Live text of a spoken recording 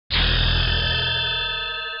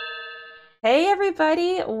Hey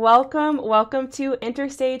everybody, welcome to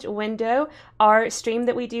Interstage Window, our stream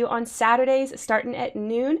that we do on Saturdays starting at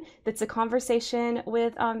noon. That's a conversation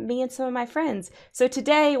with me and some of my friends. So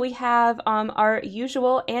today we have our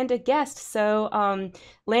usual and a guest. So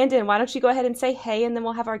Landon, why don't you go ahead and say hey, and then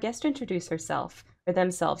we'll have our guest introduce herself or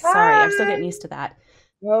themselves. Sorry, I'm still Hi. getting used to that.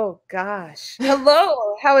 Oh gosh. Hello.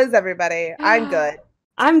 How is everybody? I'm good.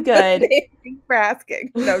 I'm good. Thanks for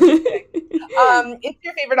asking. No, just kidding. It's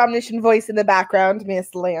your favorite omniscient voice in the background,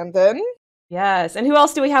 Miss Landon. Yes, and who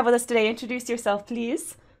else do we have with us today? Introduce yourself,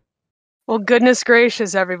 please. Well, goodness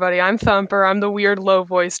gracious, everybody. I'm Thumper. I'm the weird,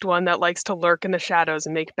 low-voiced one that likes to lurk in the shadows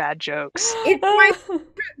and make bad jokes. It's my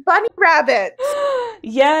bunny rabbit.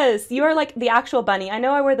 Yes, you are like the actual bunny. I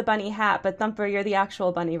know I wear the bunny hat, but Thumper, you're the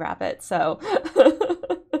actual bunny rabbit. So,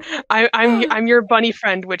 I'm your bunny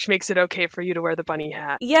friend, which makes it okay for you to wear the bunny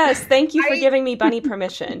hat. yes, thank you for I giving me bunny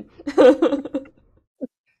permission.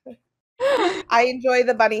 I enjoy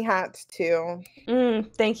the bunny hat too.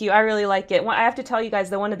 Thank you. I really like it. Well, I have to tell you guys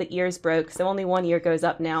that one of the ears broke, so only one ear goes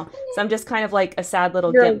up now. So I'm just kind of like a sad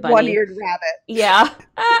little You're a gimp bunny. one-eared rabbit. Yeah.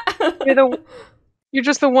 You're the you're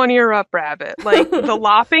just the one ear up rabbit. Like the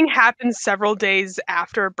lopping happens several days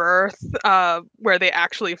after birth, where they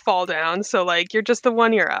actually fall down. So like you're just the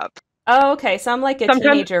one ear up. Oh, okay. So I'm like a Sometimes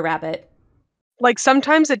teenager rabbit.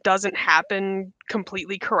 sometimes it doesn't happen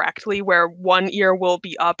completely correctly where one ear will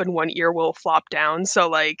be up and one ear will flop down. So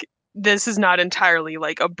like this is not entirely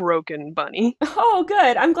like a broken bunny. Oh,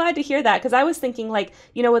 good. I'm glad to hear that because I was thinking, like,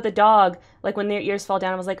 with a dog, like when their ears fall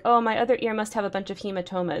down, I was like, oh, my other ear must have a bunch of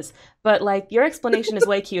hematomas. But, like, your explanation is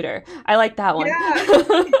way cuter. I like that one.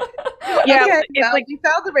 Yeah. Yeah, Okay, it's well, like you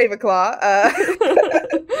found the Ravenclaw.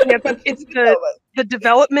 yeah, but it's the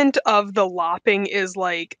development of the lopping is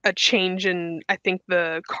like a change in I think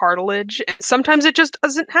the cartilage. Sometimes it just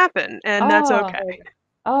doesn't happen, and that's Oh, okay.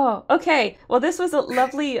 oh, okay. Well, this was a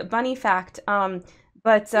lovely bunny fact.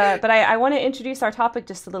 But I want to introduce our topic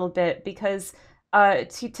just a little bit because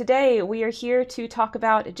today we are here to talk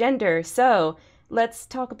about gender. So let's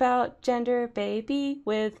talk about gender, baby,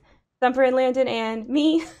 with Thumper and Landon and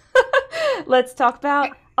me. Let's talk about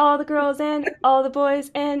all the girls and all the boys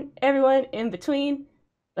and everyone in between.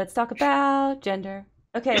 Let's talk about gender.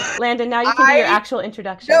 Okay, Landon, now you can do your I actual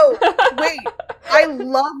introduction. No, wait. I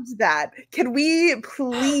loved that. Can we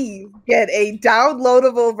please get a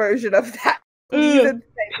downloadable version of that? Please Mm. and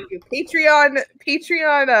thank you.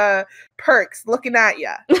 Patreon perks looking at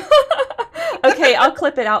ya. Okay, I'll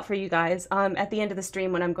clip it out for you guys at the end of the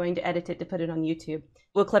stream when I'm going to edit it to put it on YouTube.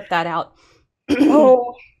 We'll clip that out.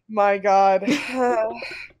 Oh my god.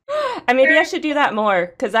 And maybe I should do that more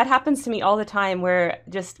because that happens to me all the time where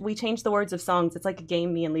just we change the words of songs. It's like a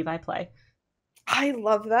game me and Levi play. I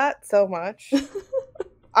love that so much.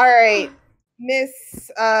 All right. Miss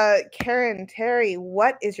Karen Terry,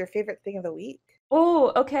 what is your favorite thing of the week?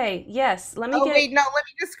 Oh, okay. Yes. Let me Oh get. wait, no, let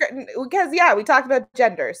me just because yeah, we talked about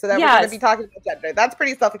gender, so that we're gonna Yes. be talking about gender. That's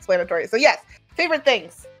pretty self-explanatory. So yes, favorite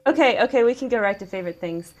things. Okay, we can go right to favorite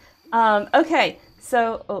things. Okay,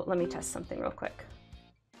 so let me test something real quick.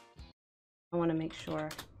 I want to make sure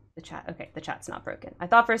the chat. Okay, the chat's not broken. I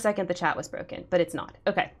thought for a second the chat was broken, but it's not.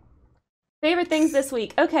 Okay. Favorite things this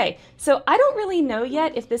week. Okay, so I don't really know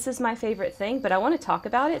yet if this is my favorite thing, but I want to talk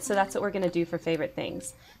about it, so that's what we're going to do for favorite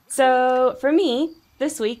things. So for me,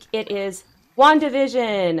 this week, it is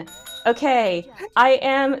WandaVision. Okay, I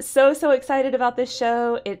am so excited about this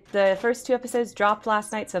show. The first two episodes dropped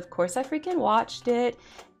last night, so of course I freaking watched it.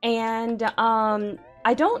 And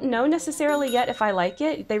I don't know necessarily yet if I like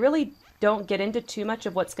it. They really don't get into too much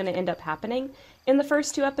of what's going to end up happening in the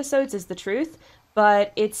first two episodes, is the truth.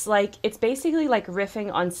 But it's basically like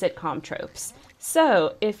riffing on sitcom tropes.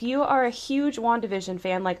 So if you are a huge WandaVision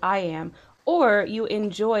fan like I am, or you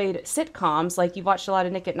enjoyed sitcoms, like you've watched a lot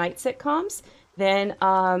of Nick at Night sitcoms, then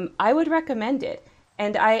I would recommend it.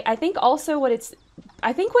 And I think also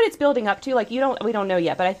I think what it's building up to, like we don't know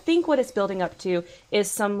yet, but I think what it's building up to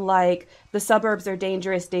is some like the suburbs are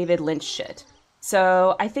dangerous David Lynch shit.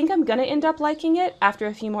 So I think I'm gonna end up liking it after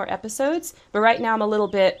a few more episodes, but right now I'm a little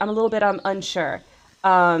bit unsure.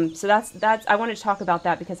 So that's I wanted to talk about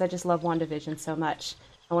that because I just love WandaVision so much.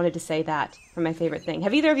 I wanted to say that for my favorite thing.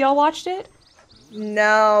 Have either of y'all watched it?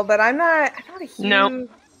 No, but I'm not a huge No.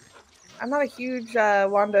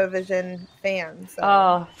 WandaVision fan, so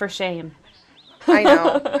Oh, for shame. I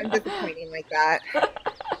know. I'm disappointing like that.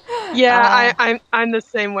 Yeah, uh, I'm the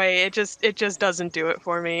same way. It just doesn't do it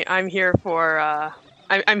for me. I'm here for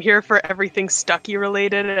I'm here for everything Stucky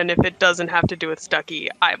related, and if it doesn't have to do with Stucky,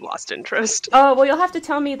 I've lost interest. Oh, well, you'll have to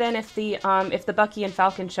tell me then if the Bucky and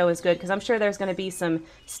Falcon show is good, because I'm sure there's going to be some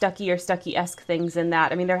Stucky or Stucky-esque things in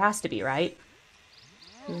that. I mean, there has to be, right?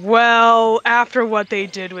 Well, after what they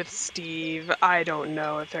did with Steve, I don't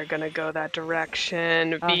know if they're gonna go that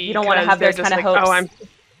direction You don't want to because have they're those just kind of like, hopes. oh,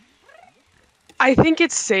 I think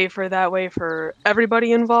it's safer that way for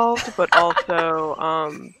everybody involved, but also,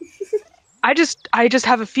 I just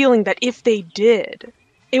have a feeling that if they did,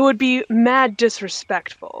 it would be mad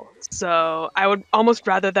disrespectful. So I would almost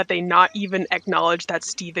rather that they not even acknowledge that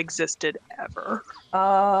Steve existed ever.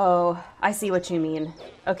 Oh, I see what you mean.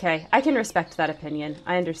 Okay, I can respect that opinion.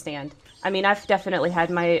 I understand. I mean, I've definitely had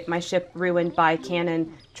my ship ruined by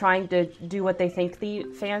canon trying to do what they think the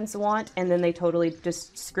fans want, and then they totally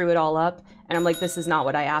just screw it all up. And I'm like, this is not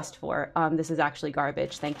what I asked for. This is actually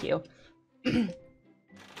garbage. Thank you.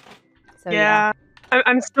 So Yeah,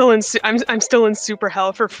 I'm still in I'm still in super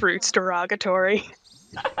hell for Fruits derogatory.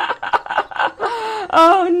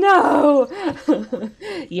 Oh no.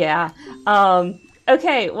 Yeah.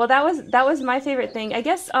 Okay, well that was my favorite thing. I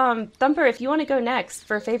guess Thumper, if you want to go next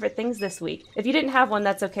for favorite things this week. If you didn't have one,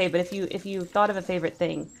 that's okay, but if you thought of a favorite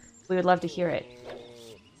thing, we would love to hear it.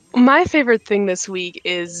 My favorite thing this week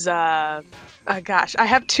is, gosh, I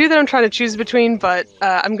have two that I'm trying to choose between, but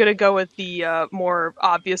I'm gonna go with the more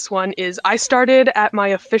obvious one. Is I started at my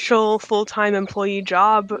official full-time employee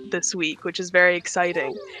job this week, which is very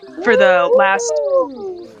exciting. For the last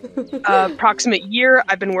approximate year,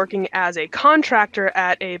 I've been working as a contractor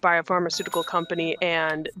at a biopharmaceutical company,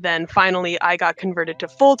 and then finally I got converted to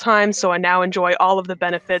full-time, so I now enjoy all of the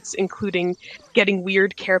benefits, including getting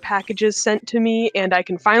weird care packages sent to me, and I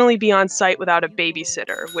can finally be on site without a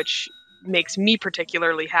babysitter, which makes me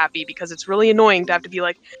particularly happy because it's really annoying to have to be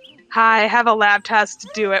like, hi, I have a lab test to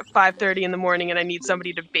do at 5:30 in the morning and I need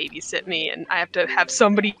somebody to babysit me, and I have to have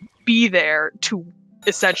somebody be there to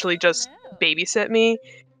essentially just babysit me.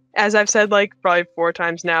 As I've said like probably 4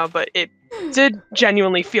 times now, but it did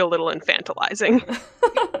genuinely feel a little infantilizing.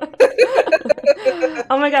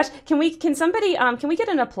 Oh my gosh, can we get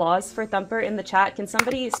an applause for Thumper in the chat? Can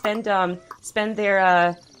somebody spend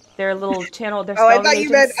their little channel their Oh, I spelling thought you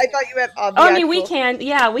meant agents? on the Oh, I mean, we actual- can.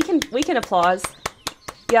 Yeah, we can applause.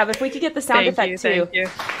 Yeah, but if we could get the sound effect too. Thank you.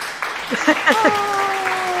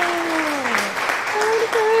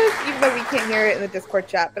 Even though we can't hear it in the Discord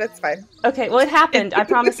chat, but it's fine. Okay, well, it happened. I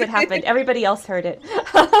promise it happened. Everybody else heard it.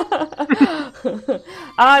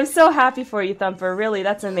 I'm so happy for you, Thumper. Really,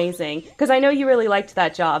 that's amazing. Because I know you really liked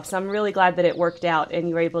that job, so I'm really glad that it worked out and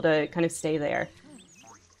you were able to kind of stay there.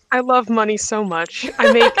 I love money so much.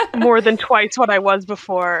 I make more than twice what I was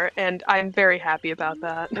before, and I'm very happy about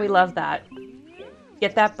that. We love that.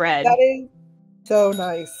 Get that bread. That is so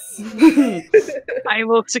nice. I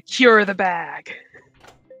will secure the bag.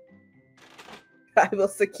 I will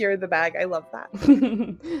secure the bag. I love that.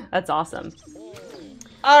 That's awesome.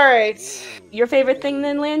 All right. Your favorite thing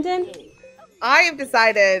then, Landon? I have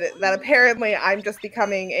decided that apparently I'm just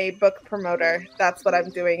becoming a book promoter. That's what I'm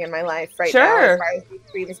doing in my life right now as far as these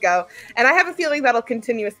streams go. And I have a feeling that'll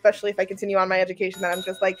continue, especially if I continue on my education, that I'm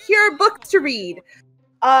just like, here are books to read.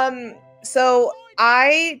 So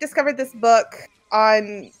I discovered this book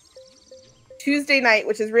on Tuesday night,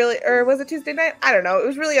 which is really, or was it Tuesday night? I don't know. It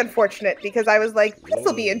was really unfortunate because I was like, this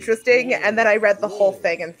will be interesting. And then I read the whole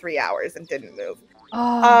thing in 3 hours and didn't move.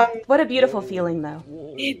 Oh, what a beautiful feeling, though.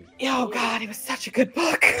 Oh, God, it was such a good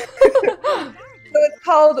book. So it's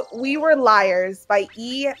called We Were Liars by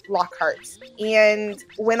E. Lockhart. And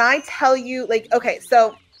when I tell you, like, okay,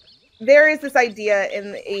 so there is this idea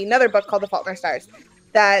in another book called The Fault in Our Stars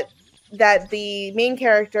that the main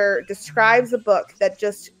character describes a book that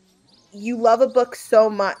just, you love a book so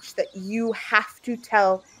much that you have to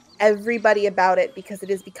tell everybody about it because it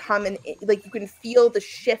has become like, you can feel the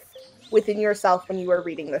shift within yourself when you are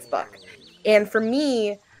reading this book. And for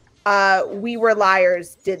me, We Were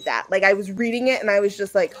Liars did that. Like, I was reading it and I was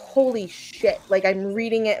just like, holy shit. Like, I'm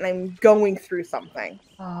reading it and I'm going through something.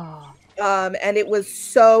 Oh. And it was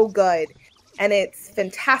so good. And it's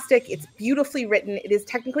fantastic. It's beautifully written. It is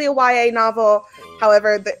technically a YA novel.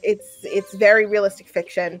 However, it's very realistic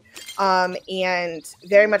fiction, and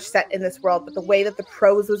very much set in this world. But the way that the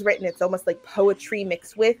prose was written, it's almost like poetry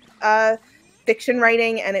mixed with fiction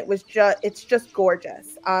writing, and it's just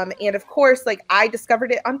gorgeous. And of course, like, I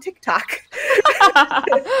discovered it on TikTok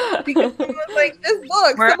because someone was like, this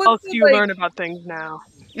book. Where someone else was do you like, learn about things now?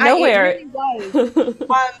 Nowhere. It really was.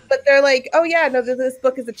 But they're like, oh yeah, no, this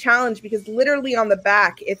book is a challenge because literally on the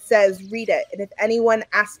back it says, read it. And if anyone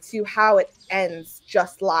asks you how it ends,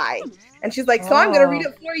 just lie. And she's like, so I'm going to read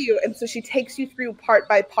it for you. And so she takes you through part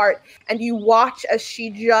by part and you watch as she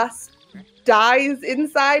just dies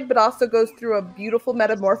inside, but also goes through a beautiful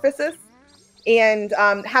metamorphosis. And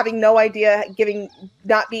having no idea,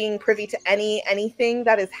 not being privy to anything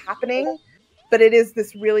that is happening. But it is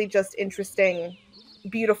this really just interesting,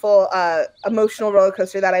 beautiful, emotional roller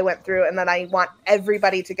coaster that I went through and that I want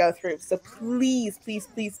everybody to go through. So please, please,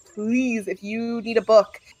 please, please, if you need a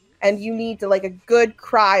book and you need to like a good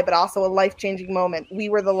cry, but also a life-changing moment, We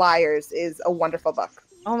Were the Liars is a wonderful book.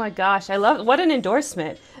 Oh my gosh, what an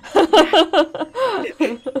endorsement. What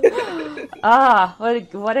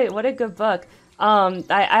a good book.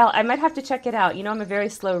 I might have to check it out. You know, I'm a very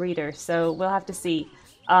slow reader, so we'll have to see.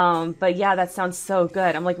 But yeah, that sounds so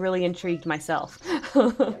good. I'm like really intrigued myself.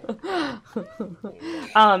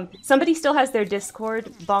 Somebody still has their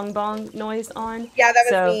Discord bong bong noise on. Yeah, that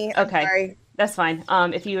was me. I'm okay. sorry. That's fine.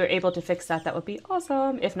 If you were able to fix that, that would be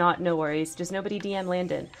awesome. If not, no worries. Just nobody DM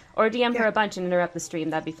Landon. Or DM her a bunch and interrupt the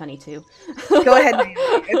stream. That'd be funny too. Go ahead, Nancy.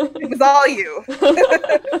 It was all you.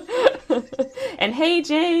 And hey,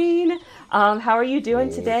 Jane. How are you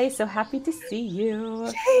doing today? So happy to see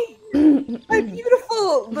you. Jane, my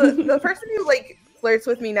beautiful. The person who like flirts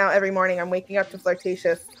with me now every morning. I'm waking up to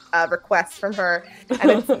flirtatious requests from her.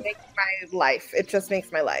 And it makes my life. It just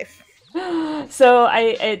makes my life. So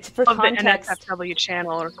for context, the NSFW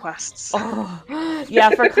channel requests. Oh, yeah,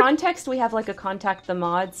 for context, we have like a contact the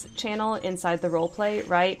mods channel inside the roleplay,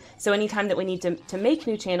 right? So anytime that we need to make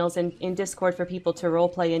new channels in Discord for people to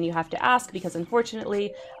roleplay, and you have to ask, because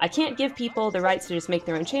unfortunately, I can't give people the rights to just make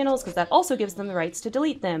their own channels, because that also gives them the rights to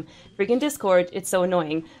delete them. Freaking Discord, it's so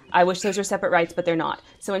annoying. I wish those were separate rights, but they're not.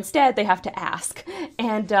 So instead, they have to ask.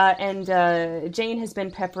 And Jane has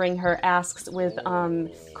been peppering her asks with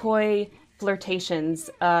coy flirtations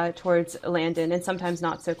towards Landon, and sometimes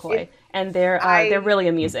not so coy, and they're really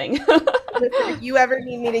amusing. Listen, if you ever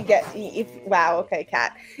need me to Kat.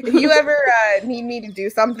 If you ever need me to do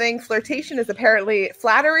something, flirtation is apparently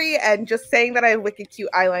flattery, and just saying that I have wicked cute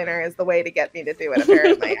eyeliner is the way to get me to do it.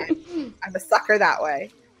 Apparently, I'm a sucker that way.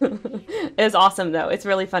 It's awesome though. It's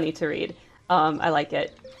really funny to read. I like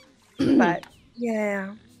it. But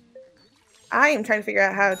yeah. I am trying to figure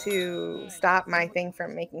out how to stop my thing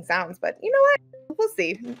from making sounds, but you know what? We'll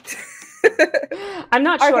see. I'm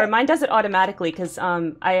not sure. Mine does it automatically because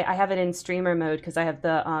I have it in streamer mode because I have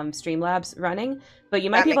the Streamlabs running. But you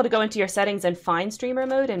might be able to go into your settings and find streamer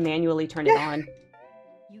mode and manually turn it on.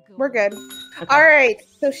 We're good. Okay. All right.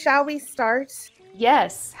 So shall we start?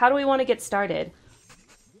 Yes. How do we want to get started?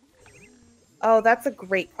 Oh, that's a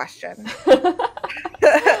great question.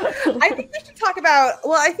 I think we should talk about,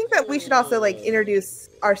 I think that we should also like introduce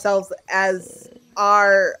ourselves as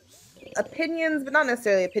our opinions, but not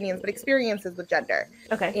necessarily opinions, but experiences with gender.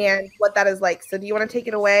 Okay. And what that is like. So do you want to take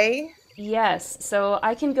it away? Yes. So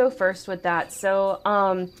I can go first with that. So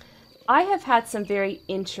I have had some very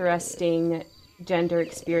interesting gender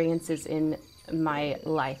experiences in my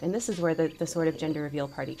life. And this is where the sort of gender reveal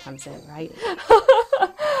party comes in, right?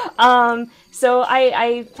 So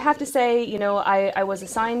I have to say, you know, I was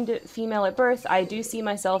assigned female at birth. I do see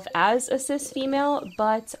myself as a cis female,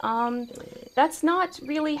 but that's not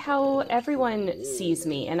really how everyone sees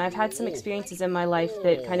me. And I've had some experiences in my life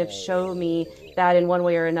that kind of show me that in one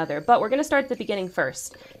way or another. But we're going to start at the beginning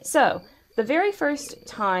first. So the very first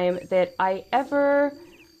time that I ever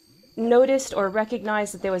noticed or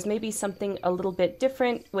recognized that there was maybe something a little bit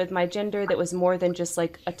different with my gender that was more than just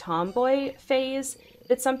like a tomboy phase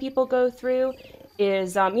that some people go through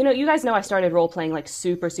is, you know, you guys know I started role-playing like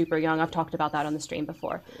super, super young. I've talked about that on the stream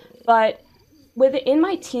before. But in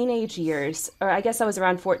my teenage years, or I guess I was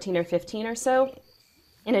around 14 or 15 or so,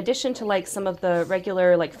 in addition to like some of the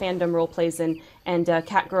regular like fandom roleplays and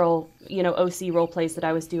Catgirl, you know, OC roleplays that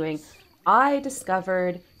I was doing, I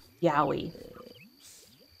discovered yaoi.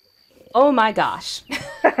 Oh my gosh.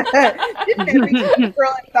 Didn't every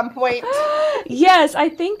girl at some point? Yes, I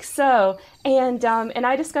think so. And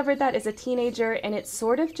I discovered that as a teenager, and it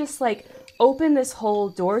sort of just like opened this whole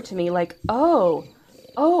door to me like, oh,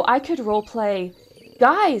 I could roleplay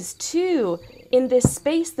guys too in this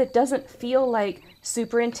space that doesn't feel like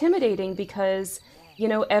super intimidating because, you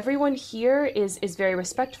know, everyone here is very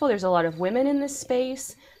respectful. There's a lot of women in this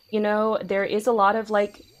space. You know, there is a lot of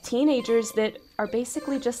like teenagers that are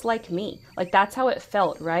basically just like me. Like that's how it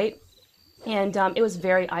felt, right? And it was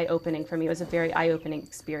very eye-opening for me. It was a very eye-opening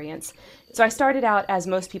experience. So I started out as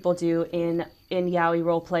most people do in yaoi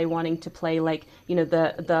roleplay, wanting to play like, you know,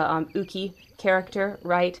 the uki character,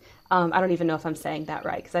 right? I don't even know if I'm saying that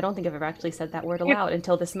right, because I don't think I've ever actually said that word aloud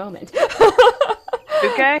until this moment.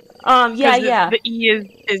 Okay. Yeah, yeah. The E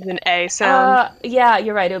is an A sound. Yeah,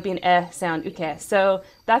 you're right. It would be an eh sound. Okay. So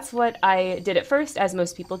that's what I did at first, as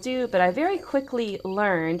most people do, but I very quickly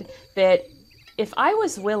learned that if I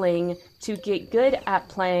was willing to get good at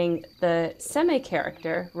playing the semi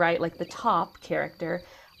character, right, like the top character,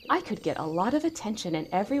 I could get a lot of attention and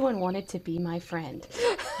everyone wanted to be my friend.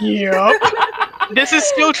 Yep. This is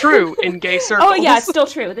still true in gay circles. Oh yeah, it's still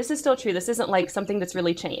true. This is still true. This isn't like something that's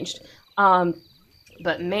really changed.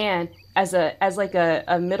 But man, as like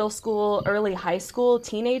a middle school, early high school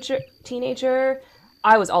teenager,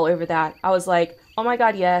 I was all over that. I was like, oh my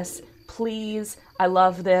God, yes, please, I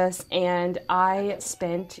love this. And I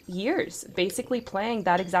spent years basically playing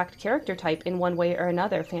that exact character type in one way or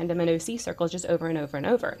another, fandom and OC circles, just over and over and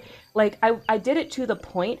over. Like I did it to the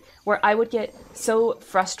point where I would get so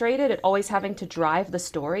frustrated at always having to drive the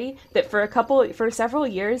story that for several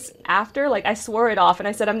years after, like I swore it off and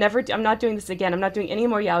I said, I'm not doing this again. I'm not doing any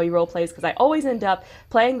more yaoi role plays because I always end up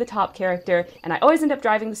playing the top character and I always end up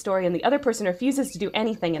driving the story and the other person refuses to do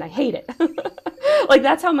anything and I hate it. Like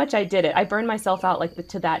that's how much I did it. I burned myself out like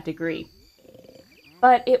to that degree.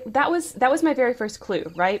 But that was my very first clue,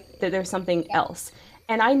 right? That there's something else.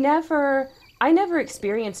 And I never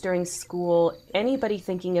experienced during school anybody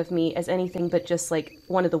thinking of me as anything but just like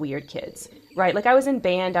one of the weird kids, right? Like I was in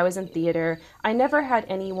band, I was in theater. I never had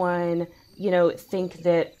anyone, you know, think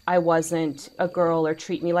that I wasn't a girl or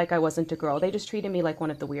treat me like I wasn't a girl. They just treated me like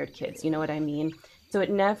one of the weird kids, you know what I mean? So it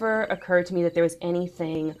never occurred to me that there was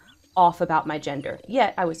anything off about my gender.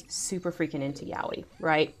 Yet I was super freaking into yaoi,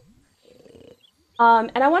 right?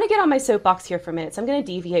 And I want to get on my soapbox here for a minute. So I'm going to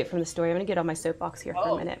deviate from the story. I'm going to get on my soapbox here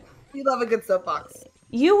for a minute. We love a good soapbox.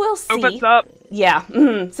 You will see. Opens up. Yeah.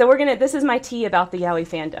 So this is my tea about the yaoi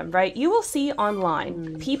fandom, right? You will see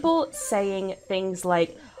online people saying things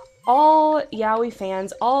like, all yaoi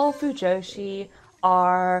fans, all fujoshi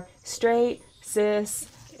are straight, cis,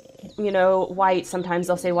 you know, white. Sometimes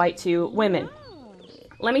they'll say white too, women.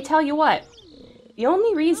 Let me tell you what, the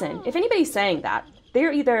only reason, if anybody's saying that,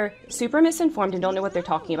 they're either super misinformed and don't know what they're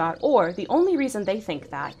talking about, or the only reason they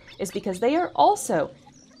think that is because they are also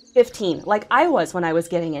 15, like I was when I was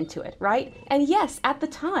getting into it, right? And yes, at the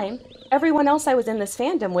time, everyone else I was in this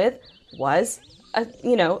fandom with was a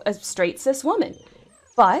straight cis woman.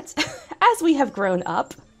 But as we have grown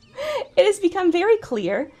up, it has become very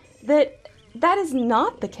clear that that is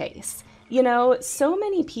not the case. You know, so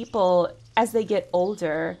many people as they get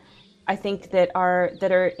older, I think that are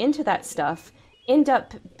into that stuff end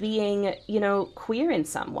up being, you know, queer in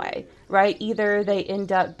some way, right? Either they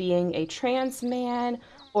end up being a trans man,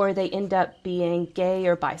 or they end up being gay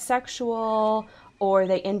or bisexual, or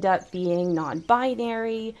they end up being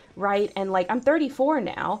non-binary, right? And like I'm 34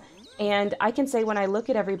 now, and I can say when I look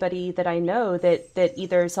at everybody that I know that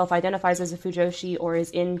either self-identifies as a fujoshi or is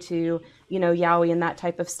into, you know, yaoi and that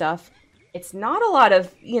type of stuff, it's not a lot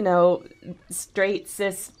of, you know, straight,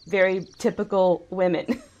 cis, very typical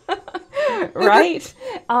women, right?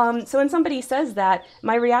 So when somebody says that,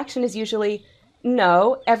 my reaction is usually,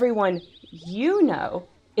 no, everyone you know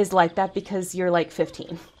is like that because you're like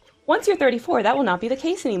 15. Once you're 34, that will not be the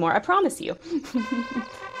case anymore, I promise you.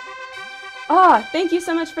 Thank you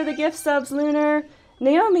so much for the gift subs, Lunar.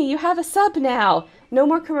 Naomi, you have a sub now. No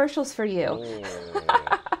more commercials for you.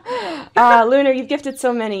 Lunar, you've gifted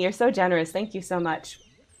so many. You're so generous. Thank you so much.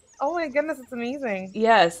 Oh my goodness, it's amazing.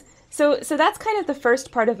 Yes. So that's kind of the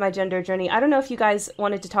first part of my gender journey. I don't know if you guys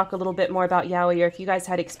wanted to talk a little bit more about yaoi or if you guys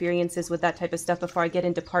had experiences with that type of stuff before I get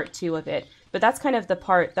into part 2 of it. But that's kind of the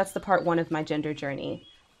part 1 of my gender journey.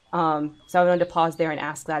 So I wanted to pause there and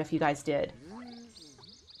ask that if you guys did.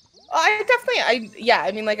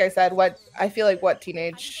 I mean, like I said, what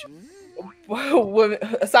teenage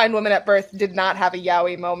assigned women at birth did not have a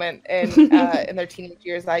yaoi moment in their teenage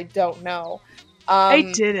years, I don't know. I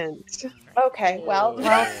didn't. Okay, well,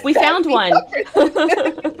 we found one.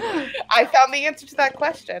 I found the answer to that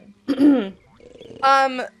question.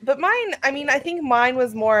 But mine, I mean, I think mine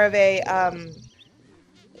was more of a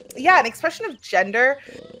an expression of gender,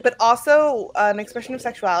 but also an expression of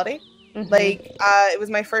sexuality. Mm-hmm. Like, it was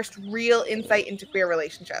my first real insight into queer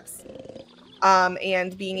relationships,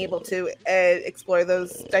 and being able to explore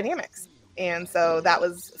those dynamics. And so that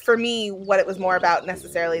was, for me, what it was more about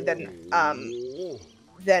necessarily than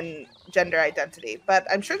than gender identity. But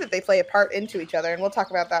I'm sure that they play a part into each other, and we'll talk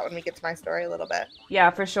about that when we get to my story a little bit. Yeah,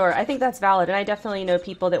 for sure. I think that's valid. And I definitely know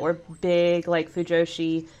people that were big, like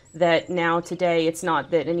Fujoshi, that now today it's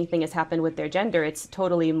not that anything has happened with their gender. It's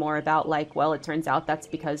totally more about like, well, it turns out that's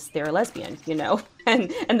because they're a lesbian, you know?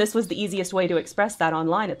 And this was the easiest way to express that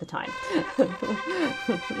online at the time.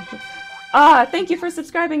 Thank you for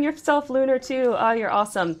subscribing yourself, Lunar, too. You're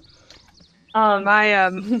awesome.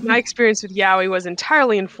 My experience with yaoi was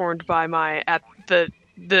entirely informed by my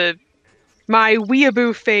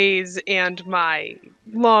weeaboo phase, and my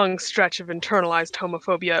long stretch of internalized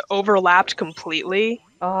homophobia overlapped completely.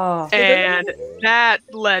 Oh. And that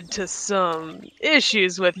led to some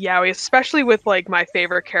issues with yaoi, especially with like my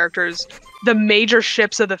favorite characters. The major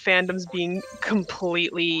ships of the fandoms being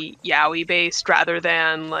completely yaoi based rather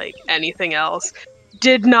than like anything else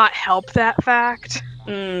did not help that fact.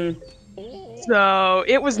 So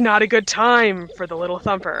it was not a good time for the little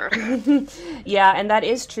thumper. Yeah, and that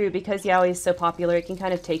is true because yaoi is so popular. It can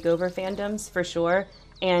kind of take over fandoms for sure.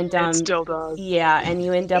 And it still does. Yeah, and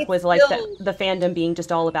you end up with like the fandom being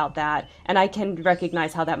just all about that. And I can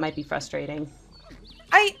recognize how that might be frustrating.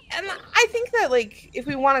 I think that like if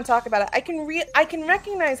we want to talk about it, I can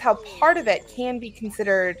recognize how part of it can be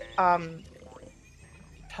considered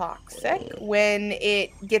toxic when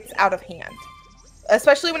it gets out of hand.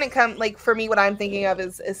 Especially when it comes, like, for me, what I'm thinking of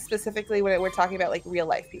is specifically when we're talking about, like,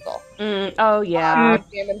 real-life people. Oh, yeah.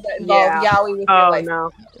 Fandoms that involve yaoi with real life. No.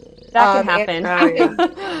 That can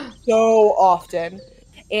happen. So often.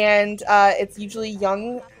 And it's usually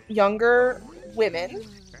younger women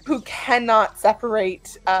who cannot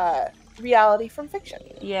separate reality from fiction.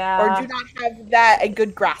 Yeah. Or do not have a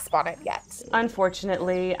good grasp on it yet.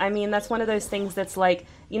 Unfortunately. I mean, that's one of those things that's like,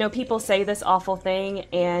 you know, people say this awful thing,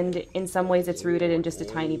 and in some ways it's rooted in just a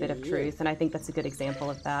tiny bit of truth, and I think that's a good example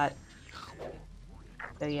of that.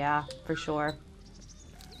 So yeah, for sure.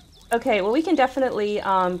 Okay, well, we can definitely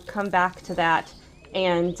come back to that.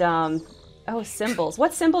 And, oh, symbols.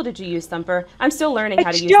 What symbol did you use, Thumper? I'm still learning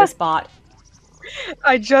how to use this bot.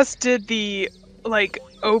 I just did the, like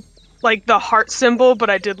the heart symbol, but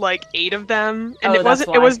I did like 8 of them, and it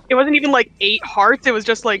wasn't even like 8 hearts. It was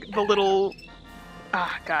just like the little,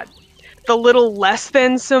 the little less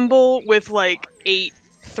than symbol with like 8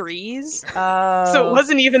 threes. So it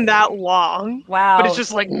wasn't even that long. Wow. But it's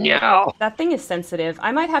just like, no. That thing is sensitive.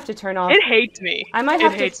 I might have to turn off. It hates me. I might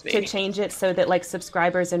have to change it so that like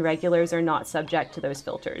subscribers and regulars are not subject to those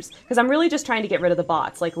filters. Because I'm really just trying to get rid of the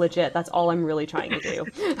bots. Like legit, that's all I'm really trying to do.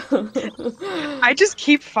 I just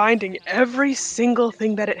keep finding every single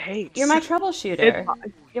thing that it hates. You're my troubleshooter.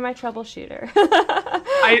 You're my troubleshooter.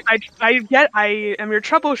 I am your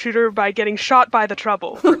troubleshooter by getting shot by the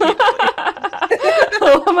trouble.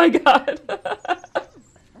 Oh my god.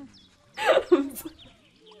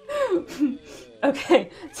 Okay,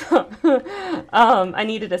 so I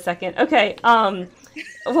needed a second. Okay,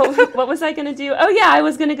 what was I gonna do? Oh yeah, I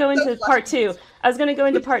was gonna go into part 2. I was gonna go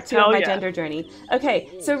into part 2 of my gender journey. Okay,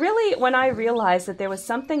 so really when I realized that there was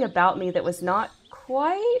something about me that was not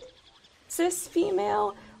quite cis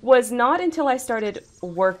female was not until I started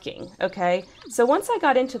working, okay? So once I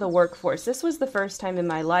got into the workforce, this was the first time in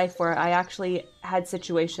my life where I actually had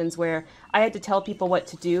situations where I had to tell people what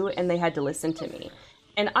to do and they had to listen to me.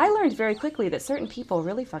 And I learned very quickly that certain people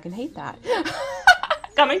really fucking hate that.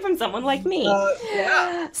 Coming from someone like me.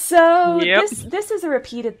 Yeah. So this is a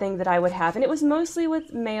repeated thing that I would have, and it was mostly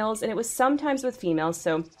with males and it was sometimes with females,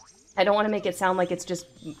 so I don't want to make it sound like it's just,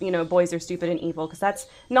 you know, boys are stupid and evil, because that's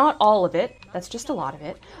not all of it. That's just a lot of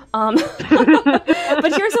it.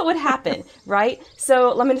 But here's what would happen, right?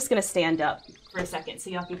 So I'm just going to stand up for a second so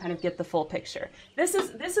y'all can kind of get the full picture. This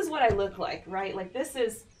is what I look like, right? Like this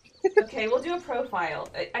is, okay, we'll do a profile.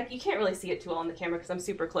 You can't really see it too well on the camera because I'm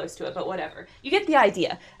super close to it, but whatever. You get the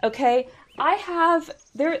idea, okay?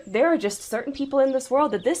 There are just certain people in this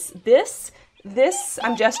world that this,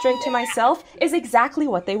 I'm gesturing to myself, is exactly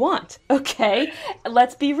what they want, okay?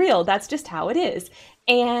 Let's be real, that's just how it is.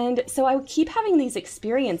 And so I would keep having these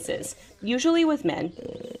experiences, usually with men,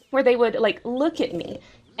 where they would like look at me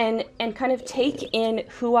and kind of take in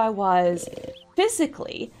who I was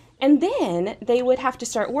physically, and then they would have to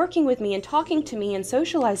start working with me and talking to me and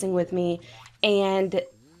socializing with me, and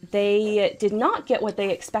they did not get what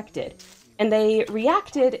they expected. And they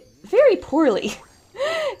reacted very poorly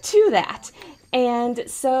to that. And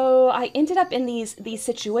so I ended up in these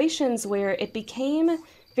situations where it became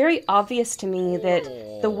very obvious to me that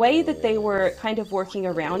the way that they were kind of working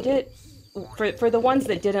around it, for the ones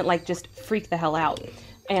that didn't like just freak the hell out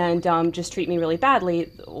and just treat me really badly,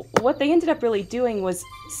 what they ended up really doing was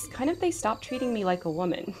kind of they stopped treating me like a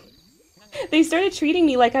woman. they started treating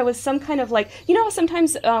me like I was some kind of like, you know how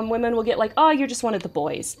sometimes women will get like, oh, you're just one of the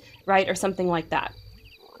boys, right? Or something like that.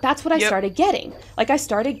 That's what I started getting. Like, I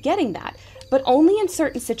started getting that, but only in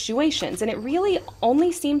certain situations. And it really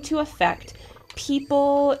only seemed to affect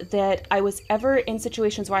people that I was ever in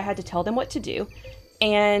situations where I had to tell them what to do.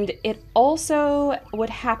 And it also would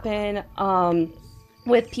happen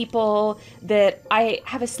with people that I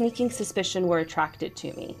have a sneaking suspicion were attracted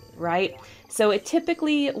to me, right? So it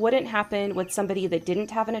typically wouldn't happen with somebody that didn't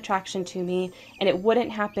have an attraction to me, and it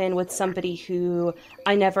wouldn't happen with somebody who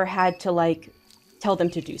I never had to like tell them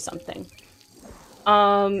to do something.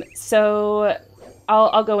 So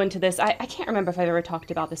I'll go into this. I can't remember if I've ever talked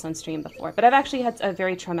about this on stream before, but I've actually had a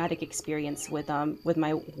very traumatic experience with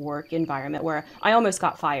my work environment where I almost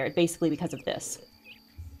got fired basically because of this.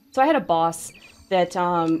 So I had a boss that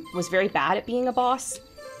was very bad at being a boss,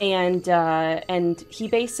 and he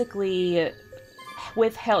basically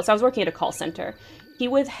withheld. So I was working at a call center. He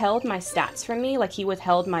withheld my stats from me, like he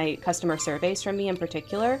withheld my customer surveys from me in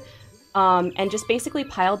particular, and just basically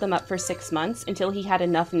piled them up for 6 months until he had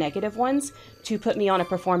enough negative ones to put me on a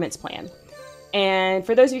performance plan. And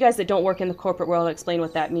for those of you guys that don't work in the corporate world, I'll explain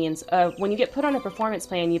what that means. When you get put on a performance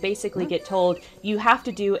plan, you basically get told you have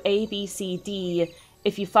to do A, B, C, D.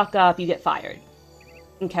 If you fuck up, you get fired.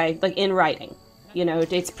 Okay, like in writing. You know,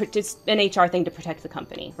 it's an HR thing to protect the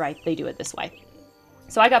company, right? They do it this way.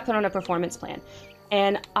 So I got put on a performance plan,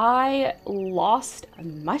 and I lost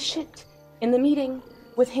my shit in the meeting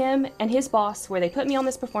with him and his boss where they put me on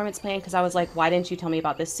this performance plan because I was like, why didn't you tell me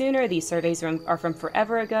about this sooner? These surveys are from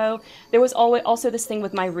forever ago. There was also this thing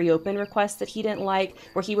with my reopen request that he didn't like,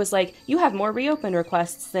 where he was like, you have more reopen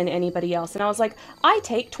requests than anybody else. And I was like, I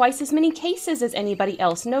take twice as many cases as anybody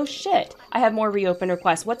else. No shit. I have more reopen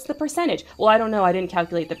requests. What's the percentage? Well, I don't know. I didn't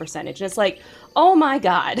calculate the percentage. And it's like, oh my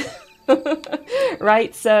God.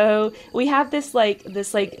 Right? So we have this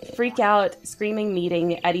freak out screaming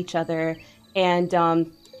meeting at each other. And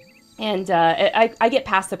I get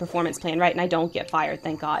past the performance plan, right? And I don't get fired,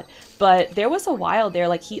 thank God. But there was a while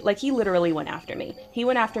there, he literally went after me. He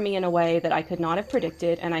went after me in a way that I could not have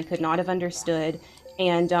predicted and I could not have understood.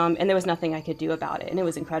 And there was nothing I could do about it. And it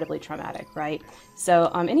was incredibly traumatic, right?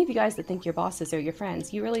 So any of you guys that think your bosses are your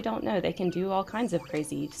friends, you really don't know. They can do all kinds of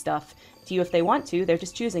crazy stuff to you if they want to. They're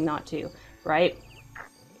just choosing not to, right?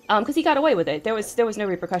 Because he got away with it. There was no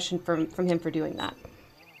repercussion from him for doing that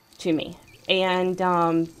to me. And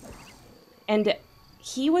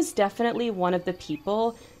he was definitely one of the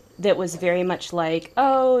people that was very much like,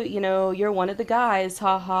 oh, you're one of the guys,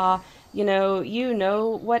 haha, you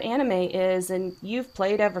know what anime is, and you've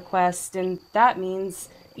played EverQuest, and that means,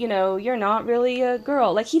 you're not really a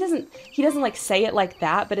girl. Like, he doesn't like say it like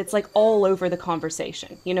that, but it's like all over the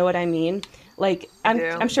conversation. You know what I mean? Like,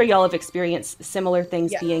 I'm sure y'all have experienced similar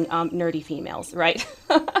things being nerdy females, right?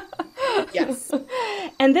 Yes.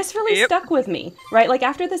 And this really stuck with me, right? Like,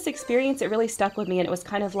 after this experience, it really stuck with me, and it was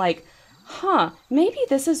kind of like, maybe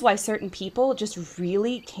this is why certain people just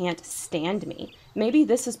really can't stand me. Maybe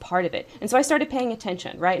this is part of it. And so I started paying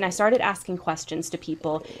attention, right? And I started asking questions to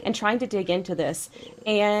people and trying to dig into this.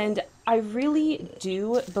 And I really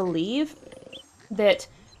do believe that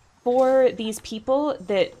for these people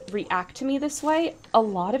that react to me this way, a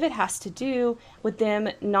lot of it has to do with them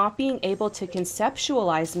not being able to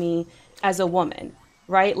conceptualize me as a woman,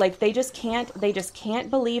 right? Like, they just can't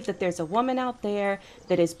believe that there's a woman out there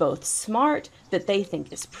that is both smart, that they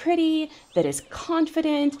think is pretty, that is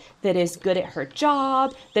confident, that is good at her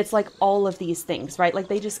job, that's like all of these things, right? Like,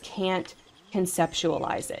 they just can't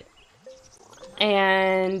conceptualize it.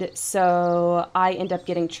 And so I end up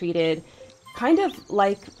getting treated kind of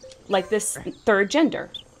like this third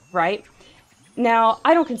gender, right? Now,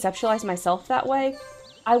 I don't conceptualize myself that way.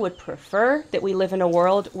 I would prefer that we live in a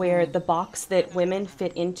world where the box that women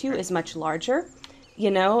fit into is much larger,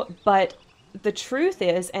 but the truth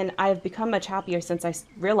is, and I've become much happier since I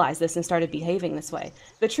realized this and started behaving this way.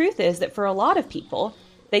 The truth is that for a lot of people,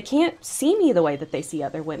 they can't see me the way that they see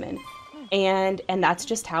other women. And that's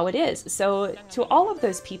just how it is. So to all of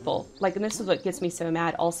those people, like, and this is what gets me so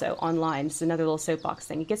mad also online, it's another little soapbox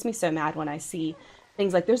thing. It gets me so mad when I see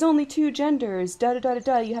things like, there's only 2 genders,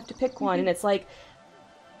 da-da-da-da-da, you have to pick one. And it's like,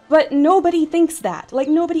 but nobody thinks that. Like,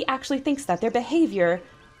 nobody actually thinks that. Their behavior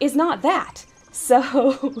is not that.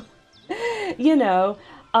 So,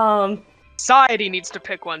 Society needs to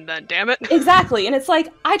pick one then, damn it. Exactly. And it's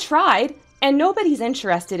like, I tried, and nobody's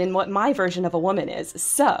interested in what my version of a woman is.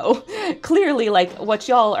 So, clearly, like, what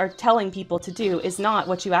y'all are telling people to do is not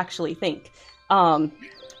what you actually think. Well,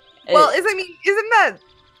 isn't that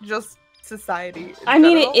just society. I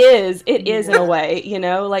mean, it is in a way, you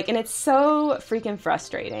know, like, and it's so freaking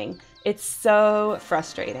frustrating. It's so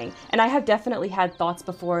frustrating. And I have definitely had thoughts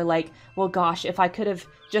before, like, well, gosh, if I could have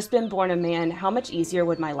just been born a man, how much easier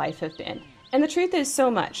would my life have been? And the truth is so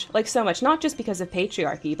much, not just because of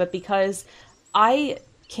patriarchy, but because I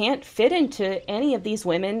can't fit into any of these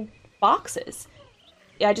women boxes.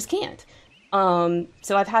 I just can't.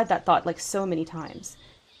 So I've had that thought like so many times.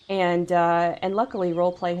 And luckily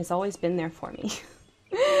roleplay has always been there for me.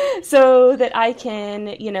 So that I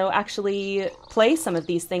can, you know, actually play some of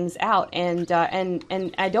these things out, and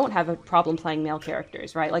I don't have a problem playing male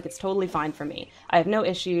characters, right? Like, it's totally fine for me. I have no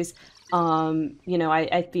issues. You know,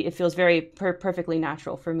 it feels very perfectly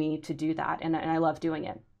natural for me to do that, and I love doing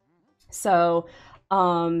it. So,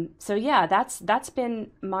 so yeah, that's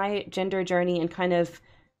been my gender journey and kind of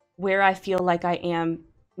where I feel like I am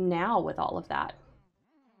now with all of that.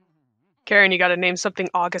 Karen, you gotta name something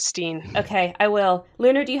Augustine. Okay, I will.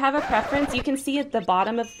 Lunar, do you have a preference? You can see at the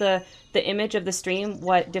bottom of the image of the stream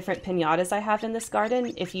what different piñatas I have in this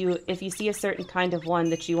garden. If you see a certain kind of one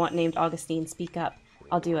that you want named Augustine, speak up.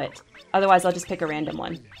 I'll do it. Otherwise, I'll just pick a random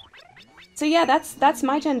one. So yeah, that's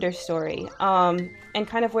my gender story. And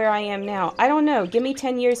kind of where I am now. I don't know. Give me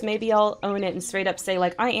 10 years, maybe I'll own it and straight up say,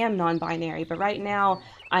 like, I am non-binary. But right now,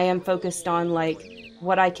 I am focused on, like,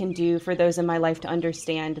 what I can do for those in my life to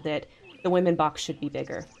understand that the women box should be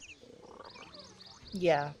bigger.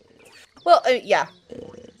 Yeah. Well, yeah.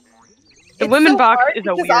 The women box is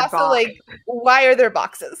a weird also, box. Like, why are there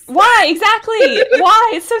boxes? Why? Exactly.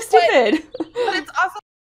 Why? It's so stupid. But it's also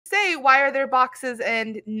say, why are there boxes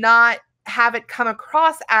and not have it come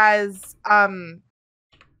across as,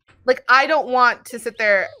 like, I don't want to sit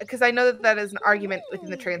there, because I know that is an argument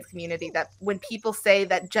within the trans community, that when people say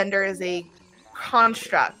that gender is a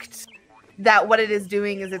construct, that what it is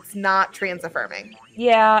doing is it's not trans affirming.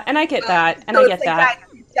 Yeah, and I get that. And so I get like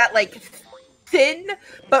that like thin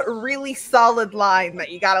but really solid line that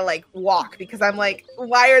you gotta like walk, because I'm like,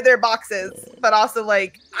 why are there boxes? But also,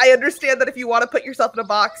 like, I understand that if you want to put yourself in a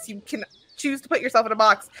box, you can choose to put yourself in a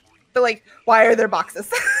box. But like, why are there boxes?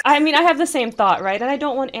 I mean, I have the same thought, right? And I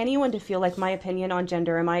don't want anyone to feel like my opinion on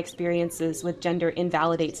gender or my experiences with gender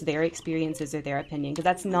invalidates their experiences or their opinion, because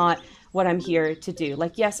that's not what I'm here to do.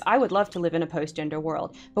 Like, yes, I would love to live in a post-gender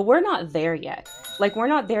world, but we're not there yet. Like, we're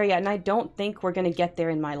not there yet, and I don't think we're going to get there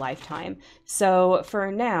in my lifetime. So for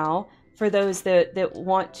now, for those that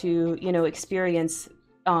want to, you know, experience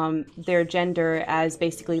their gender as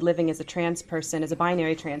basically living as a trans person, as a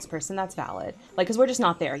binary trans person, that's valid. Like, because we're just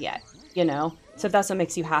not there yet, you know? So if that's what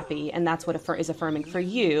makes you happy and that's what is affirming for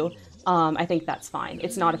you, I think that's fine.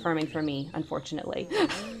 It's not affirming for me, unfortunately,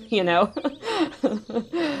 you know?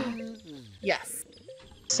 Yes.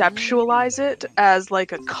 Conceptualize it as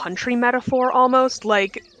like a country metaphor almost,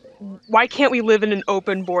 like, why can't we live in an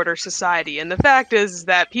open border society? And the fact is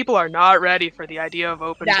that people are not ready for the idea of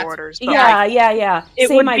open borders. But yeah. It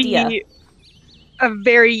Same would idea. Be a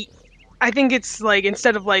very, I think it's like,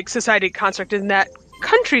 instead of like society construct, in that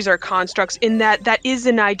countries are constructs, in that is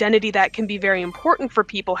an identity that can be very important for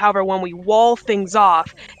people. However, when we wall things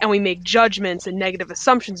off and we make judgments and negative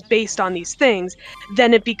assumptions based on these things,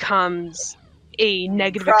 then it becomes a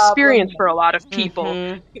negative experience for a lot of people.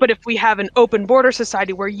 Mm-hmm. But if we have an open border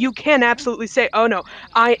society where you can absolutely say, oh no,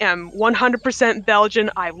 I am 100% Belgian,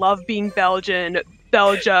 I love being Belgian,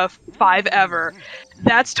 Belgia 5 ever,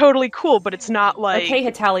 that's totally cool. But it's not like, okay,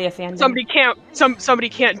 Hitalia fandom. Somebody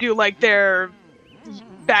can't do like their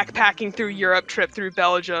backpacking through Europe trip through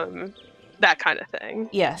Belgium, that kind of thing.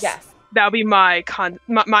 Yes. That would be my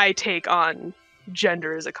take on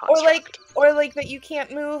gender as a construct. Or like that you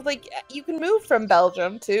can't move, like, you can move from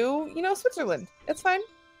Belgium to, you know, Switzerland. It's fine.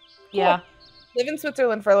 Cool. Yeah. Live in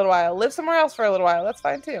Switzerland for a little while. Live somewhere else for a little while. That's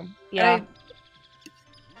fine too. Yeah.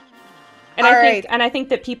 And I think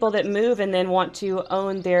that people that move and then want to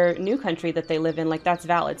own their new country that they live in, like, that's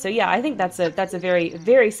valid. So yeah, I think that's a very,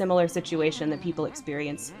 very similar situation that people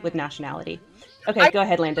experience with nationality. Okay, go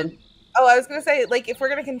ahead, Landon. Oh, I was going to say, like, if we're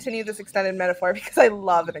going to continue this extended metaphor, because I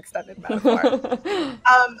love an extended metaphor,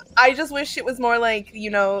 I just wish it was more like, you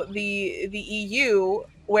know, the EU,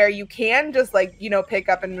 where you can just, like, you know, pick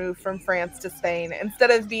up and move from France to Spain,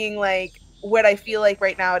 instead of being like, what I feel like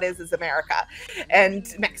right now it is America and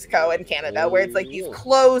Mexico and Canada, where it's like these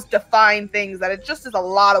closed, defined things that it just is a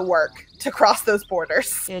lot of work to cross those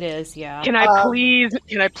borders. It is, yeah. Can I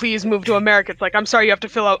please move to America? It's like, I'm sorry, you have to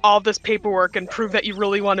fill out all this paperwork and prove that you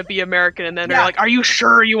really want to be American, and then they're like, are you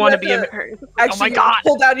sure you want to be American? Like, Actually, oh my God.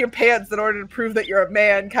 pull down your pants in order to prove that you're a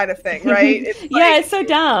man, kind of thing, right? It's yeah, it's so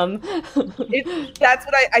dumb. That's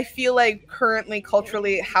what I feel like currently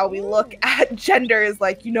culturally how we look at gender is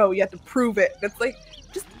like, you have to prove it. It's like,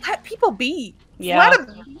 just let people be. Yeah. Let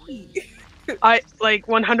them be. I like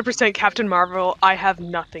 100% Captain Marvel. I have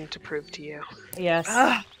nothing to prove to you. Yes.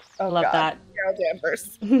 Oh, love God. that. Carol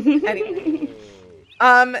Danvers. Anyway.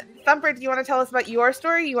 Thumper, do you want to tell us about your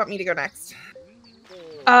story? You want me to go next?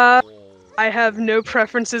 I have no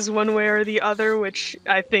preferences one way or the other, which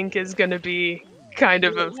I think is going to be kind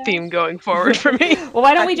of a theme going forward for me. Well,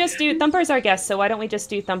 why don't we just do Thumper's our guest, so why don't we just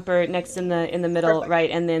do Thumper next in the middle, perfect. Right?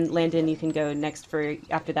 And then Landon, you can go next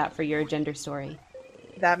after that for your gender story.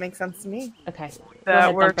 That makes sense to me. Okay.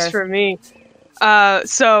 That works for me.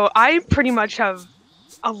 So I pretty much have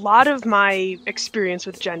a lot of my experience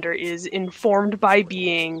with gender is informed by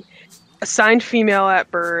being assigned female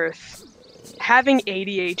at birth, having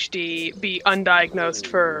ADHD, be undiagnosed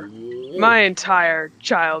for my entire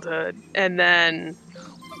childhood, and then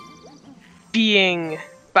being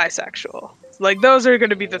bisexual. Like, those are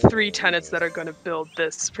going to be the three tenets that are going to build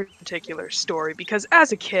this particular story, because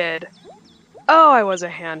as a kid, I was a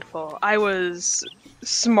handful. I was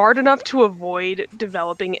smart enough to avoid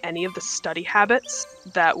developing any of the study habits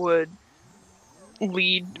that would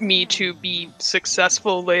lead me to be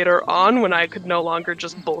successful later on when I could no longer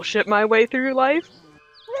just bullshit my way through life.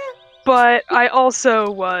 But I also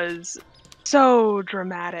was so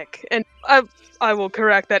dramatic, and I will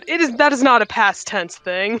correct that. That is not a past tense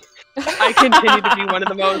thing. I continue to be one of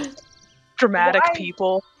the most dramatic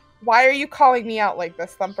people. Why are you calling me out like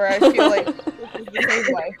this, Thumper? I feel like this is the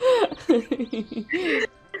same way.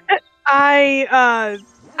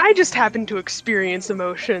 I just happen to experience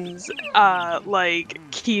emotions like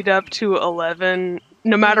keyed up to 11,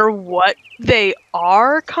 no matter what they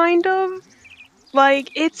are, kind of.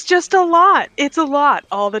 Like, it's just a lot. It's a lot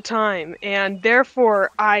all the time. And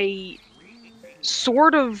therefore, I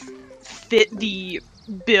sort of fit the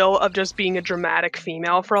bill of just being a dramatic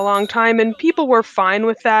female for a long time, and people were fine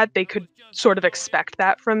with that. They could sort of expect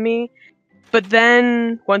that from me. But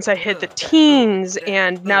then, once I hit the teens,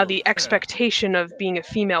 and now the expectation of being a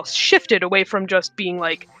female shifted away from just being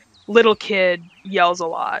like, little kid yells a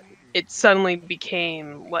lot. It suddenly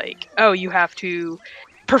became like, oh, you have to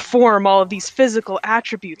perform all of these physical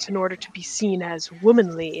attributes in order to be seen as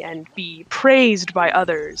womanly and be praised by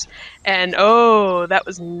others. And that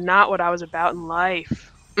was not what I was about in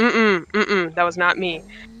life. That was not me.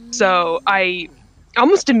 So I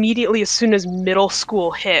almost immediately, as soon as middle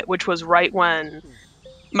school hit, which was right when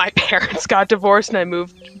my parents got divorced and I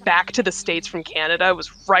moved back to the States from Canada, it was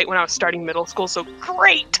right when I was starting middle school, so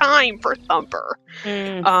great time for Thumper.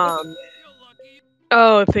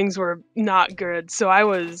 Things were not good. So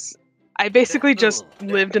I basically just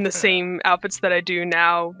lived in the same outfits that I do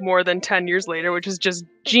now more than 10 years later, which is just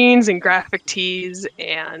jeans and graphic tees,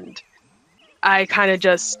 and I kind of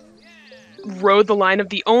just rode the line of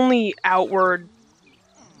the only outward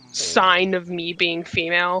sign of me being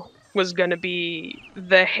female was going to be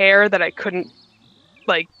the hair that I couldn't,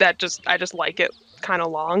 like, I just like it kind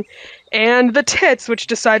of long, and the tits, which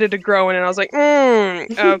decided to grow in, and I was like,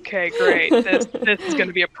 okay, great, this is going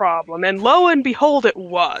to be a problem. And lo and behold, it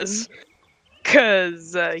was.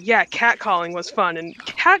 Because, catcalling was fun, and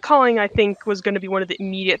catcalling, I think, was going to be one of the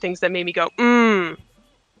immediate things that made me go,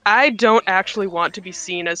 I don't actually want to be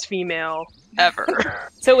seen as female ever.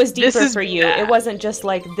 So it was deeper for you. Bad. It wasn't just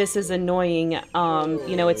like, this is annoying,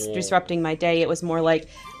 it's disrupting my day. It was more like,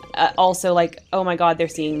 also like, oh my god, they're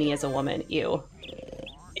seeing me as a woman. Ew.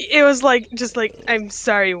 It was like, just like, I'm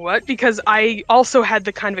sorry, what? Because I also had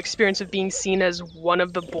the kind of experience of being seen as one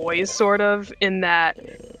of the boys, sort of, in that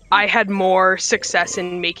I had more success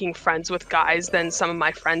in making friends with guys than some of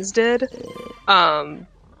my friends did. And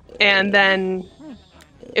then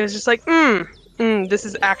it was just like, this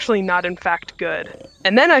is actually not in fact good.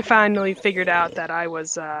 And then I finally figured out that I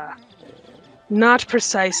was not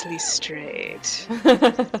precisely straight.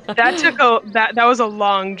 That was a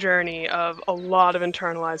long journey of a lot of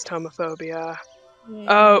internalized homophobia. Yeah.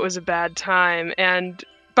 Oh, it was a bad time. And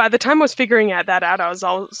by the time I was figuring that out, I was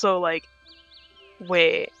also like,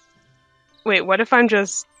 wait, what if I'm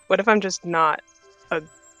just not a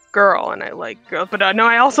girl and I like girls? But no,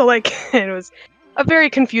 I also like, it was a very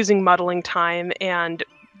confusing, muddling time, and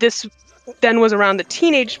this then was around the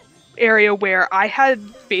teenage area where I had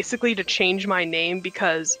basically to change my name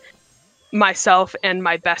because myself and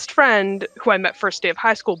my best friend, who I met first day of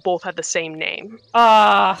high school, both had the same name.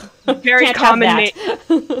 Very can't common have name.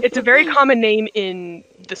 that. It's a very common name in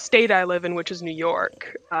the state I live in, which is New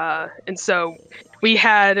York. And so we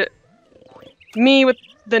had me with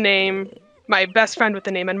the name, my best friend with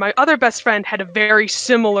the name, and my other best friend had a very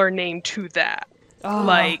similar name to that. Oh.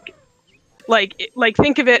 Like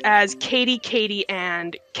think of it as Katie, Katie,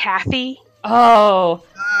 and Kathy. Oh,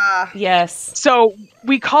 Ah, yes. So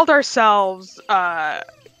we called ourselves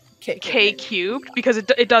K K cubed because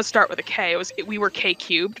it does start with a K. We were K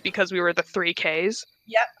cubed because we were the 3 Ks.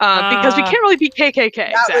 Yep. Because we can't really be KKK.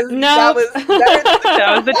 Exactly. No. That was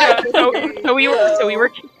That was the joke. Okay,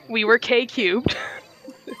 We were K cubed.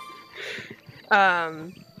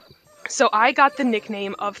 So I got the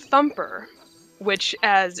nickname of Thumper, which,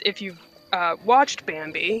 as if you've watched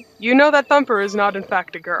Bambi, you know that Thumper is not in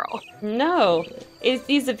fact a girl. No.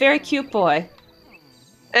 He's a very cute boy.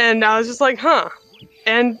 And I was just like, huh.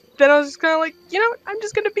 And then I was just kind of like, I'm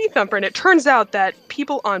just going to be Thumper. And it turns out that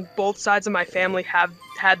people on both sides of my family have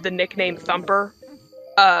had the nickname Thumper.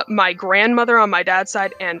 My grandmother on my dad's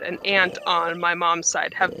side and an aunt on my mom's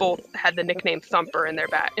side have both had the nickname Thumper in their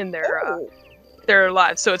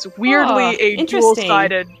lives. So it's weirdly a interesting.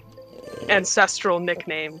 dual-sided ancestral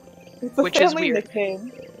nickname, It's a which is family weird.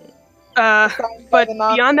 nickname. But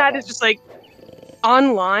beyond that, it's just like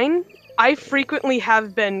online, I frequently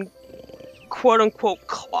have been quote-unquote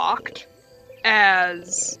clocked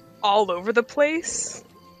as all over the place.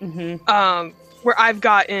 Mm-hmm. Where I've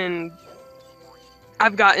gotten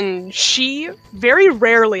she, very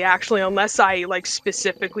rarely actually, unless I like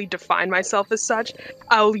specifically define myself as such.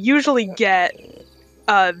 I'll usually get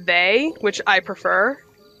they, which I prefer,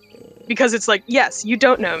 because it's like, yes, you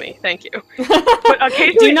don't know me, thank you. But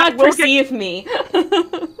occasionally do not perceive me.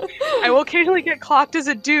 I will occasionally get clocked as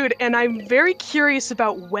a dude, and I'm very curious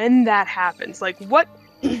about when that happens. Like, what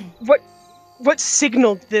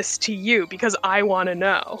signaled this to you? Because I want to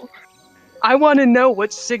know. I want to know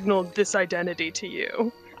what signaled this identity to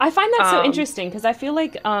you. I find that so interesting because I feel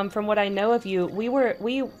like, from what I know of you, we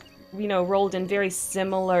rolled in very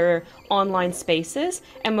similar online spaces,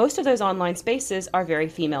 and most of those online spaces are very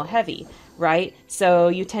female heavy, right? So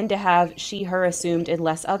you tend to have she, her assumed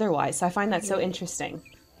unless otherwise. So I find that so interesting.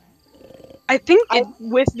 I think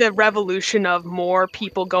with the revolution of more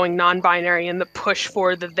people going non-binary and the push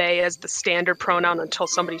for the they as the standard pronoun until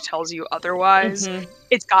somebody tells you otherwise,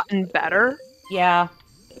 it's gotten better. Yeah.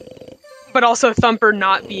 But also Thumper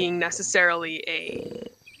not being necessarily a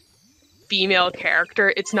female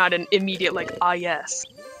character, it's not an immediate like, ah yes,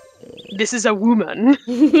 this is a woman.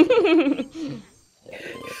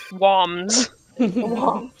 Woms.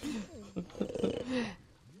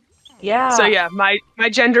 Yeah. So yeah, my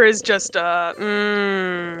gender is just Question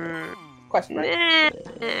mark.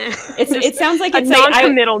 It sounds like it's a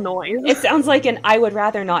non-committal noise. It sounds like an I would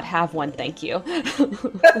rather not have one, thank you.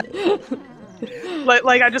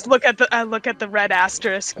 Like I just look at the red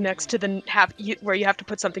asterisk next to the where you have to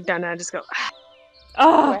put something down, and I just go.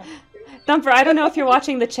 Oh, Thumper, I don't know if you're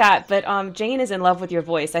watching the chat, but Jane is in love with your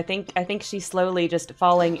voice. I think she's slowly just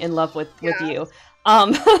falling in love with you.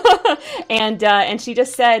 And she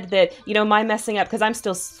just said that, my messing up, because I'm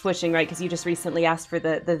still switching, right? Because you just recently asked for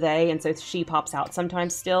the they, and so she pops out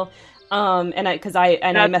sometimes still. I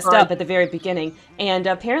messed up at the very beginning, and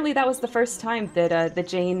apparently that was the first time that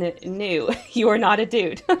Jane knew you are not a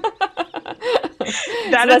dude.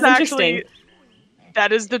 That's actually.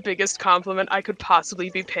 That is the biggest compliment I could possibly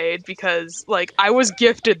be paid, because, like, I was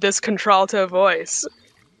gifted this contralto voice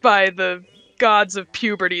by the gods of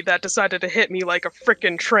puberty that decided to hit me like a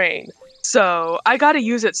frickin' train. So I gotta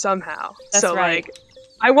use it somehow. That's right. Like,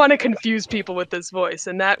 I want to confuse people with this voice,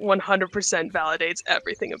 and that 100% validates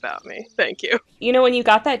everything about me. Thank you. When you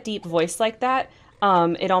got that deep voice like that,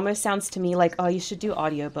 it almost sounds to me like, oh, you should do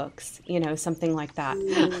audiobooks, something like that.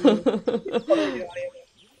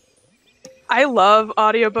 I love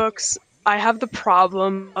audiobooks. I have the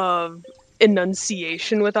problem of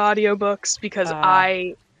enunciation with audiobooks because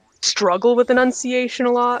I struggle with enunciation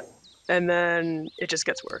a lot, and then it just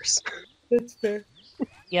gets worse. That's fair.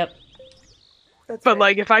 Yep. That's but fair.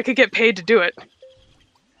 like, if I could get paid to do it,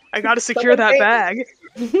 I gotta secure that bag.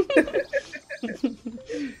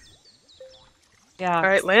 Yeah. All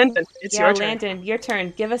right, Landon, it's your turn. Landon, your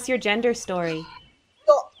turn. Give us your gender story.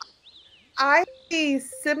 So, I have a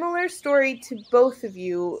similar story to both of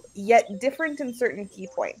you, yet different in certain key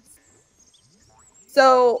points.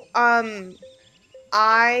 So,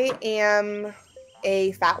 I am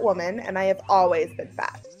a fat woman, and I have always been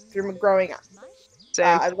fat through growing up. Same.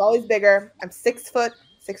 I was always bigger. I'm 6 foot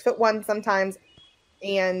 6'1" sometimes,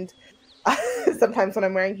 and sometimes when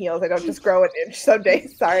I'm wearing heels, I don't just grow an inch some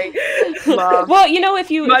days. Sorry. Well, you know,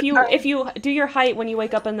 if you do your height when you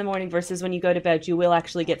wake up in the morning versus when you go to bed, you will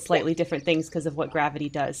actually get slightly different things because of what gravity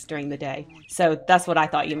does during the day. So that's what I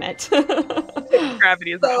thought you meant.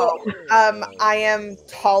 Gravity is a home. I am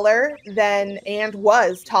taller than and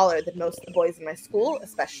was taller than most of the boys in my school,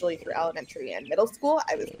 especially through elementary and middle school.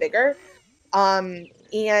 I was bigger.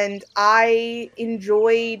 And I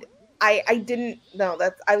enjoyed I didn't no,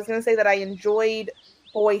 that's I was gonna say that I enjoyed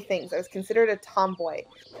boy things. I was considered a tomboy.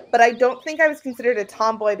 But I don't think I was considered a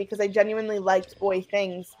tomboy because I genuinely liked boy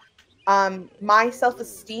things. My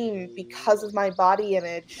self-esteem because of my body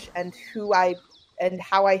image and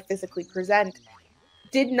how I physically present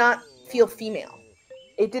did not feel female.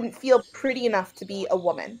 It didn't feel pretty enough to be a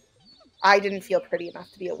woman. I didn't feel pretty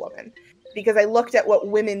enough to be a woman because I looked at what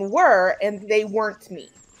women were and they weren't me.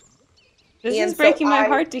 This is breaking my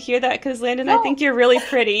heart to hear that because Landon, I think you're really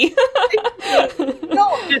pretty.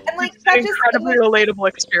 No, and like that's an incredibly relatable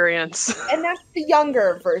experience. And that's the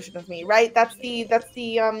younger version of me, right? That's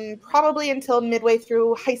the probably until midway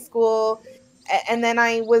through high school, and then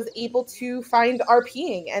I was able to find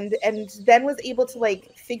RPing and then was able to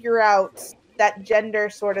like figure out that gender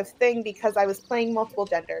sort of thing because I was playing multiple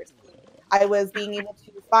genders. I was being able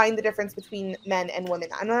to find the difference between men and women.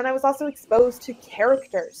 And then I was also exposed to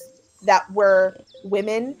characters that were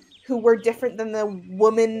women who were different than the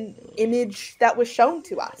woman image that was shown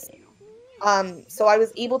to us. So I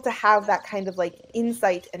was able to have that kind of like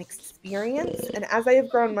insight and experience. And as I have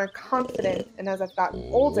grown more confident and as I've gotten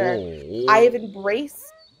older, I have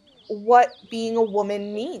embraced what being a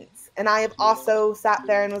woman means. And I have also sat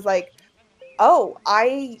there and was like, oh,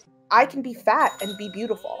 I can be fat and be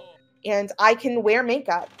beautiful. And I can wear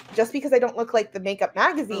makeup. Just because I don't look like the makeup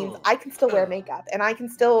magazines, I can still wear makeup. And I can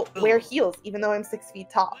still wear heels, even though I'm 6 feet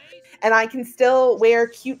tall. And I can still wear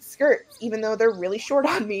cute skirts, even though they're really short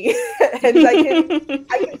on me. And I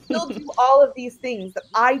can still do all of these things that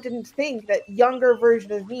I didn't think that younger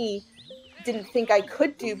version of me didn't think I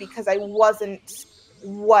could do because I wasn't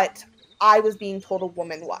what I was being told a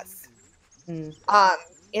woman was.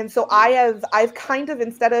 And so I've kind of,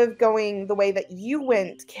 instead of going the way that you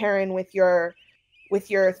went, Karen, with your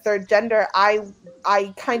third gender, I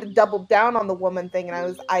kind of doubled down on the woman thing,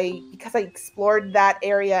 and because I explored that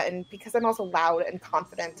area and because I'm also loud and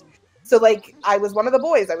confident. So like I was one of the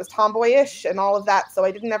boys, I was tomboyish and all of that, so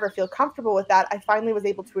I didn't ever feel comfortable with that. I finally was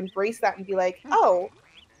able to embrace that and be like, oh,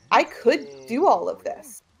 I could do all of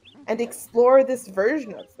this and explore this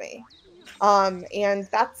version of me. And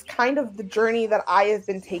that's kind of the journey that I have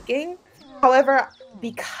been taking. However,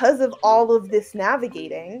 because of all of this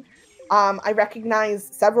navigating, I recognize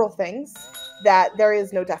several things: that there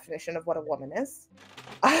is no definition of what a woman is,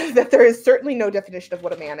 that there is certainly no definition of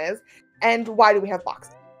what a man is, and why do we have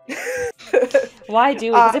boxing? Why do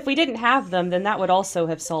we? Because if we didn't have them, then that would also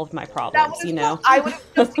have solved my problems, you know? I would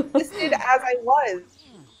have just existed as I was,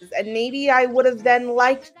 and maybe I would have then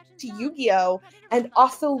liked Yu-Gi-Oh! And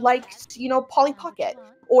also liked, Polly Pocket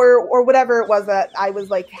or whatever it was that I was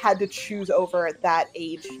like had to choose over at that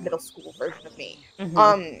age, middle school version of me.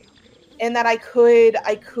 Mm-hmm. And that I could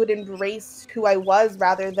embrace who I was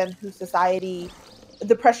rather than who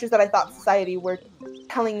the pressures that I thought society were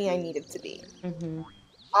telling me I needed to be. Mm-hmm.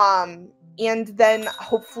 And then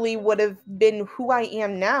hopefully would have been who I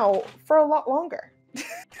am now for a lot longer.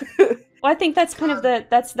 Well, I think that's kind of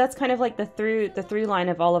that's kind of like the through line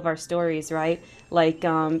of all of our stories, right? Like,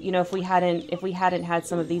 if we hadn't had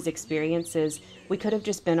some of these experiences, we could have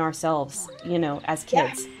just been ourselves, as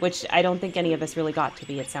kids, which I don't think any of us really got to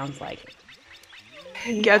be. It sounds like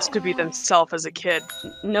gets to be themselves as a kid.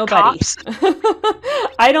 Nobody.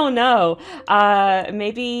 I don't know.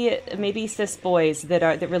 Maybe cis boys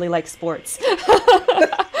that really like sports.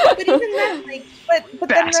 But even then, but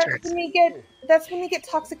then that's when we get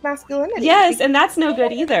toxic masculinity. Yes, and that's no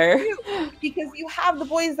good either. Because you have the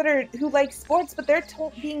boys who like sports, but they're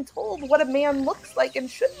being told what a man looks like and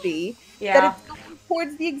should be. Yeah. That it's going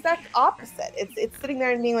towards the exact opposite. It's sitting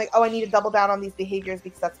there and being like, oh, I need to double down on these behaviors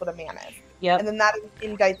because that's what a man is. Yep. And then that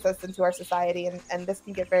indicts us into our society, and this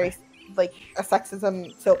can get very like a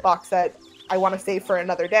sexism soapbox that I want to save for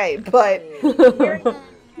another day. But very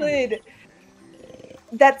good.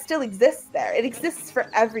 That still exists there. It exists for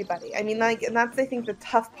everybody. I mean, and that's, I think, the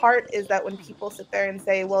tough part is that when people sit there and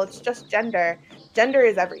say, well, it's just gender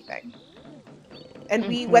is everything.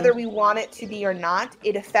 And whether we want it to be or not,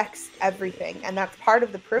 it affects everything. And that's part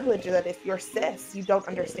of the privilege that if you're cis, you don't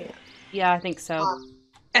understand. Yeah, I think so.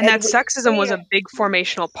 And that sexism was a big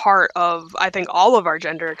formational part of, I think, all of our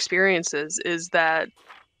gender experiences, is that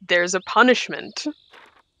there's a punishment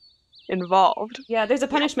involved. Yeah, there's a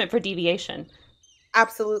punishment for deviation.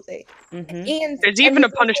 Absolutely. Mm-hmm. And There's even a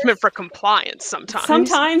punishment for compliance sometimes.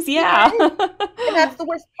 Sometimes, yeah. And that's the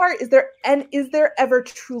worst part. Is there ever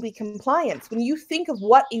truly compliance? When you think of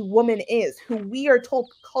what a woman is, who we are told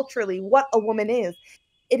culturally what a woman is,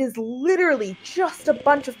 it is literally just a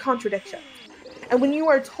bunch of contradictions. And when you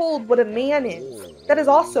are told what a man is, that is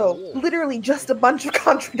also literally just a bunch of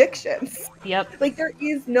contradictions. Yep. Like there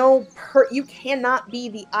is no you cannot be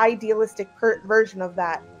the idealistic version of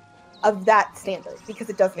that standard because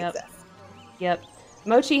it doesn't Yep. exist. Yep.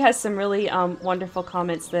 Mochi has some really wonderful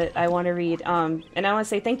comments that I want to read, and I want to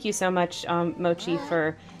say thank you so much, Mochi,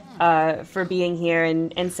 for being here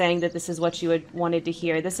and saying that this is what you had wanted to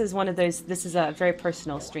hear. This is this is a very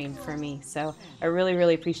personal stream for me, so I really,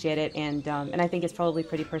 really appreciate it, and I think it's probably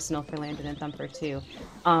pretty personal for Landon and Thumper too.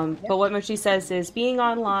 But what Mochi says is, being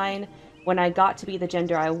online, when I got to be the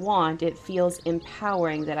gender I want, it feels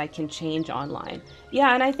empowering that I can change online.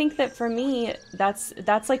 Yeah, and I think that for me, that's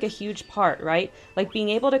like a huge part, right? Like being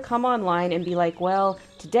able to come online and be like, well,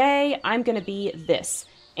 today I'm going to be this.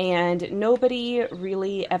 And nobody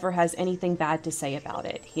really ever has anything bad to say about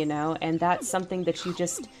it, you know? And that's something that you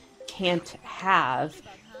just can't have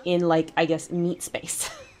in, like, I guess, meat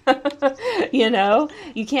space. You know?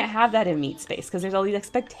 You can't have that in meat space because there's all these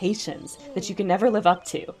expectations that you can never live up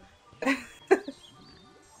to.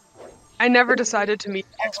 I never decided to meet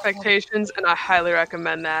expectations, and I highly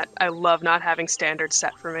recommend that. I love not having standards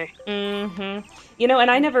set for me. Mm-hmm. You know, and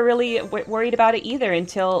I never really worried about it either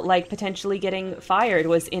until, like, potentially getting fired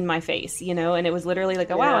was in my face, you know, and it was literally like,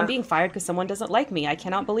 oh, wow, I'm being fired because someone doesn't like me. I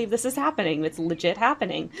cannot believe this is happening. It's legit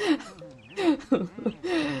happening.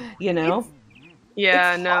 You know?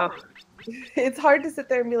 It's hard to sit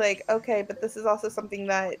there and be like, okay, but this is also something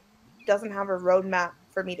that doesn't have a roadmap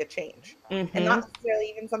for me to change. Mm-hmm. And not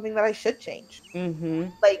necessarily even something that I should change. Mm-hmm.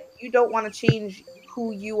 Like, you don't want to change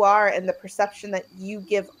who you are and the perception that you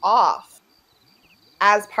give off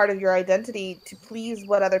as part of your identity to please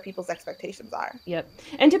what other people's expectations are. Yep.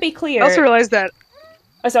 And to be clear... I also realized that...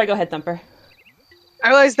 Oh, sorry, go ahead, Thumper. I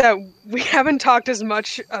realized that we haven't talked as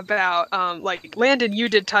much about, like, Landon, you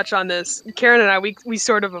did touch on this. Karen and I, we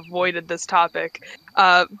sort of avoided this topic,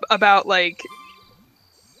 about, like,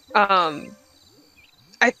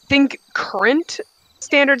 I think current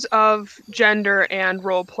standards of gender and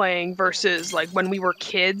role playing versus, like, when we were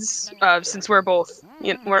kids, since we're both,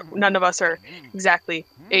 you know, none of us are exactly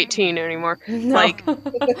 18 anymore. No.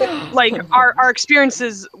 Like our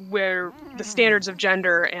experiences where the standards of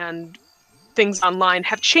gender and things online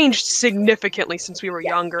have changed significantly since we were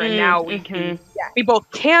younger, and now we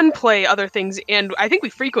both can play other things, and I think we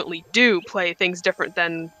frequently do play things different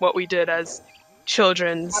than what we did as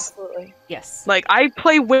children's. Absolutely. Yes. Like, I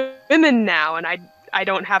play women now, and I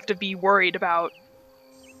don't have to be worried about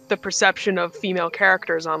the perception of female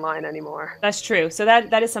characters online anymore. That's true. So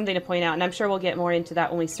that is something to point out, and I'm sure we'll get more into that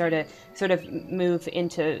when we start to sort of move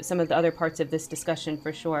into some of the other parts of this discussion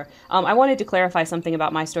for sure. I wanted to clarify something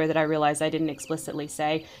about my story that I realized I didn't explicitly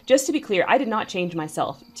say. Just to be clear, I did not change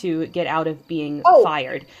myself to get out of being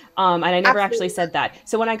fired. And I never actually said that.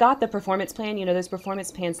 So when I got the performance plan, you know, those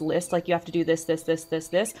performance plans list, like, you have to do this, this, this, this,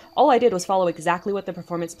 this. All I did was follow exactly what the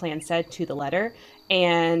performance plan said to the letter.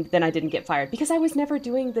 And then I didn't get fired because I was never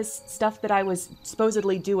doing this stuff that I was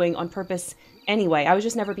supposedly doing on purpose anyway. I was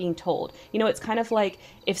just never being told. You know, it's kind of like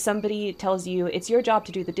if somebody tells you it's your job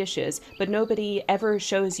to do the dishes, but nobody ever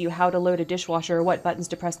shows you how to load a dishwasher or what buttons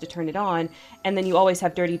to press to turn it on, and then you always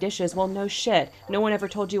have dirty dishes. Well, no shit. No one ever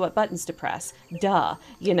told you what buttons to press. Duh.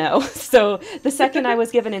 You know? So the second I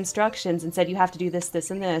was given instructions and said you have to do this,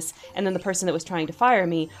 this, and this, and then the person that was trying to fire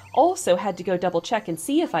me also had to go double check and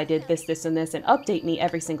see if I did this, this, and this, and update me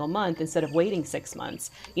every single month instead of waiting 6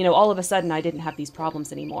 months. You know, all of a sudden I didn't have these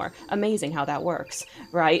problems anymore. Amazing how that works,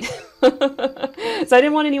 right? So I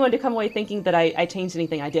didn't want anyone to come away thinking that I changed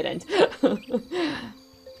anything I didn't.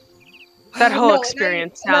 That whole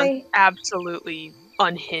experience sounds absolutely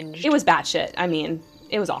unhinged. It was batshit. I mean,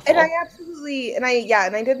 it was awful. And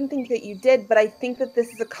I didn't think that you did, but I think that this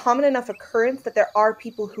is a common enough occurrence that there are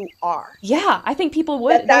people who are. Yeah, I think people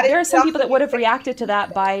would. There are some people that would have reacted to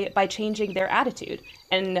that by changing their attitude.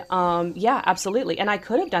 And yeah, absolutely. And I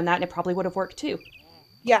could have done that, and it probably would have worked too.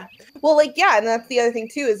 Yeah. Well, like, yeah, and that's the other thing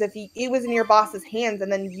too, is if it was in your boss's hands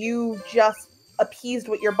and then you just appeased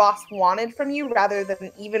what your boss wanted from you rather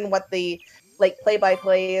than even what the, like,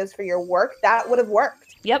 play-by-play is for your work, that would have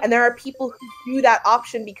worked. Yep. And there are people who do that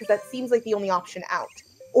option because that seems like the only option out.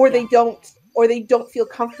 Or they don't feel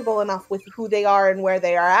comfortable enough with who they are and where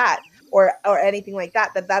they are at, or anything like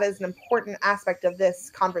that. That is an important aspect of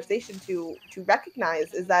this conversation to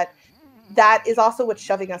recognize, is that that is also what's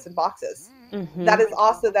shoving us in boxes. Mm-hmm. That is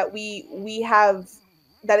also that we have,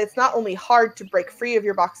 that it's not only hard to break free of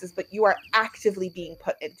your boxes, but you are actively being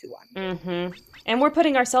put into one. Mm-hmm. And we're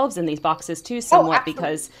putting ourselves in these boxes too, somewhat,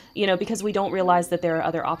 because we don't realize that there are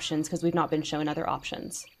other options because we've not been shown other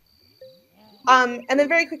options. And then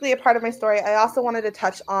very quickly, a part of my story, I also wanted to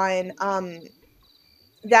touch on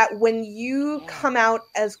that when you come out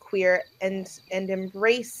as queer and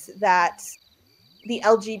embrace that, the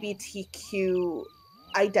LGBTQ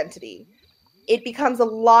identity, it becomes a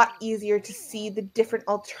lot easier to see the different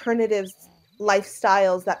alternatives,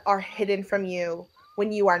 lifestyles that are hidden from you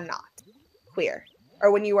when you are not queer,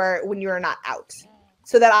 or when you are not out.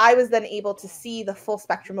 So that I was then able to see the full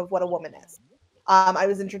spectrum of what a woman is. I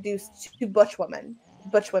was introduced to butch women.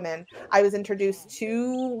 I was introduced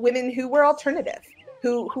to women who were alternative,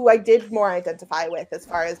 who I did more identify with, as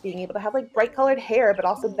far as being able to have like bright colored hair, but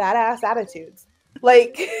also badass attitudes.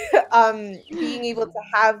 Like being able to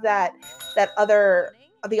have that other,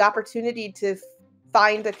 the opportunity to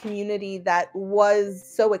find a community that was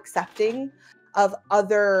so accepting of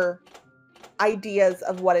other ideas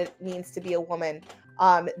of what it means to be a woman,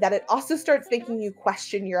 that it also starts making you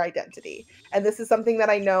question your identity. And this is something that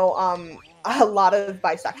I know a lot of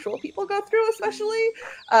bisexual people go through, especially,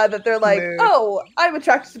 that they're like, Mood. oh, I'm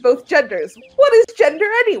attracted to both genders. What is gender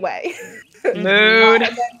anyway? Mood.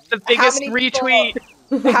 The biggest retweet.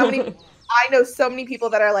 retweet. How many I know so many people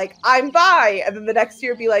that are like, I'm bi, and then the next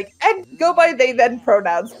year be like, and go by they them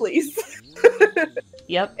pronouns, please.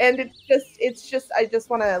 Yep. And it's just I just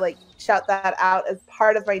want to like shout that out as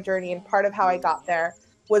part of my journey, and part of how I got there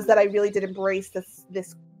was that I really did embrace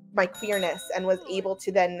this my queerness, and was able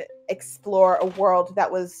to then explore a world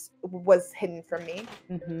that was hidden from me.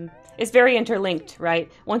 Mm-hmm. It's very interlinked,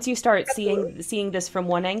 right? Once you start seeing this from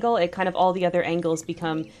one angle, it kind of, all the other angles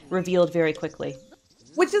become revealed very quickly.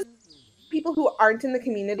 Which is, people who aren't in the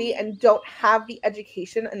community and don't have the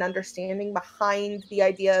education and understanding behind the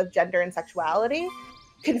idea of gender and sexuality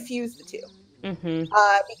confuse the two. Mm-hmm.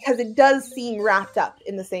 Because it does seem wrapped up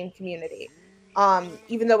in the same community,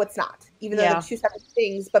 even though it's not, even though they're two separate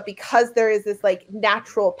things. But because there is this like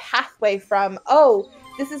natural pathway from, oh,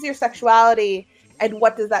 this is your sexuality, and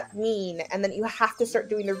what does that mean? And then you have to start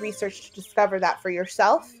doing the research to discover that for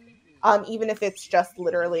yourself. Even if it's just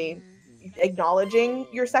literally acknowledging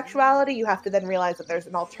your sexuality, you have to then realize that there's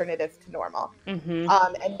an alternative to normal. Mm-hmm.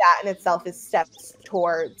 And that in itself is steps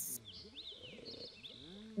towards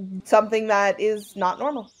something that is not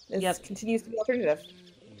normal. It continues to be alternative.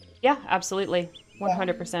 Yeah, absolutely.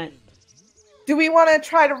 100%. Do we want to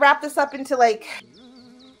try to wrap this up into like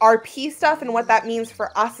RP stuff and what that means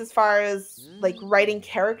for us as far as like writing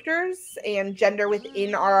characters and gender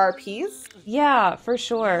within our RPs? Yeah, for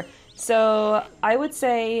sure. So I would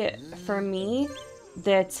say for me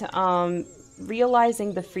that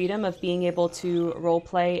realizing the freedom of being able to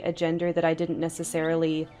roleplay a gender that I didn't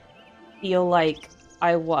necessarily feel like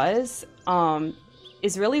I was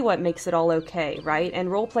is really what makes it all okay, right? And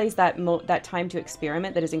roleplay is that time to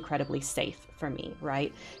experiment that is incredibly safe for me,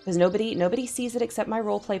 right? Because nobody sees it except my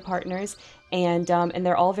roleplay partners, and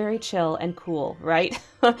they're all very chill and cool, right?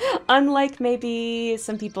 Unlike maybe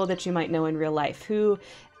some people that you might know in real life who,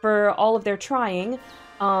 for all of their trying,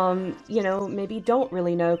 maybe don't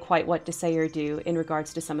really know quite what to say or do in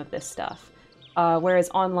regards to some of this stuff. Whereas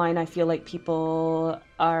online, I feel like people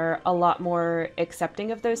are a lot more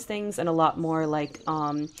accepting of those things and a lot more like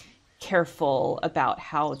careful about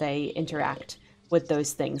how they interact with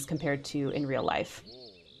those things compared to in real life.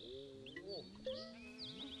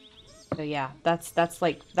 So yeah, that's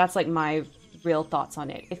like my real thoughts on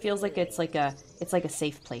it. It feels like it's like a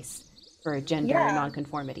safe place for gender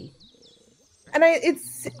nonconformity. And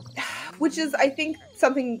which is, I think,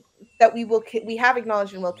 something that we have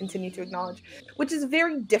acknowledged and will continue to acknowledge, which is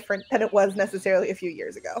very different than it was necessarily a few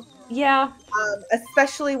years ago. Yeah.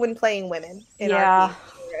 Especially when playing women in Yeah.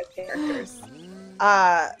 RP characters,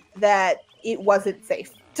 that it wasn't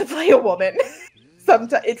safe to play a woman.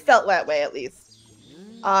 Sometimes it felt that way, at least.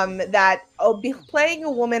 Playing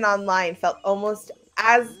a woman online felt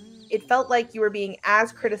like you were being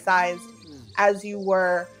as criticized as you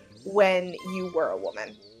were when you were a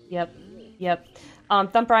woman. Yep.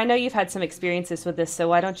 Thumper, I know you've had some experiences with this, so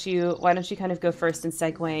why don't you kind of go first and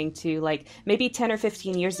segueing to like maybe 10 or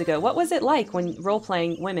 15 years ago? What was it like when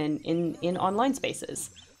role-playing women in online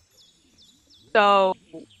spaces? So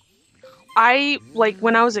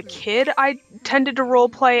when I was a kid, I tended to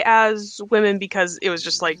roleplay as women because it was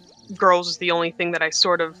just like girls was the only thing that I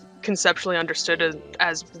sort of conceptually understood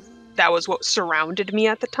as that was what surrounded me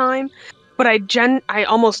at the time. But I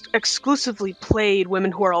almost exclusively played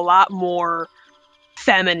women who are a lot more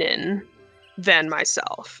feminine than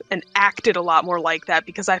myself and acted a lot more like that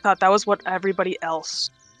because I thought that was what everybody else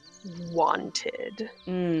wanted.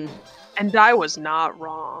 Mm. And I was not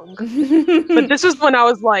wrong. But this was when I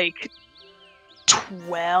was like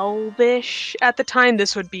 12-ish at the time.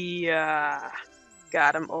 This would be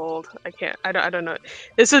God, I'm old. I don't know.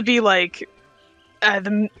 This would be like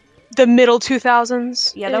the middle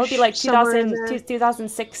 2000s. Yeah, that would be like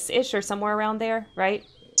 2006-ish or somewhere around there, right?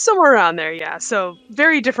 Somewhere around there, yeah. So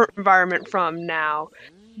very different environment from now.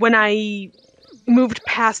 When I moved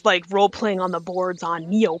past like role-playing on the boards on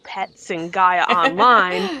Neopets and Gaia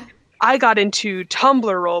Online, I got into Tumblr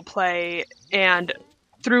roleplay and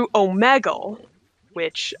through Omegle,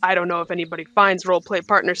 which I don't know if anybody finds roleplay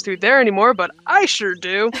partners through there anymore, but I sure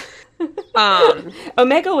do.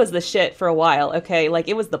 Omega was the shit for a while, okay? Like,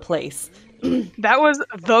 it was the place. That was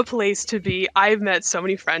the place to be. I've met so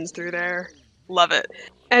many friends through there. Love it.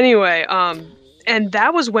 Anyway, and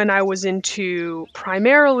that was when I was into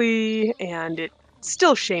primarily, and it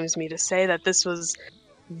still shames me to say that this was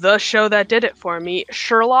the show that did it for me,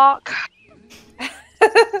 Sherlock.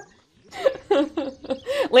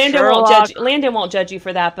 Landon won't judge you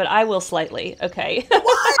for that, but I will slightly. Okay.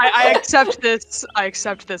 I accept this.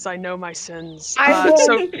 I know my sins. I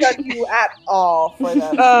won't judge you at all for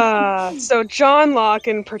that. So John Locke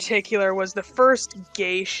in particular was the first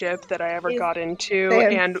gay ship that I ever got into,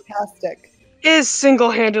 fantastic. And is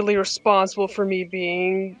single-handedly responsible for me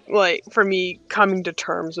coming to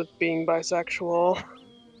terms with being bisexual.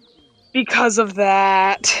 Because of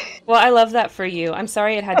that. Well, I love that for you. I'm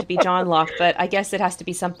sorry it had to be John Locke, but I guess it has to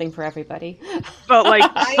be something for everybody. But like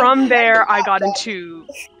from there, I got into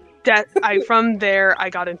Destiel, I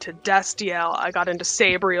got into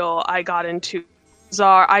Sabriel, I got into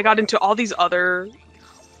Czar, I got into all these other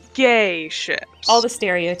gay ships. All the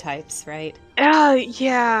stereotypes, right?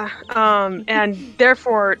 Yeah. And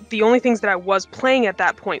therefore, the only things that I was playing at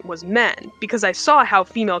that point was men, because I saw how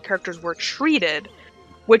female characters were treated,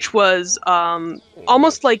 which was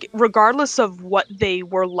almost like, regardless of what they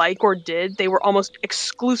were like or did, they were almost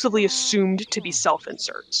exclusively assumed to be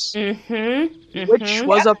self-inserts. Which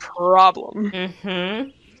was a problem.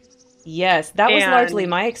 Yes, that was largely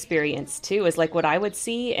my experience too, is like what I would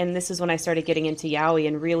see, and this is when I started getting into yaoi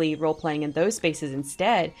and really role-playing in those spaces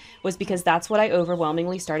instead, was because that's what I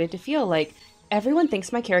overwhelmingly started to feel like. Everyone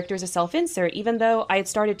thinks my character is a self-insert, even though I had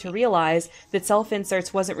started to realize that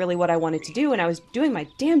self-inserts wasn't really what I wanted to do, and I was doing my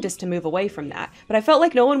damnedest to move away from that. But I felt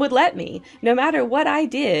like no one would let me. No matter what I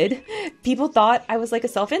did, people thought I was like a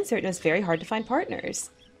self-insert, and it was very hard to find partners.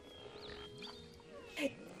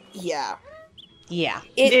 Yeah. Yeah.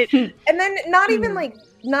 And then not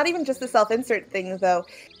even just the self-insert thing though,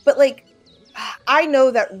 but like, I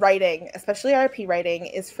know that writing, especially RP writing,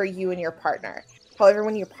 is for you and your partner. However,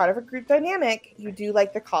 when you're part of a group dynamic, you do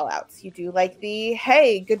like the call-outs. You do like the,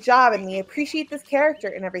 hey, good job, and we appreciate this character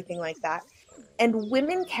and everything like that. And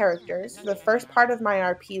women characters, for the first part of my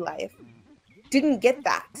RP life, didn't get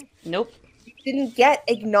that. Nope. Didn't get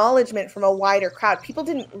acknowledgement from a wider crowd. People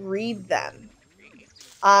didn't read them.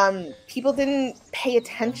 People didn't pay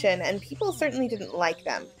attention, and people certainly didn't like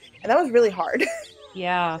them. And that was really hard.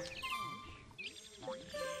 Yeah.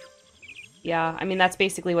 Yeah, I mean, that's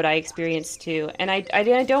basically what I experienced too. And I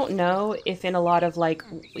don't know if in a lot of, like,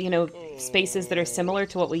 you know, spaces that are similar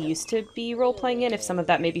to what we used to be role-playing in, if some of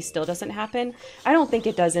that maybe still doesn't happen. I don't think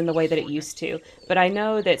it does in the way that it used to. But I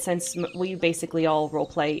know that since we basically all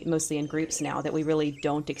role-play mostly in groups now, that we really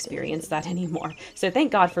don't experience that anymore. So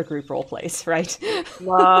thank God for group role-plays, right?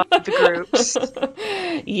 Love the groups.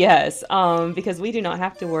 Yes, because we do not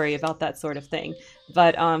have to worry about that sort of thing.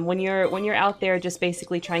 But when you're out there just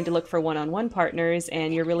basically trying to look for one-on-one partners,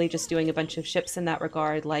 and you're really just doing a bunch of ships in that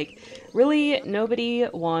regard, like, really nobody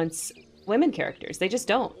wants women characters. They just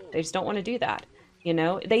don't. They just don't want to do that. You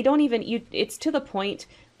know, they don't even. It's to the point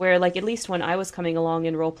where, like, at least when I was coming along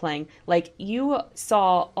in role playing, like, you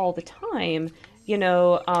saw all the time, you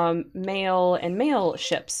know, male and male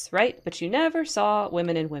ships, right? But you never saw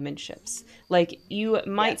women and women ships. Like, you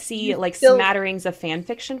might see like smatterings of fan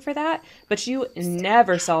fiction for that, but you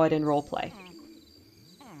never saw it in roleplay.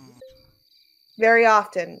 Very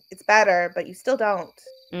often, it's better, but you still don't.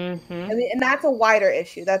 Mm-hmm. I mean, and that's a wider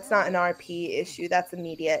issue. That's not an RP issue. That's a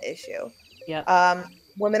media issue. Yeah.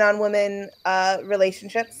 Women on women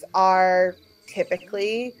relationships are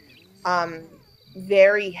typically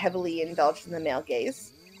very heavily indulged in the male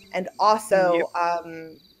gaze, and also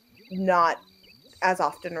not as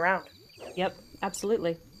often around. Yep,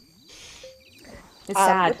 absolutely. It's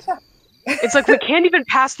sad. It's like, we can't even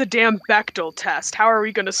pass the damn Bechdel test. How are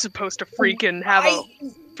we supposed to freaking have a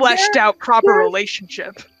fleshed out proper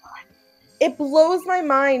relationship? it blows my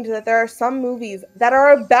mind that there are some movies that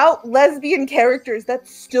are about lesbian characters that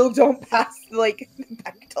still don't pass like the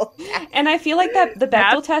Bechdel test. And I feel like that the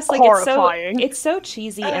Bechdel That's test, like horrifying. it's so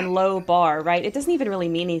cheesy and low bar, right? It doesn't even really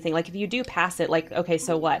mean anything. Like if you do pass it, like okay,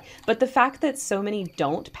 so what? But the fact that so many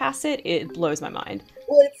don't pass it, it blows my mind.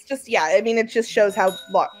 Well, it's just I mean, it just shows how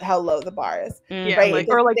low the bar is, Yeah, right? like, It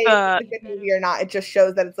or doesn't like say the it's a good movie or not. It just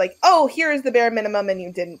shows that it's like, oh, here is the bare minimum, and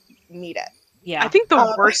you didn't meet it. Yeah. I think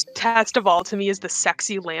the worst test of all to me is the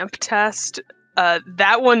sexy lamp test.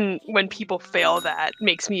 That one, when people fail that,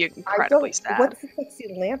 makes me incredibly sad. What's the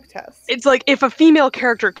sexy lamp test? It's like if a female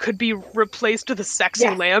character could be replaced with a sexy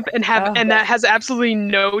Yes. lamp and that has absolutely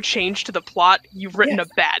no change to the plot, you've written Yes.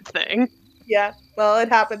 a bad thing. Yeah, well, it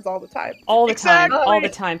happens all the time. All the Exactly. time, all the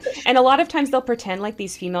time. And a lot of times they'll pretend like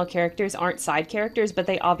these female characters aren't side characters, but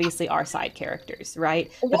they obviously are side characters,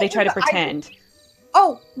 right? But they try to pretend.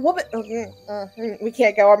 Oh, woman! We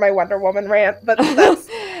can't go on my Wonder Woman rant, but that's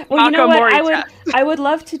Well, you know what? Nakamori I would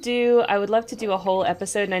love to do a whole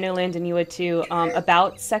episode, and I know Landon, you would too,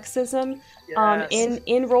 about sexism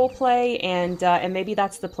in role play, and maybe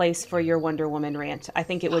that's the place for your Wonder Woman rant. I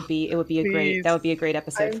think it would be a great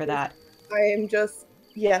episode for that. I am just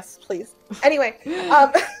yes, please. Anyway,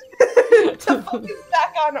 to focus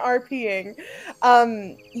back on RPing,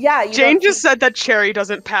 yeah. Jane just said that Cherry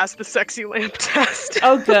doesn't pass the sexy lamp test.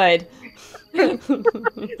 Oh, good.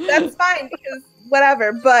 That's fine because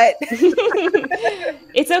whatever, but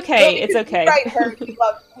it's okay. It's okay. Right, her.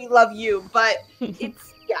 We love you, but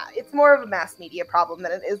it's more of a mass media problem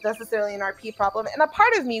than it is necessarily an RP problem. And a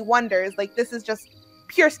part of me wonders, like, this is just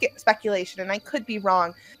pure speculation, and I could be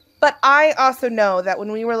wrong, but I also know that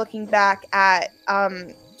when we were looking back at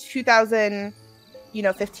 2015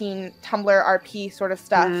 Tumblr RP sort of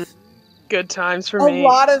stuff. Good times for me. A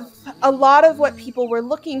lot of what people were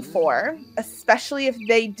looking for, especially if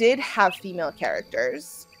they did have female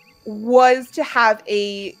characters, was to have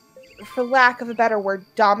a, for lack of a better word,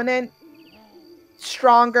 dominant,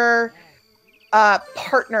 stronger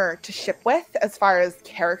partner to ship with as far as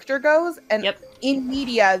character goes. And in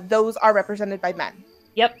media, those are represented by men.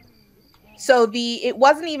 Yep. So it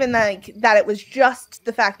wasn't even like that it was just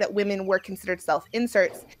the fact that women were considered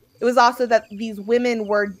self-inserts. It was also that these women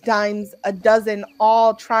were dimes a dozen,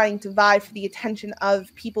 all trying to vie for the attention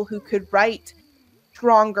of people who could write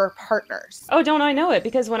stronger partners. Oh, don't I know it?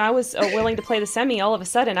 Because when I was willing to play the semi, all of a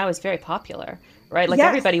sudden I was very popular, right? Like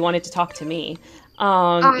everybody wanted to talk to me.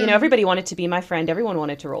 Everybody wanted to be my friend. Everyone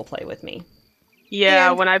wanted to role play with me. Yeah,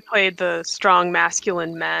 when I played the strong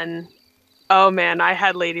masculine men, oh man, I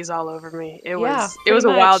had ladies all over me. It was a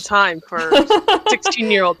wild time for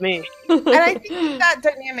 16-year-old me. And I think that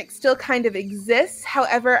dynamic still kind of exists.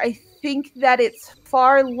 However, I think that it's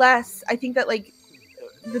far less. I think that like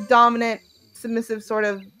the dominant, submissive sort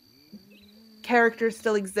of characters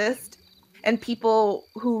still exist, and people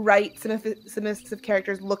who write submissive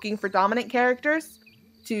characters looking for dominant characters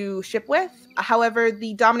to ship with. However,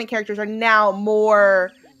 the dominant characters are now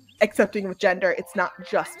more accepting of gender. It's not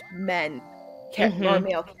just men. Or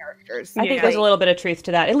male characters. I think there's a little bit of truth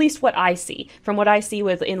to that. At least what I see. From what I see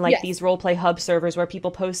in these roleplay hub servers where people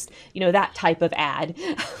post, that type of ad.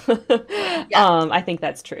 I think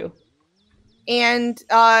that's true. And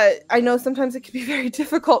I know sometimes it can be very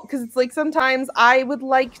difficult because it's like sometimes I would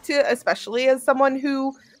like to, especially as someone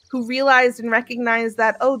who realized and recognized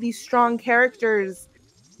that, oh, these strong characters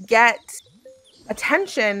get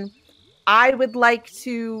attention. I would like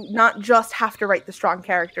to not just have to write the strong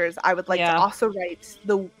characters. I would like to also write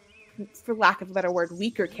the, for lack of a better word,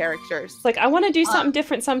 weaker characters. Like, I want to do something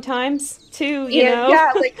different sometimes, too, you know?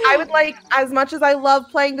 Yeah, like, I would like, as much as I love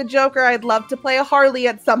playing the Joker, I'd love to play a Harley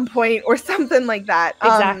at some point or something like that.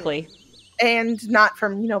 Exactly. And not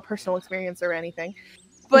from, personal experience or anything.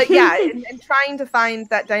 But yeah, and trying to find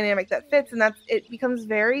that dynamic that fits, and it becomes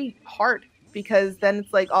very hard because then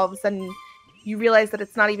it's like all of a sudden you realize that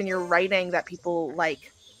it's not even your writing that people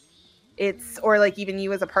like. Or like even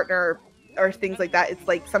you as a partner or things like that. It's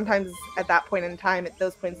like sometimes at that point in time, at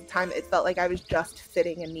those points in time, it felt like I was just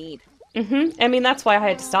fitting a need. I mean, that's why I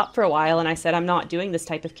had to stop for a while, and I said, I'm not doing this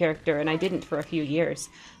type of character, and I didn't for a few years.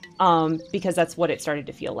 Because that's what it started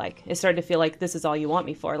to feel like. It started to feel like this is all you want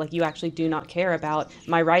me for. Like, you actually do not care about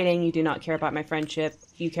my writing, you do not care about my friendship,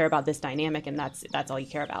 you care about this dynamic, and that's all you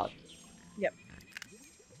care about. Yep.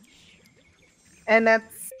 And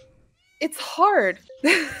it's hard.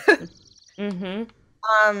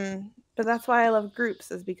 But that's why I love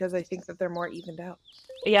groups, is because I think that they're more evened out.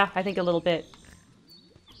 Yeah, I think a little bit.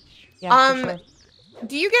 Yeah, for sure.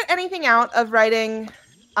 Do you get anything out of writing,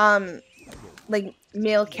 like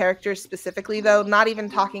male characters specifically, though? Not even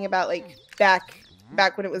talking about like back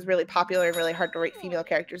back when it was really popular and really hard to write female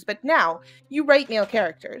characters. But now you write male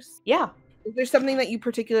characters. Yeah. Is there something that you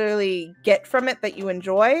particularly get from it that you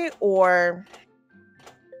enjoy, or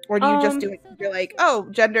do you just do it? You're like, oh,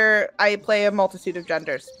 gender. I play a multitude of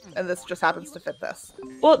genders, and this just happens to fit this.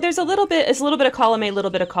 Well, there's a little bit. It's a little bit of column A, a little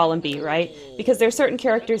bit of column B, right? Because there's certain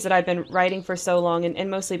characters that I've been writing for so long, and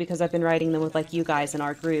mostly because I've been writing them with like you guys in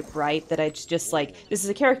our group, right? That I just like, this is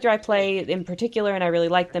a character I play in particular, and I really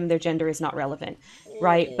like them. Their gender is not relevant,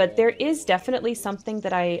 right? But there is definitely something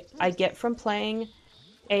that I get from playing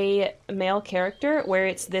a male character where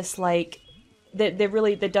it's this like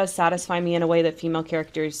that does satisfy me in a way that female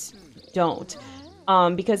characters don't,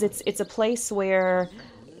 because it's a place where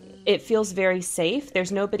it feels very safe.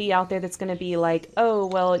 There's nobody out there that's going to be like, oh,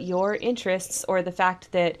 well, your interests or the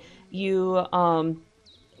fact that you don't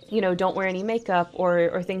wear any makeup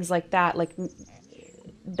or things like that, like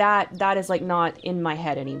that is like not in my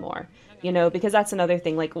head anymore. Because that's another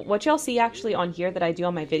thing. Like, what y'all see actually on here that I do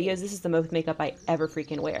on my videos, this is the most makeup I ever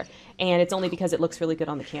freaking wear. And it's only because it looks really good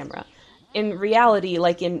on the camera. In reality,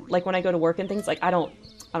 like when I go to work and things, like I don't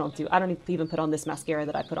even put on this mascara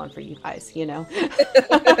that I put on for you guys, I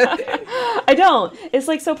don't. It's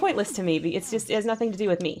like so pointless to me. It has nothing to do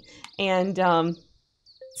with me. And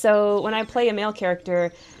so when I play a male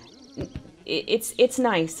character, it's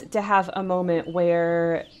nice to have a moment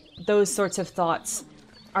where those sorts of thoughts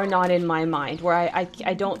are not in my mind, where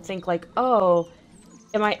I don't think like, oh,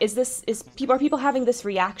 are people having this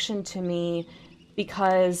reaction to me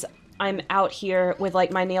because I'm out here with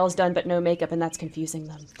like my nails done but no makeup, and that's confusing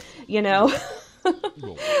them,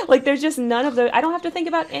 Like there's just none of those. I don't have to think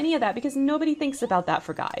about any of that because nobody thinks about that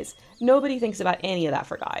for guys. Nobody thinks about any of that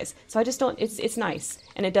for guys. So I just don't. It's nice,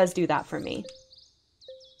 and it does do that for me.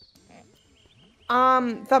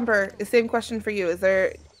 Thumper, the same question for you. Is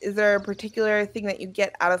there a particular thing that you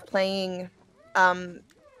get out of playing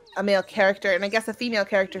a male character, and I guess a female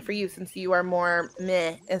character for you, since you are more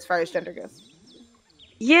meh as far as gender goes?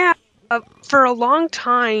 Yeah, for a long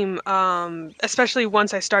time, especially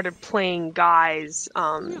once I started playing guys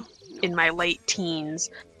in my late teens,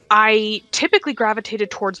 I typically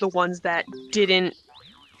gravitated towards the ones that didn't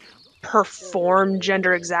perform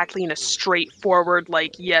gender exactly in a straightforward,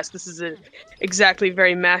 like, yes, this is exactly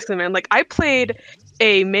very masculine man. Like, I played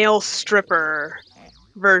a male stripper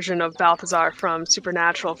version of Balthazar from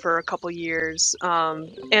Supernatural for a couple years,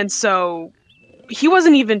 and so he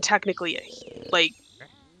wasn't even technically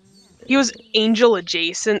he was angel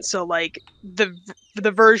adjacent, so like the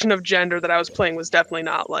version of gender that I was playing was definitely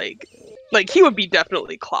not like he would be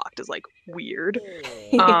definitely clocked as like weird,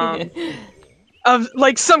 of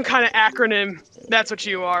like some kind of acronym. That's what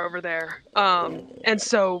you are over there. And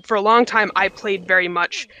so for a long time I played very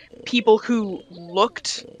much people who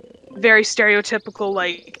looked very stereotypical,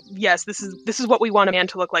 like, yes, this is what we want a man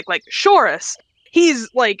to look like. Like Shorus, he's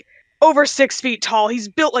like over 6 feet tall. He's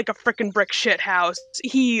built like a frickin' brick shit house.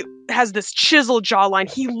 He has this chiseled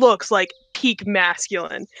jawline. He looks like peak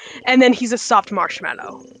masculine. And then he's a soft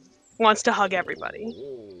marshmallow. Wants to hug everybody.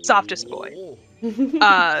 Softest boy.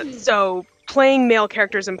 So playing male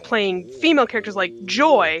characters and playing female characters like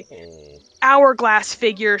Joy, hourglass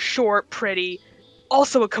figure, short, pretty,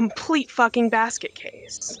 also a complete fucking basket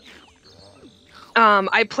case.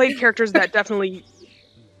 I played characters that definitely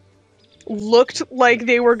looked like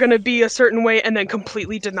they were going to be a certain way and then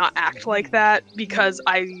completely did not act like that, because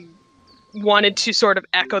I wanted to sort of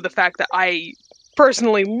echo the fact that I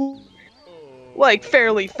personally like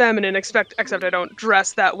fairly feminine, except I don't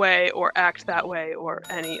dress that way or act that way or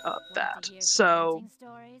any of that. So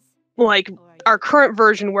like our current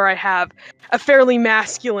version, where I have a fairly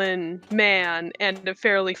masculine man and a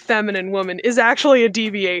fairly feminine woman, is actually a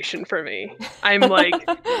deviation for me. I'm like,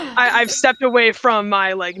 I've stepped away from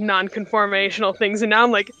my like non-conformational things, and now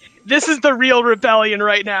I'm like, this is the real rebellion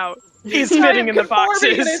right now. He's fitting in the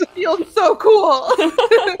boxes. It feels so cool.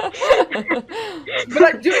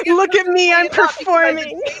 But I'm doing it. Look at me, I'm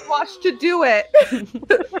performing. Watch to do it.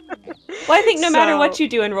 Well, I think no matter what you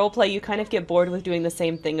do in roleplay, you kind of get bored with doing the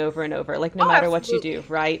same thing over and over. Like no matter what you do,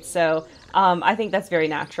 right? So I think that's very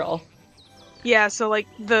natural. Yeah, so like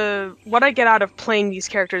what I get out of playing these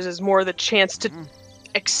characters is more the chance to,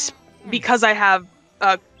 because I have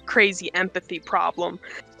a crazy empathy problem,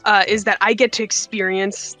 is that I get to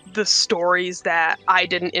experience the stories that I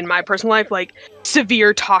didn't in my personal life, like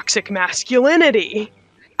severe toxic masculinity.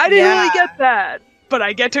 I didn't really get that, but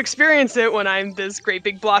I get to experience it when I'm this great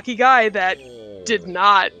big blocky guy that did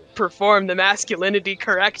not perform the masculinity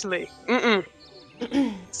correctly.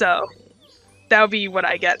 So that would be what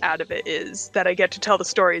I get out of it, is that I get to tell the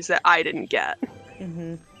stories that I didn't get.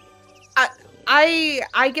 Mm-hmm.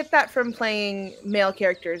 I get that from playing male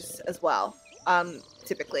characters as well.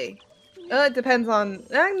 Typically. It depends on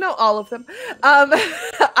I know all of them. I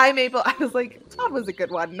was like, Todd was a good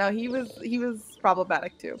one. No, he was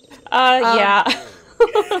problematic too. Yeah.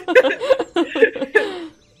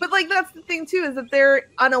 But like that's the thing too, is that they're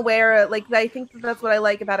unaware. Like I think that's what I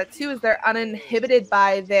like about it too, is they're uninhibited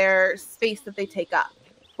by their space that they take up,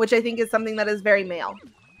 which I think is something that is very male.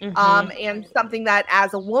 And something that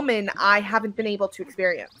as a woman I haven't been able to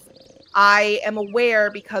experience. I am aware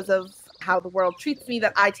because of how the world treats me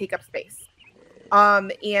that I take up space.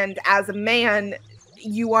 And as a man,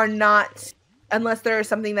 you are not, unless there is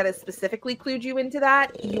something that is specifically clued you into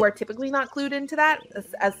that, you are typically not clued into that,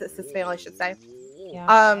 as a cis male, I should say.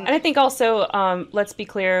 Yeah. And I think also, let's be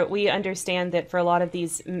clear, we understand that for a lot of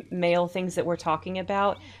these male things that we're talking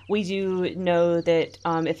about, we do know that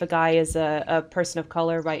if a guy is a person of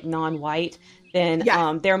color, right, non-white, then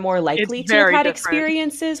they're more likely to have had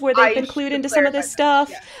experiences where they've been clued into some of this stuff.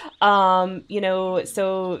 You know,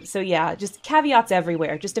 so yeah, just caveats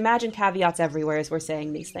everywhere. Just imagine caveats everywhere as we're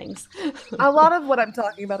saying these things. A lot of what I'm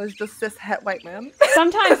talking about is just cis het white man.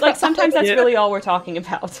 Sometimes that's really all we're talking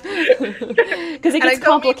about. Because it gets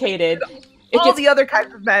complicated. All the other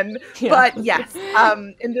kinds of men, but yes,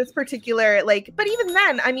 in this particular, like, but even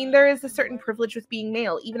then, I mean, there is a certain privilege with being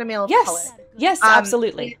male, even a male of color. Yes,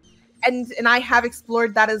 absolutely. And I have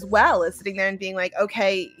explored that as well, as sitting there and being like,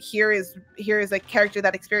 okay, here is a character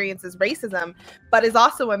that experiences racism, but is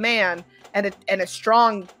also a man and a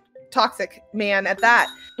strong, toxic man at that.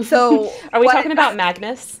 So, are we talking about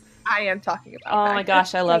Magnus? I am talking about. Oh my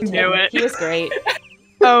gosh, I loved him. He was great.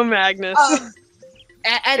 Oh, Magnus.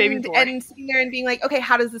 And sitting there and being like, okay,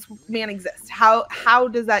 how does this man exist? How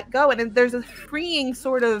does that go? And there's a freeing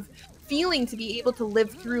sort of feeling to be able to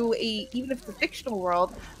live through even if it's a fictional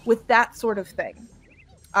world, with that sort of thing,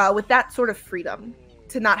 with that sort of freedom,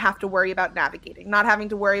 to not have to worry about navigating, not having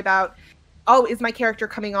to worry about, oh, is my character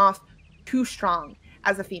coming off too strong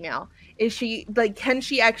as a female? Is she, like, can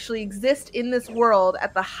she actually exist in this world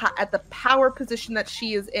at the power position that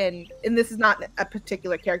she is in? And this is not a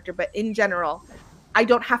particular character, but in general, I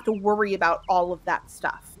don't have to worry about all of that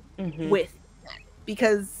stuff with men,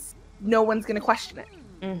 because no one's going to question it.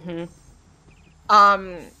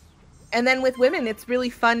 And then with women, it's really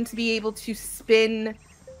fun to be able to spin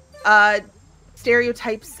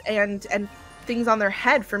stereotypes and things on their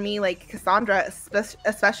head. For me, like Cassandra,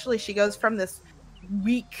 especially, she goes from this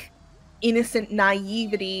weak, innocent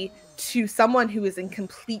naivety to someone who is in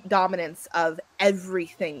complete dominance of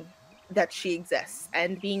everything that she exists,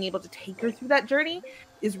 and being able to take her through that journey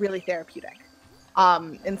is really therapeutic.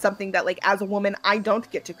 And something that, like, as a woman, I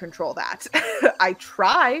don't get to control that. I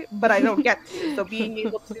try, but I don't get to. So being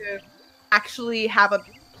able to actually have a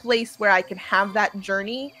place where I can have that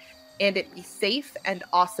journey and it be safe and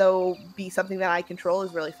also be something that I control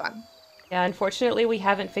is really fun. Yeah, unfortunately, we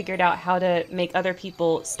haven't figured out how to make other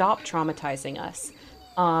people stop traumatizing us.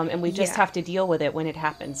 And we just have to deal with it when it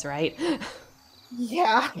happens, right?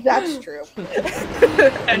 Yeah, that's true.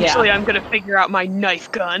 Eventually, I'm gonna figure out my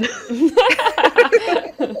knife gun.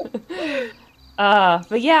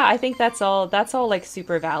 But yeah, I think that's all like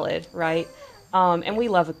super valid, right? And we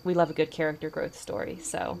love a good character growth story,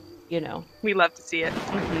 so you know, we love to see it.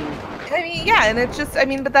 I mean, yeah, and it's just, I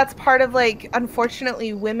mean, but that's part of, like,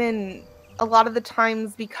 unfortunately, women a lot of the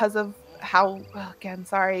times, because of how, again,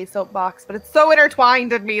 sorry, soapbox, but it's so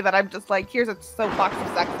intertwined in me that I'm just like, here's a soapbox of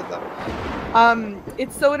sexism.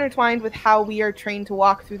 It's so intertwined with how we are trained to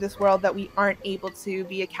walk through this world that we aren't able to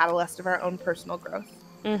be a catalyst of our own personal growth.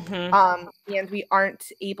 And we aren't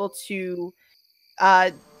able to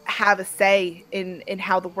have a say in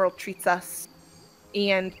how the world treats us.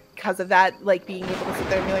 And because of that, like, being able to sit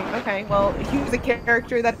there and be like, okay, well, here's a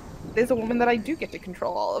character that is a woman that I do get to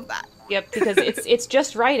control all of that. Yep, because it's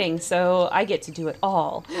just writing, so I get to do it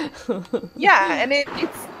all. Yeah, and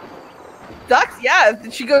it's sucks. Yeah,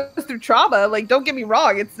 she goes through trauma. Like, don't get me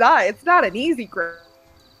wrong, it's not an easy growth,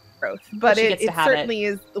 but it certainly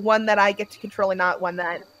is the one that I get to control, and not one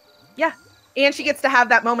that, and she gets to have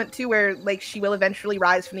that moment too, where, like, she will eventually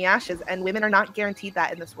rise from the ashes, and women are not guaranteed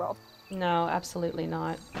that in this world. No, absolutely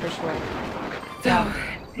not, for sure.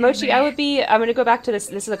 Yeah. Mochi, I'm going to go back to this.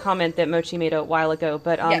 This is a comment that Mochi made a while ago,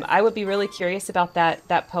 but I would be really curious about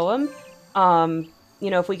that poem. You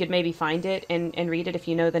know, if we could maybe find it and read it, if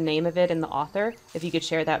you know the name of it and the author, if you could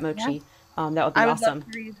share that, Mochi, that would be awesome.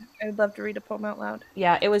 I would love to read a poem out loud.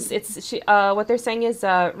 Yeah, what they're saying is,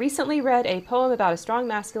 recently read a poem about a strong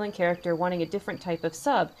masculine character wanting a different type of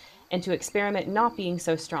sub, and to experiment not being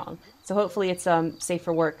so strong. So hopefully it's safe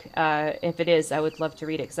for work. If it is, I would love to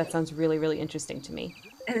read it, because that sounds really, really interesting to me.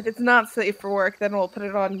 And if it's not safe for work, then we'll put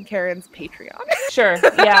it on Karen's Patreon. Sure,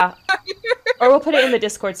 yeah. Or we'll put it in the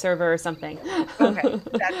Discord server or something. Okay,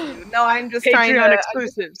 that too. No, I'm just trying Patreon to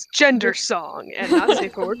exclusives, gender song, and not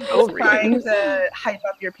safe for work. trying to hype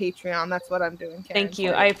up your Patreon. That's what I'm doing, Karen. Thank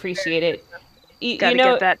you. I appreciate it. Gotta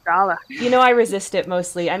get that dollar. You know, I resist it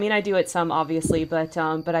mostly. I mean, I do it some, obviously, but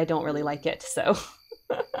I don't really like it. So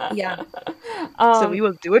yeah. So we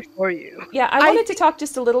will do it for you. Yeah, I wanted to talk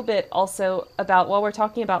just a little bit also about, while we're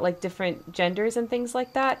talking about like different genders and things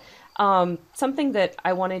like that, something that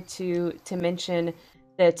I wanted to mention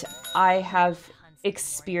that I have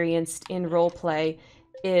experienced in roleplay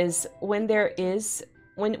is when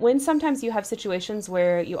when sometimes you have situations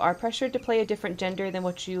where you are pressured to play a different gender than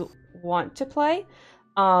what you want to play.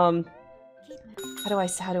 How do I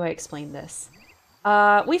explain this?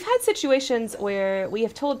 We've had situations where we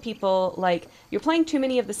have told people, like, you're playing too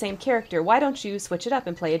many of the same character, why don't you switch it up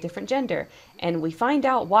and play a different gender? And we find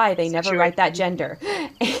out why they never write that gender.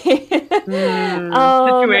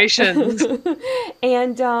 Situations.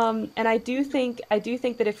 And I do think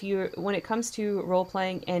that when it comes to role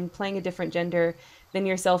playing and playing a different gender than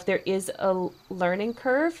yourself, there is a learning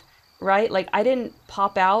curve, right? Like, I didn't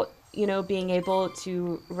pop out, being able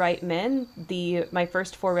to write men. My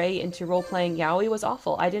first foray into role-playing yaoi was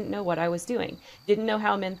awful. I didn't know what I was doing. Didn't know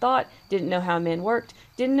how men thought, didn't know how men worked,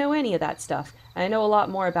 didn't know any of that stuff. And I know a lot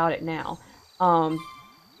more about it now.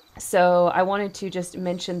 So I wanted to just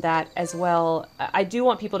mention that as well. I do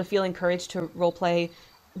want people to feel encouraged to role-play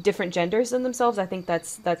different genders than themselves. I think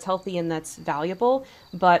that's healthy and that's valuable,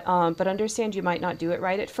 but understand you might not do it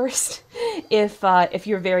right at first if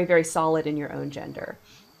you're very, very solid in your own gender.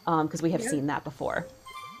 Because we have seen that before.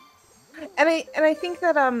 And I think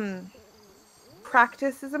that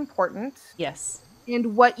practice is important. Yes.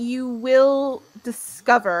 And what you will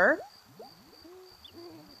discover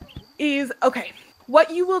is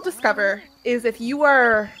if you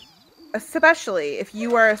are, especially if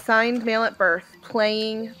you are assigned male at birth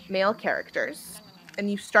playing male characters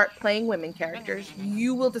and you start playing women characters,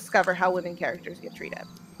 you will discover how women characters get treated.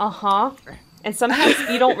 Uh-huh. And sometimes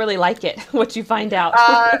you don't really like it, what you find out.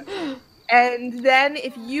 And then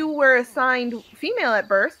if you were assigned female at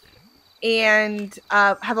birth and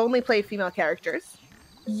have only played female characters,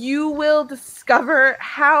 you will discover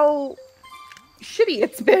how shitty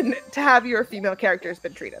it's been to have your female characters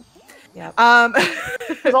been treated. Yeah.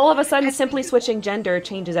 Because all of a sudden, simply switching gender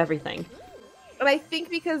changes everything. And I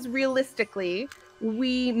think because realistically,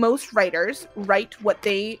 most writers write what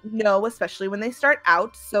they know, especially when they start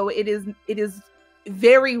out. So it is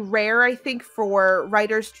very rare, I think, for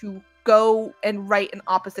writers to go and write an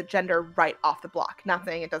opposite gender right off the block. Not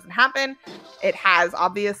saying it doesn't happen. It has,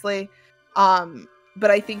 obviously.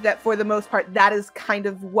 But I think that for the most part, that is kind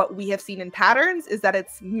of what we have seen in patterns, is that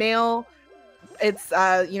it's male, it's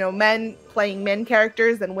men playing men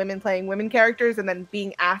characters and women playing women characters, and then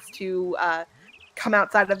being asked to come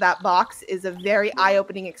outside of that box is a very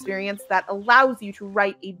eye-opening experience that allows you to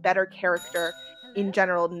write a better character in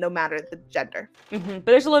general, no matter the gender. Mm-hmm. But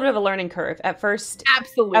there's a little bit of a learning curve at first.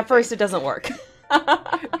 Absolutely. At first, it doesn't work.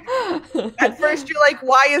 At first, you're like,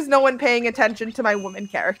 why is no one paying attention to my woman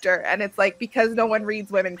character? And it's like, because no one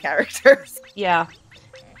reads women characters. Yeah.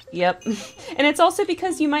 Yep. And it's also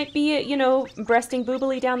because you might be, breasting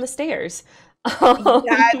boobily down the stairs.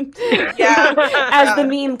 Yeah. As the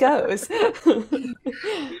meme goes.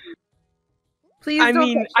 Please. I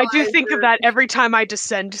do think of that every time I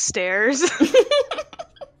descend stairs.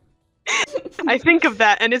 I think of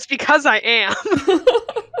that, and it's because I am.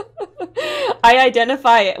 I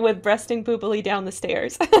identify with breasting boobily down the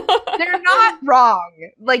stairs. They're not wrong.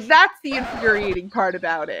 Like, that's the infuriating part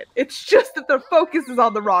about it. It's just that the focus is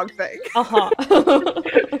on the wrong thing.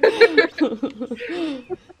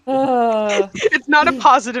 It's not a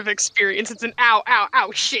positive experience. It's an ow, ow,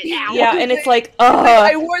 ow, shit, ow. Yeah, and it's like,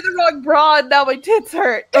 I wore the wrong bra and now my tits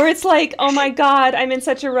hurt. Or it's like, oh my god, I'm in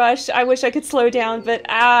such a rush. I wish I could slow down, but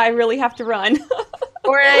I really have to run.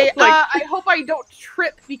 Or I hope I don't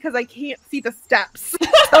trip because I can't see the steps.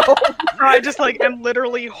 So. I just am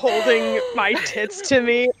literally holding my tits to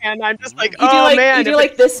me, and I'm just like, man. You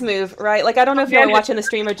do this move, right? Like, I don't know if you're watching the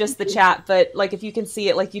stream or just the chat, but if you can see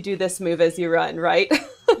it, you do this move as you run, right?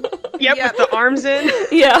 Yep, with the arms in.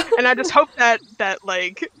 Yeah. And I just hope that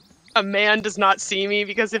a man does not see me,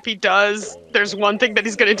 because if he does, there's one thing that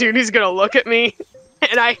he's gonna do, and he's gonna look at me.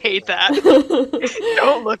 And I hate that.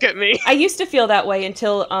 Don't look at me. I used to feel that way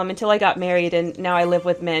until I got married, and now I live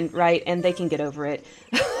with men, right? And they can get over it.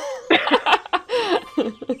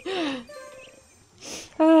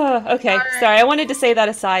 Okay, sorry. I wanted to say that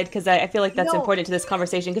aside because I feel like that's No. important to this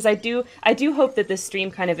conversation because I do hope that this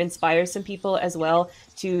stream kind of inspires some people as well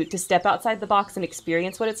to step outside the box and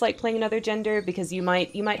experience what it's like playing another gender because you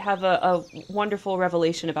might have a wonderful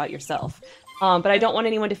revelation about yourself. But I don't want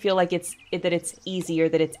anyone to feel like that it's easy or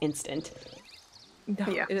that it's instant. No,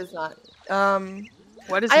 Yeah. it is not.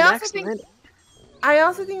 What is I also next, think Amanda? I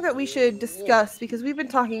also think that we should discuss because we've been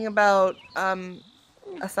talking about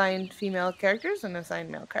assigned female characters and assigned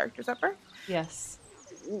male characters at birth. Yes.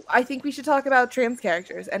 I think we should talk about trans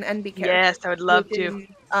characters and NB characters. Yes, I would love to.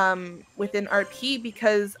 Within RP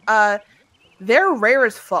because they're rare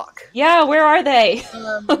as fuck. Yeah, where are they?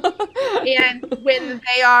 And when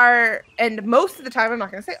they are, and most of the time, I'm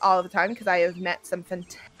not going to say all of the time because I have met some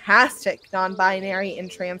fantastic non-binary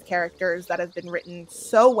and trans characters that have been written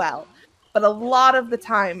so well, but a lot of the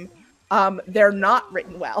time, they're not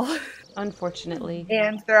written well. Unfortunately.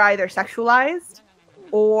 And they're either sexualized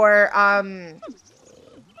or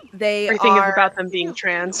they Everything are is about them being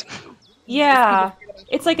trans. Yeah.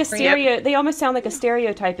 It's like a Yep. stereo. They almost sound like a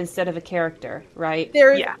stereotype instead of a character, right?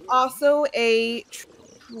 There is Yeah. also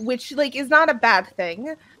which like is not a bad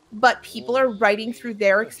thing, but people are writing through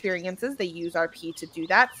their experiences. They use RP to do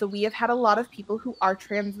that. So we have had a lot of people who are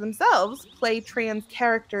trans themselves play trans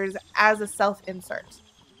characters as a self-insert.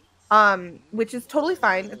 Which is totally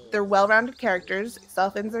fine. They're well-rounded characters.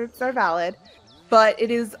 Self-inserts are valid, but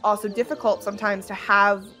it is also difficult sometimes to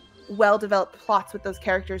have well-developed plots with those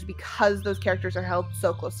characters because those characters are held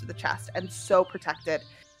so close to the chest and so protected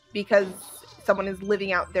because someone is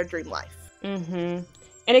living out their dream life. Mm-hmm.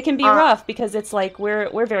 And it can be rough because it's like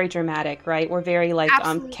we're very dramatic, right? We're very like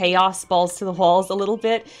chaos, balls to the walls a little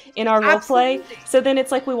bit in our role play. So then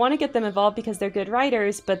it's like we want to get them involved because they're good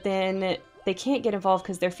writers, but then they can't get involved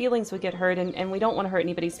because their feelings would get hurt, and we don't want to hurt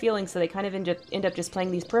anybody's feelings, so they kind of end up just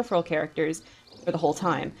playing these peripheral characters for the whole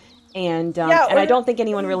time. And and I don't think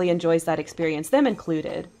anyone really enjoys that experience, them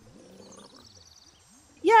included.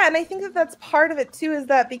 Yeah, and I think that that's part of it too, is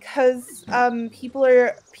that because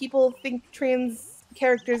people think trans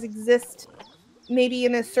characters exist maybe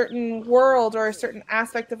in a certain world or a certain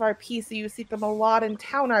aspect of RP, so you see them a lot in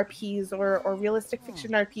town RPs or realistic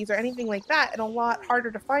fiction RPs or anything like that, and a lot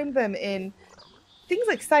harder to find them in things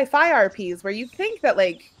like sci-fi RPs, where you think that,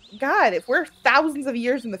 like, God, if we're thousands of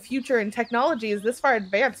years in the future and technology is this far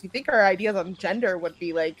advanced, you think our ideas on gender would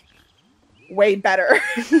be, like, way better.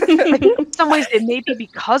 I think in some ways it may be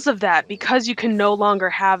because of that, because you can no longer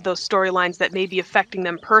have those storylines that may be affecting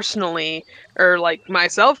them personally, or like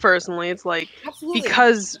myself personally, it's like Absolutely.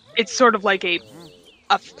 because it's sort of like a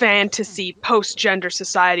fantasy post-gender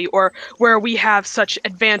society, or where we have such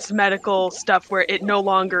advanced medical stuff where it no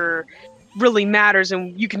longer really matters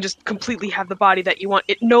and you can just completely have the body that you want.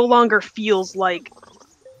 It no longer feels like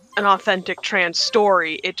an authentic trans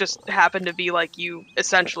story. It just happened to be like you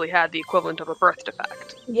essentially had the equivalent of a birth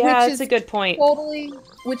defect. Yeah, that's a good point.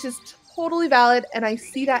 Which is totally valid, and I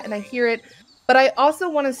see that and I hear it. But I also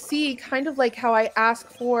want to see, kind of like how I ask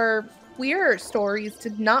for queer stories to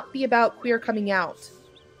not be about queer coming out.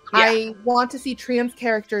 Yeah. I want to see trans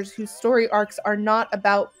characters whose story arcs are not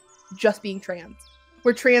about just being trans,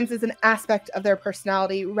 where trans is an aspect of their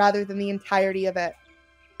personality rather than the entirety of it.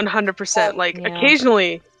 100%.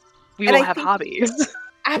 Occasionally we will have hobbies.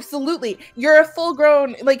 Absolutely. You're a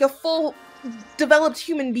full-grown, like a full developed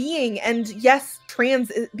human being, and yes,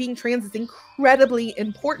 being trans is incredibly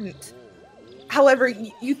important. However,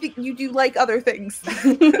 you think you do like other things.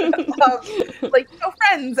 Like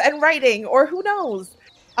friends and writing, or who knows.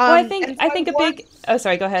 Well, I think a big... Oh,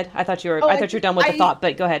 sorry, go ahead. I thought you were done with the thought,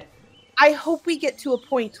 but go ahead. I hope we get to a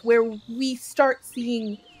point where we start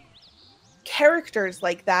seeing characters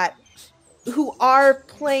like that who are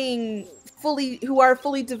fully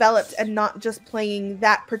developed and not just playing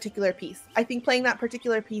that particular piece. I think playing that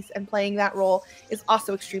particular piece and playing that role is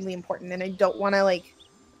also extremely important, and I don't want to like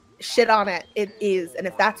shit on it. It is, and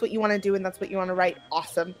if that's what you want to do and that's what you want to write,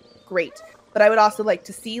 awesome, great. But I would also like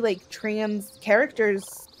to see like trans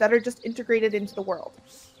characters that are just integrated into the world.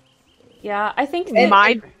 Yeah, I think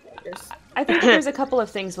I think there's a couple of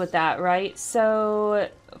things with that, right? So,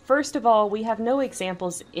 first of all, we have no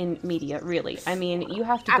examples in media, really. I mean, you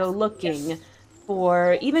have to go looking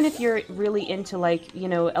for, even if you're really into, like,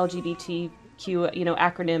 LGBTQ,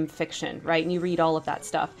 acronym fiction, right? And you read all of that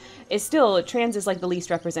stuff. It's still, trans is, like, the least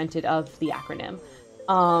represented of the acronym.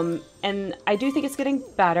 And I do think it's getting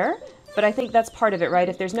better, but I think that's part of it, right?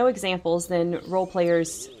 If there's no examples, then role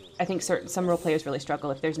players... I think some role players really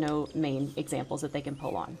struggle if there's no main examples that they can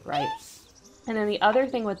pull on, right? And then the other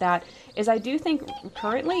thing with that is I do think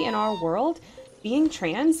currently in our world, being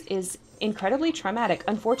trans is incredibly traumatic,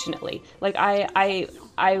 unfortunately. Like I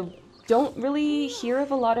don't really hear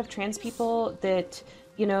of a lot of trans people that,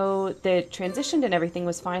 you know, that transitioned and everything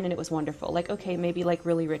was fine and it was wonderful. Like, okay, maybe like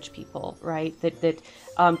really rich people, right? That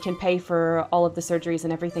can pay for all of the surgeries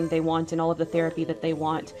and everything they want and all of the therapy that they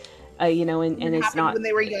want. You know, and it's not when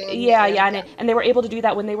they were young. And they were able to do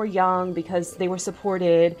that when they were young because they were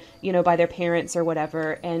supported, you know, by their parents or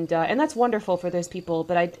whatever, and that's wonderful for those people.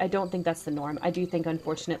 But I don't think that's the norm. I do think,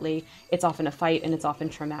 unfortunately, it's often a fight and it's often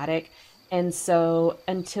traumatic, and so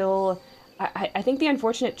until I think the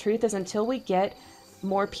unfortunate truth is until we get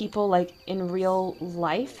more people like in real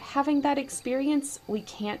life having that experience, we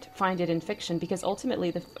can't find it in fiction because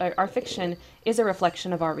ultimately our fiction is a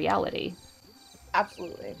reflection of our reality.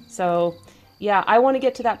 Absolutely. So, yeah, I want to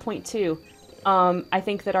get to that point too. I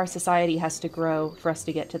think that our society has to grow for us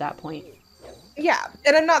to get to that point. Yeah,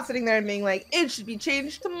 and I'm not sitting there and being like, it should be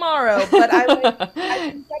changed tomorrow, but I think that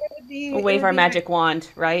it would be... We'll wave our magic wand,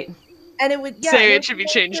 right? And it would, say it should be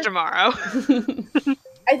changed tomorrow.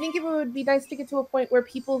 I think it would be nice to get to a point where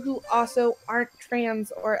people who also aren't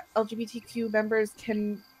trans or LGBTQ members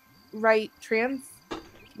can write trans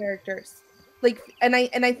characters. Like, and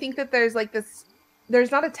I think that there's like this,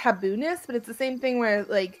 there's not a tabooness, but it's the same thing where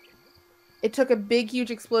like it took a big,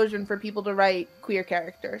 huge explosion for people to write queer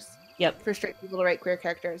characters. Yep. For straight people to write queer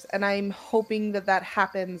characters. And I'm hoping that that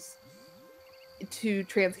happens to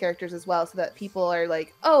trans characters as well, so that people are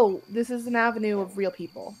like, oh, this is an avenue of real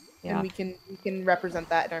people. Yeah. And we can represent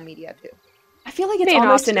that in our media too. I feel like it's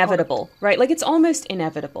almost inevitable, right? Like it's almost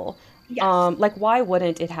inevitable. Yes. Like why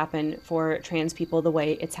wouldn't it happen for trans people the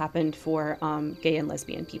way it's happened for gay and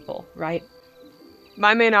lesbian people, right?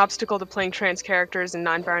 My main obstacle to playing trans characters and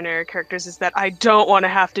non-binary characters is that I don't want to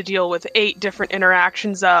have to deal with 8 different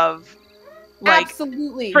interactions of like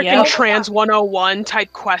absolutely freaking trans 101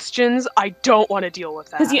 type questions. I don't want to deal with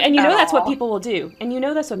that. Because you know that's what people will do, and you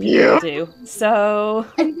know that's what people will do. So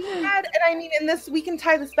and I mean, in this we can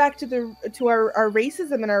tie this back to our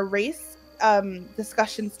racism and our race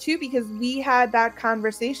discussions too, because we had that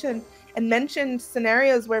conversation and mentioned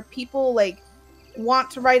scenarios where people like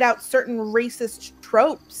want to write out certain racist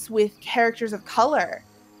tropes with characters of color.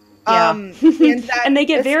 Yeah. And they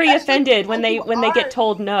get very offended when they get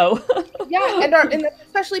told no. Yeah, and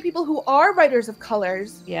especially people who are writers of color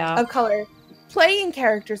playing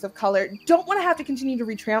characters of color don't want to have to continue to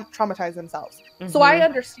re-traumatize themselves. Mm-hmm. So I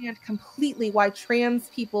understand completely why trans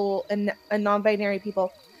people and non-binary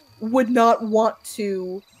people would not want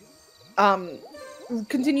to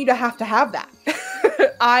continue to have that.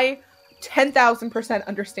 I 10,000%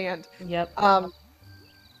 understand. Yep. And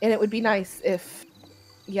it would be nice if,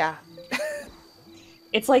 yeah.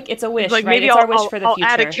 It's like it's a wish, like, right? Maybe it's our wish for the future.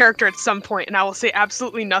 I'll add a character at some point, and I will say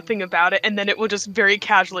absolutely nothing about it, and then it will just very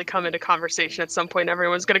casually come into conversation at some point.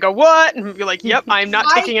 Everyone's gonna go, "What?" and be like, "Yep, I'm not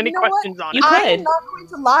taking any questions on it." You could. I'm not going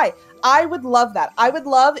to lie. I would love that. I would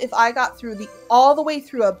love if I got through all the way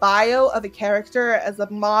through a bio of a character as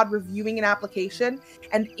a mod reviewing an application,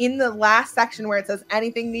 and in the last section where it says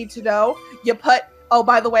anything need to know, you put, oh,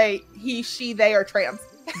 by the way, he, she, they are trans.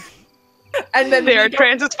 And then they are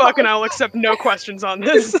trans as fuck, and I'll accept no questions on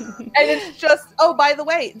this. And it's just, oh, by the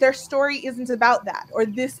way, their story isn't about that, or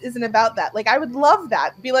this isn't about that. Like, I would love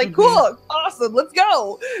that. Be like, cool, awesome, let's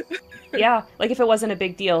go. Yeah, like if it wasn't a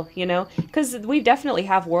big deal, you know? Because we definitely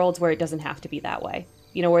have worlds where it doesn't have to be that way.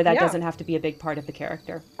 You know, where that doesn't have to be a big part of the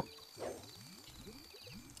character.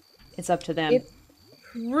 It's up to them. It's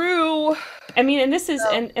true. I mean, and this is,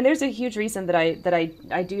 and there's a huge reason that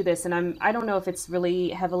I do this, and I don't know if it's really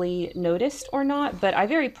heavily noticed or not, but I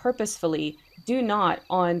very purposefully do not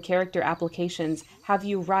on character applications have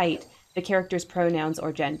you write the character's pronouns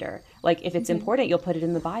or gender. Like if it's important, you'll put it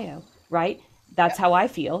in the bio, right? That's how I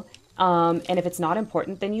feel. And if it's not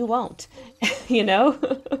important, then you won't, you know?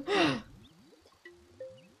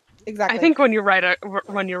 Exactly. I think when you write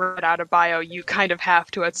out a bio, you kind of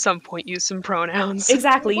have to at some point use some pronouns.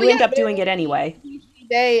 Exactly. You end up doing it anyway.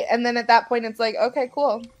 They, and then at that point, it's like, okay,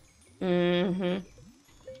 cool. Mm-hmm.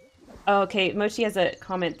 Okay, Mochi has a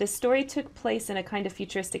comment. This story took place in a kind of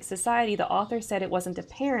futuristic society. The author said it wasn't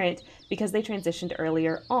apparent because they transitioned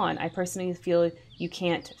earlier on. I personally feel you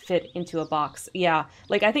can't fit into a box. Yeah,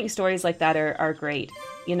 like I think stories like that are great,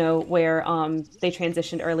 you know, where they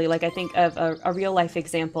transitioned early. Like I think of a real life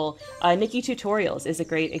example. Nikki Tutorials is a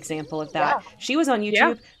great example of that. Yeah. She was on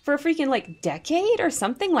YouTube for a freaking like decade or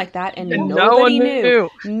something like that, and And nobody no one knew.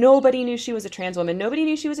 Nobody knew she was a trans woman. Nobody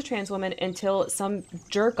knew she was a trans woman until some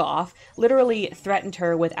jerk off literally threatened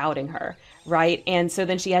her with outing her, right? And so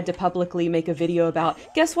then she had to publicly make a video about,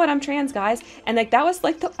 guess what, I'm trans, guys. And like that was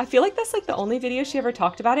like I feel like that's like the only video she ever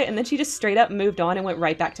talked about it, and then she just straight up moved on and went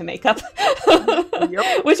right back to makeup.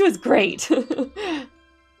 Which was great.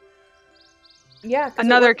 Yeah.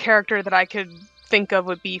 Another character that I could think of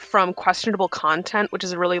would be from Questionable Content, which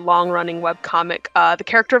is a really long-running webcomic. The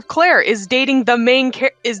character of Claire is dating the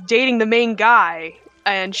main guy,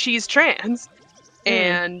 and she's trans,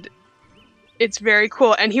 and it's very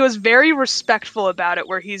cool. And he was very respectful about it,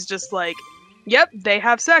 where he's just like, "Yep, they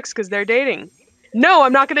have sex because they're dating. No,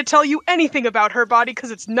 I'm not going to tell you anything about her body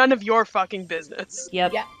because it's none of your fucking business."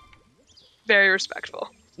 Yep. Yeah. Very respectful.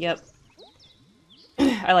 Yep.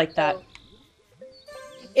 I like that.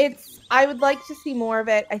 I would like to see more of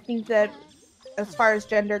it. I think that as far as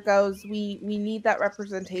gender goes, we need that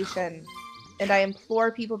representation, and I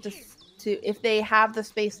implore people to if they have the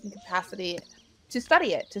space and capacity to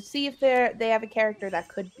study it, to see if they have a character that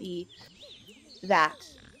could be that.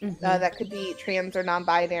 That could be trans or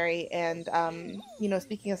non-binary, and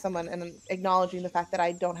speaking as someone and acknowledging the fact that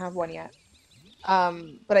I don't have one yet,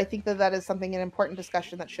 but I think that is something, an important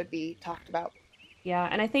discussion that should be talked about. Yeah,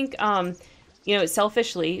 and I think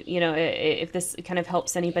selfishly, if this kind of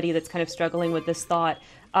helps anybody that's kind of struggling with this thought,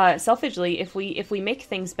 selfishly, if we make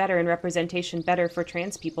things better and representation better for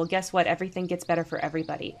trans people, guess what? Everything gets better for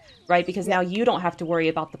everybody, right? Because now you don't have to worry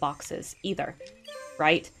about the boxes either,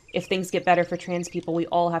 right? If things get better for trans people, we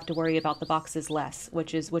all have to worry about the boxes less,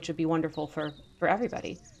 which would be wonderful for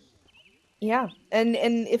everybody. Yeah, and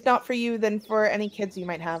if not for you, then for any kids you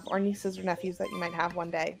might have, or nieces or nephews that you might have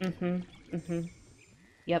one day.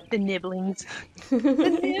 Yep. The nibblings.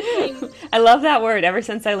 I love that word. Ever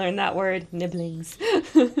since I learned that word, nibblings.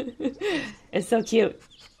 It's so cute.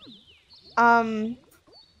 Yeah,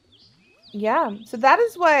 so that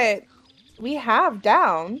is what we have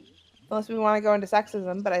down. Unless we want to go into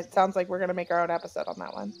sexism, but it sounds like we're going to make our own episode on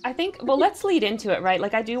that one. I think, well, let's lead into it, right?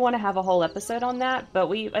 Like, I do want to have a whole episode on that,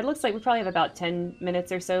 but it looks like we probably have about 10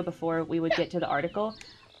 minutes or so before we would get to the article.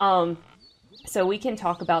 So we can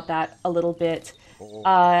talk about that a little bit.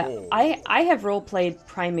 I have role played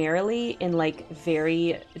primarily in like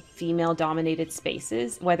very female dominated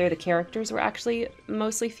spaces, whether the characters were actually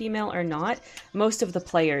mostly female or not. Most of the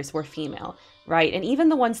players were female, right? And even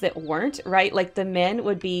the ones that weren't, right? Like the men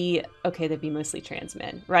would be, okay, they'd be mostly trans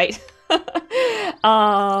men, right?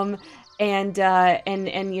 And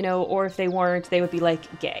or if they weren't, they would be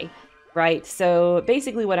like gay, right? So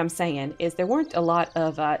basically what I'm saying is there weren't a lot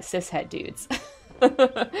of cishet dudes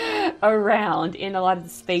around in a lot of the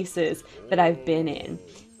spaces that I've been in.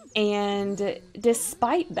 And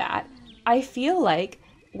despite that, I feel like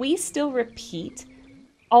we still repeat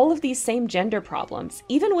all of these same gender problems.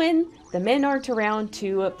 Even when the men aren't around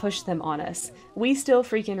to push them on us, we still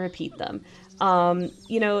freaking repeat them.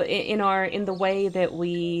 In the way that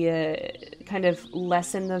we kind of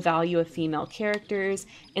lessen the value of female characters,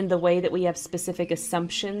 in the way that we have specific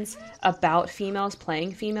assumptions about females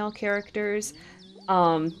playing female characters.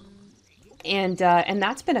 And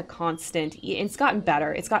that's been a constant. It's gotten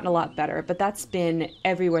better. It's gotten a lot better, but that's been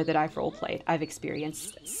everywhere that I've role played. I've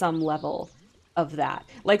experienced some level of that.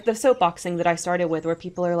 Like the soapboxing that I started with, where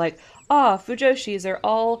people are like, Fujoshis are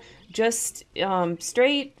all just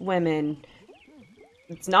straight women.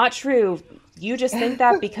 It's not true. You just think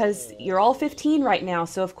that because you're all 15 right now,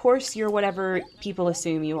 so of course you're whatever people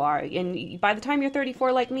assume you are. And by the time you're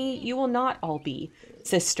 34 like me, you will not all be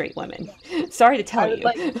cis straight women. Sorry to tell you.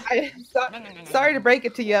 Sorry to break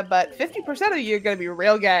it to you, but 50% of you are going to be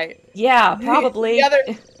real gay. Yeah, probably.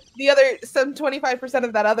 The other, some 25%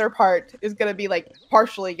 of that other part is going to be like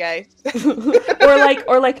partially gay.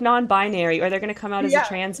 or like non-binary, or they're going to come out as a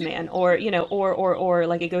trans man, or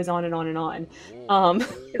like it goes on and on and on.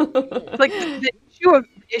 Like the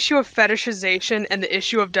issue of fetishization and the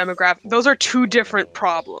issue of demographic, those are two different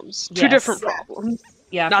problems. Two different problems.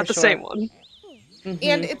 Yeah, not the same one. Mm-hmm.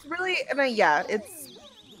 And it's really,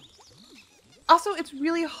 it's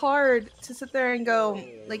really hard to sit there and go,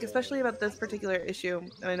 like, especially about this particular issue,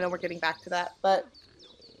 and I know we're getting back to that, but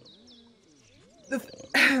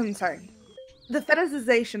I'm sorry. The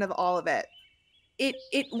fetishization of all of it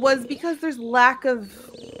was because there's lack of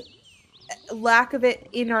it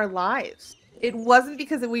in our lives. It wasn't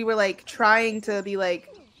because we were like trying to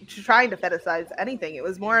fetishize anything. It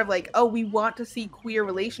was more of like, we want to see queer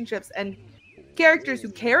relationships and characters who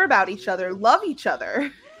care about each other, love each other.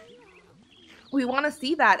 We want to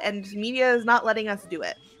see that, and media is not letting us do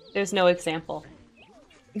it. There's no example.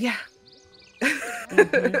 Yeah.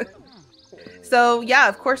 Mhm. So yeah,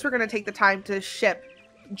 of course we're gonna take the time to ship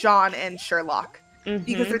John and Sherlock.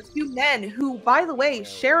 Because Mhm. they're two men who, by the way,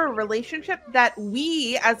 share a relationship that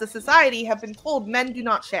we as a society have been told men do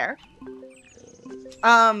not share.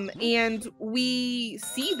 And we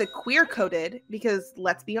see the queer coded because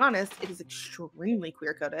let's be honest, it is extremely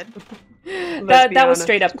queer coded. Let's be That was honest.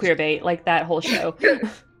 straight up queer bait, like that whole show. It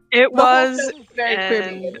The whole was, show is very queer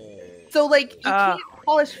and baited. So like you can't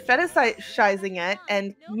polish fetishizing it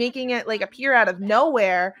and making it like appear out of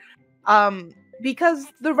nowhere, because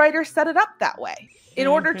the writer set it up that way in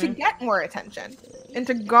order to Mhm. get more attention and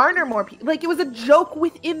to garner more people. Like it was a joke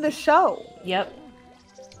within the show. Yep.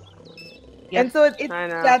 And Yep. so it I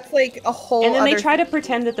know. that's like a whole And then they other try to thing.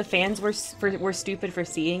 pretend that the fans were stupid for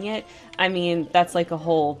seeing it. I mean, that's like a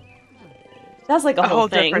whole. That's like a a whole whole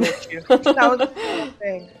thing. different issue. That was the whole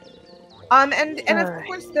thing. And of Alright.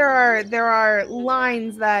 course there are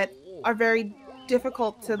lines that are very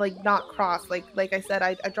difficult to like not cross. Like I said,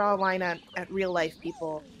 I draw a line at real life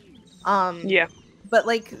people. Yeah. But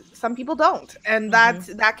like some people don't, and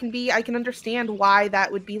that can be, I can understand why that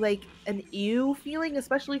would be like an ew feeling,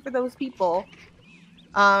 especially for those people.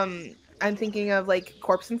 I'm thinking of like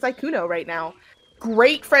Corpse and Saikuno right now.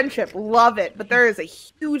 Great friendship, love it, but there is a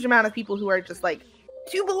huge amount of people who are just like,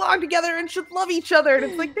 two belong together and should love each other, and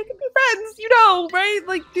it's like they can be friends, right?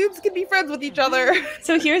 Like dudes can be friends with each other.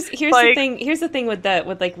 So here's the Like- thing. Here's the thing with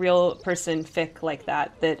like real person fic like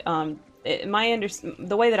that. The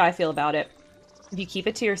way that I feel about it. If you keep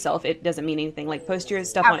it to yourself, it doesn't mean anything. Like, post your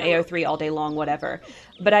stuff on AO3 all day long, whatever.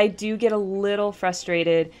 But I do get a little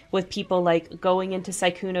frustrated with people, like, going into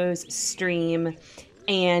Saikuno's stream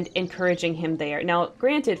and encouraging him there. Now,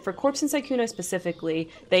 granted, for Corpse and Saikuno specifically,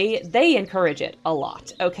 they encourage it a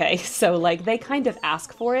lot, okay? So, like, they kind of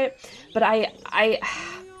ask for it. But I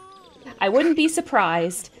wouldn't be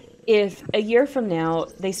surprised if a year from now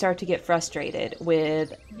they start to get frustrated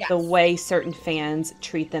with the way certain fans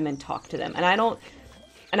treat them and talk to them. And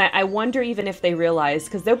I wonder even if they realize,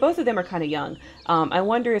 because both of them are kind of young, I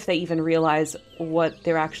wonder if they even realize what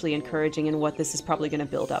they're actually encouraging and what this is probably going to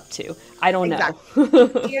build up to. I don't know.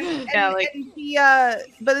 But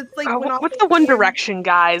it's like what's the One Direction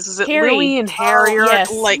guys? Is it Harry. Lily and Harry? Or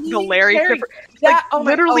yes. like the Larry? Harry. Like Yeah,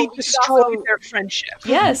 literally destroyed their friendship.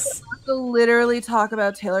 Yes. To literally talk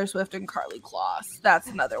about Taylor Swift and Carly Kloss. That's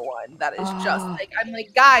another one that is just like, I'm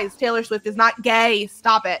like, guys, Taylor Swift is not gay.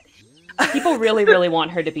 Stop it. People really, really want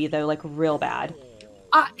her to be, though, like, real bad.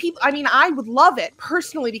 I mean, I would love it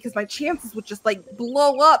personally because my chances would just like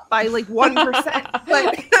blow up by like 1%.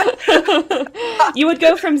 But you would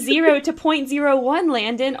go from 0 to 0.01,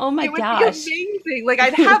 Landon. Oh my it would gosh. be amazing. Like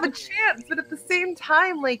I'd have a chance, but at the same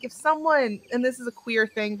time, like if someone, and this is a queer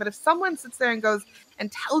thing, but if someone sits there and goes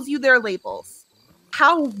and tells you their labels,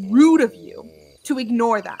 how rude of you to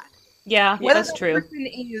ignore that. Yeah, Whether that's true. Whether the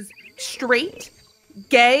person is straight,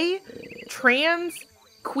 gay, trans,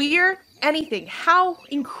 queer, anything, how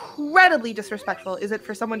incredibly disrespectful is it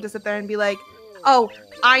for someone to sit there and be like, oh,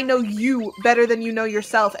 I know you better than you know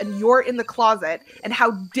yourself, and you're in the closet, and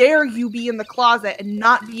how dare you be in the closet and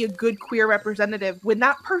not be a good queer representative when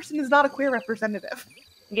that person is not a queer representative.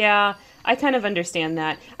 Yeah, I kind of understand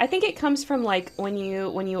that. I think it comes from like when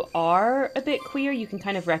you are a bit queer, you can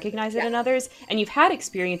kind of recognize it in others, and you've had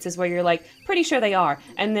experiences where you're like pretty sure they are,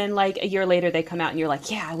 and then like a year later they come out and you're like,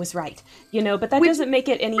 yeah, I was right, but that doesn't make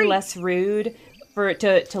it any less rude for it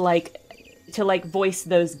to like voice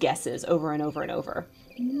those guesses over and over and over.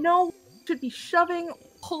 No one should be shoving,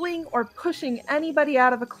 pulling, or pushing anybody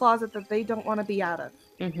out of a closet that they don't want to be out of.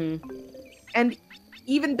 Mm-hmm. And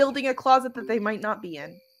even building a closet that they might not be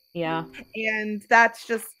in. Yeah. And that's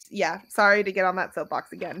just, sorry to get on that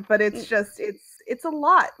soapbox again, but it's just, it's a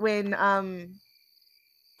lot when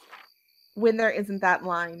there isn't that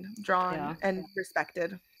line drawn and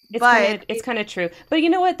respected. It's kind of true. But you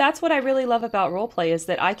know what? That's what I really love about roleplay is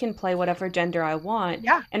that I can play whatever gender I want.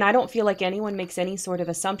 Yeah. And I don't feel like anyone makes any sort of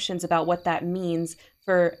assumptions about what that means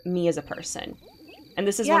for me as a person. And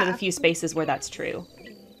this is one of the few spaces where that's true.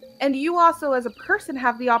 And you also, as a person,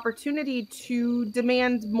 have the opportunity to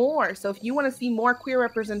demand more. So if you want to see more queer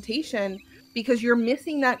representation because you're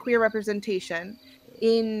missing that queer representation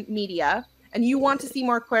in media, and you want to see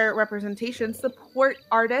more queer representation, support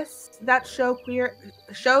artists that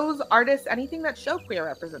artists, anything that show queer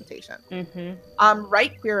representation. Mm-hmm.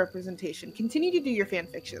 Write queer representation. Continue to do your fan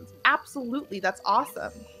fictions. Absolutely, that's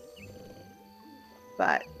awesome.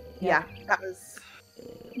 But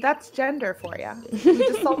that's gender for you. We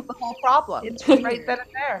just solved the whole problem. It's right then and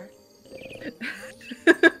there.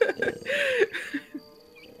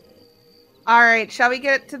 All right, shall we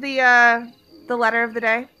get to the letter of the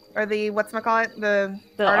day? or the whatchamacallit,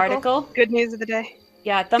 the article. Good news of the day.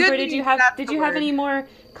 Yeah, Thumper, Good did you news, have that's did the you have word. any more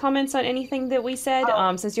comments on anything that we said?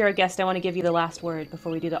 Oh. Since you're a guest, I want to give you the last word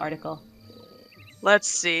before we do the article. Let's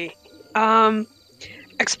see.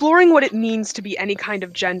 Exploring what it means to be any kind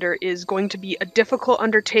of gender is going to be a difficult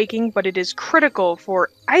undertaking, but it is critical for,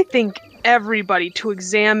 I think, everybody to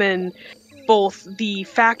examine both the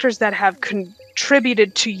factors that have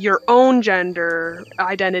contributed to your own gender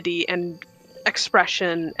identity and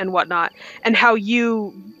expression and whatnot, and how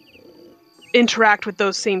you interact with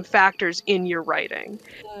those same factors in your writing.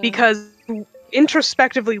 Because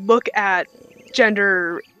introspectively look at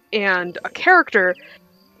gender and a character,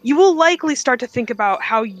 you will likely start to think about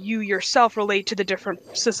how you yourself relate to the different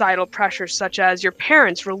societal pressures, such as your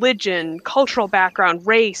parents, religion, cultural background,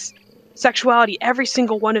 race, sexuality, every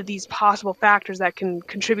single one of these possible factors that can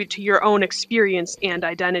contribute to your own experience and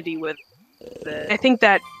identity with it. I think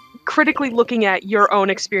that critically looking at your own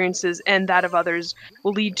experiences and that of others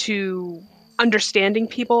will lead to understanding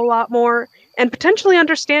people a lot more and potentially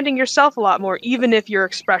understanding yourself a lot more, even if your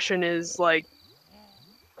expression is like,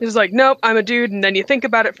 nope, I'm a dude, and then you think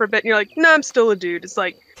about it for a bit and you're like, no, I'm still a dude. It's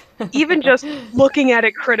like, even just looking at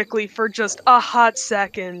it critically for just a hot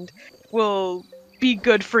second will be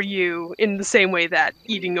good for you in the same way that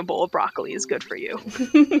eating a bowl of broccoli is good for you.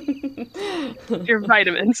 Your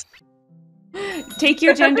vitamins. Take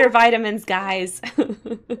your gender vitamins, guys.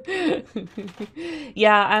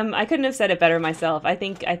 Yeah, I couldn't have said it better myself. I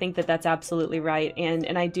think that that's absolutely right,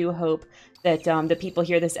 and I do hope that that people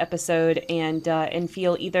hear this episode and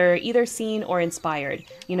feel either seen or inspired.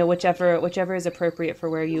 You know, whichever is appropriate for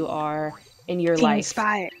where you are in your life.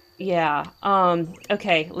 Inspired. Yeah.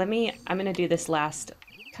 Okay. I'm gonna do this last.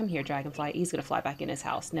 Come here, Dragonfly. He's gonna fly back in his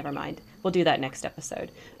house. Never mind. We'll do that next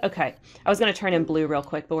episode. Okay. I was gonna turn him blue real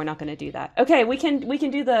quick, but we're not gonna do that. Okay. We can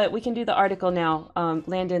do the article now.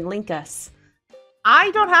 Landon, link us.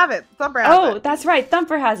 I don't have it. Thumper has it. That's right.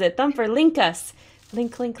 Thumper has it. Thumper, link us.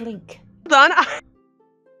 Link. Hold on.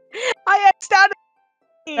 I X'd out.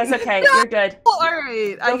 That's okay. You're good. All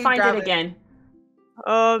right. Go find it again.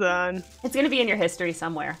 Hold on. It's gonna be in your history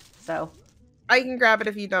somewhere. So. I can grab it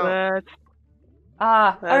if you don't.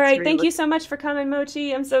 All right. Thank you so much for coming,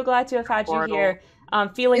 Mochi. I'm so glad to have had you here.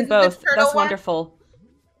 Feeling both. That's wonderful.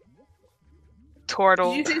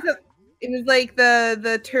 Turtle. Did you say something? It was like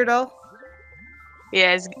the turtle.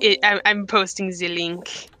 Yes, I'm posting the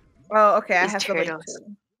link. Oh, okay. I It's have turtles. the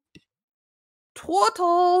link.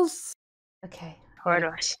 Turtles. Okay.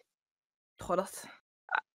 Turtles. Turtles.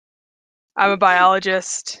 I'm a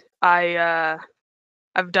biologist.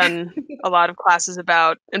 I've done a lot of classes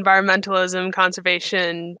about environmentalism,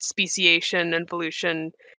 conservation, speciation, and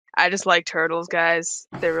pollution. I just like turtles, guys.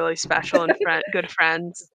 They're really special and good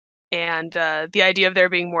friends. And the idea of there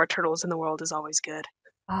being more turtles in the world is always good.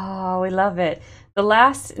 Oh, we love it. The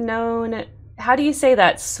last known, how do you say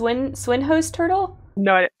that? Swinhoe's turtle?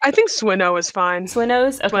 No, I think Swinnoe is fine.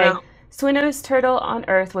 Swinnoe's? Okay. Swinnoe. Swinnoe's turtle on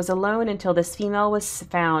Earth was alone until this female was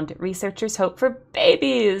found. Researchers hope for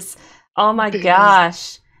babies. Oh my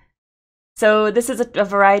gosh. So this is a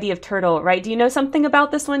variety of turtle, right? Do you know something about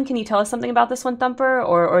this one? Can you tell us something about this one, Thumper?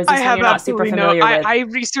 Or is this one you're not super familiar with? I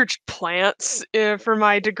researched plants for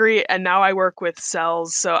my degree, and now I work with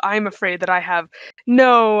cells, so I'm afraid that I have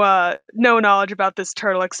no knowledge about this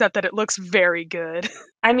turtle, except that it looks very good.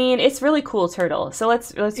 I mean, it's really cool turtle. So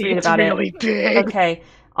let's read about it. It's really big. Okay.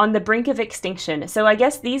 On the brink of extinction. So I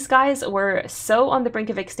guess these guys were so on the brink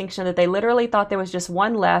of extinction that they literally thought there was just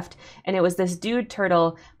one left, and it was this dude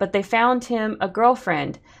turtle, but they found him a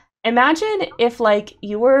girlfriend. Imagine if, like,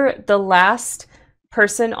 you were the last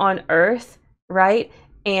person on Earth, right?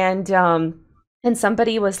 And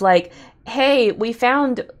somebody was like, hey, we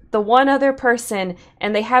found the one other person,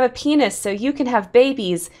 and they have a penis, so you can have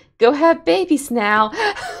babies. Go have babies now.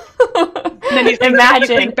 And then you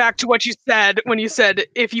think back to what you said when you said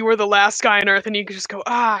if you were the last guy on Earth, and you could just go,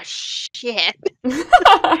 shit.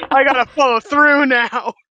 I gotta follow through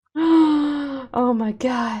now. Oh my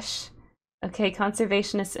gosh. Okay,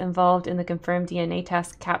 conservationists involved in the confirmed DNA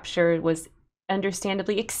task capture was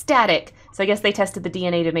understandably ecstatic. So I guess they tested the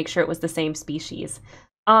DNA to make sure it was the same species.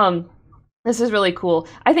 This is really cool.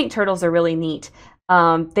 I think turtles are really neat.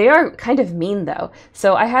 They are kind of mean though.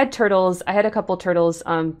 So I had a couple turtles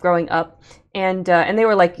growing up, and they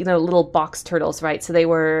were like, little box turtles, right? So they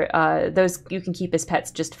were those you can keep as pets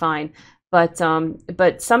just fine. But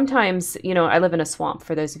sometimes, I live in a swamp,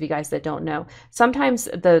 for those of you guys that don't know. Sometimes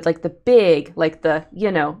the big,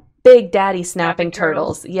 big daddy snapping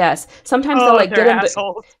turtles. Yes. Sometimes they'll get in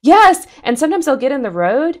assholes. Yes, and sometimes they'll get in the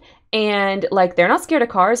road And like they're not scared of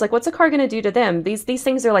cars. Like what's a car gonna do to them? These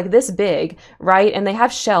things are like this big, right? And they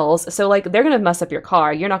have shells, so like they're gonna mess up your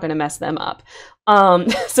car. You're not gonna mess them up.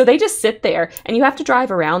 So they just sit there, and you have to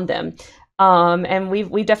drive around them. And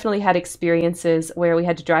we've definitely had experiences where we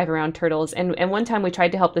had to drive around turtles. And one time we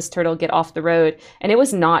tried to help this turtle get off the road, and it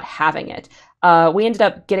was not having it. We ended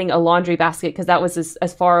up getting a laundry basket because that was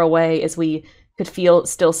as far away as we could feel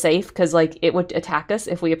still safe, because like it would attack us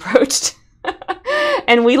if we approached.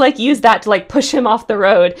 And we like used that to like push him off the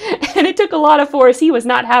road, and it took a lot of force. He was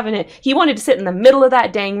not having it. He wanted to sit in the middle of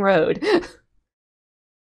that dang road.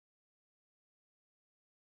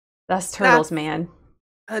 That's turtles, That's man.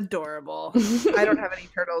 adorable. I don't have any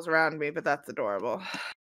turtles around me, but that's adorable.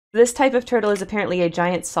 This type of turtle is apparently a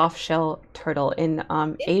giant soft shell turtle in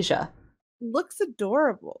Asia. Looks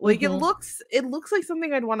adorable. Like Mhm. it looks like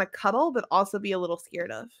something I'd want to cuddle, but also be a little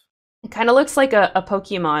scared of. It kind of looks like a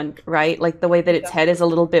Pokemon, right? Like the way that its Yeah. head is a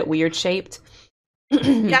little bit weird shaped. Yeah,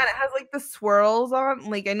 and it has like the swirls on.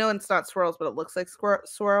 Like I know it's not swirls, but it looks like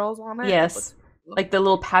swirls on it. It Yes, looks cool. like the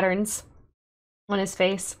little patterns on his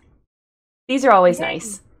face. These are always Yay.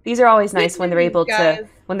 nice. These are always nice Good when they're news, able guys.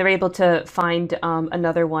 to find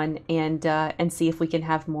another one and see if we can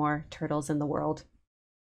have more turtles in the world.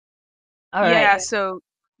 All right. Yeah, so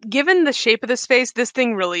given the shape of this face, this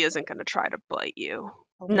thing really isn't going to try to bite you.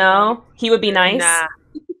 Oh my God, No, he would be nice. Nah,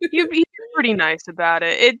 you'd be pretty nice about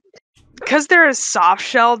it. Because they're a soft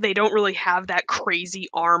shell, they don't really have that crazy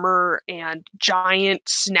armor and giant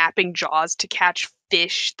snapping jaws to catch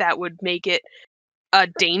fish that would make it a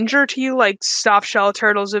danger to you, like soft shell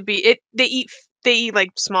turtles would be. They eat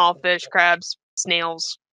like small fish, crabs,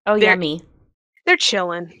 snails. Oh, They're yummy. they're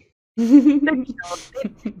chilling. They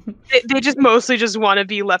just mostly just want to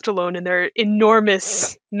be left alone in their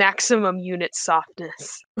enormous maximum unit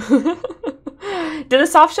softness. Do the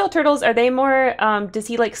soft shell turtles, are they more does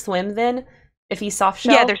he like swim then if he's soft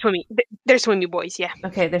shell? Yeah, they're swimmy. They're swimmy boys. Yeah.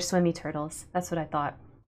 Okay, they're swimmy turtles. That's what I thought.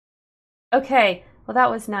 Okay, well that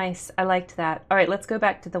was nice. I liked that. All right, let's go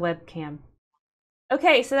back to the webcam.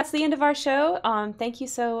 Okay, so that's the end of our show. Thank you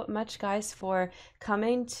so much, guys, for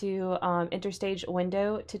coming to Interstage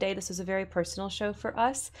Window today. This was a very personal show for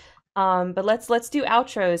us. But let's do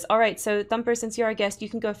outros. All right, so Thumper, since you're our guest, you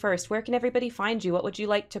can go first. Where can everybody find you? What would you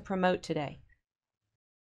like to promote today?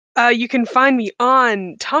 You can find me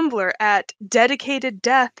on Tumblr at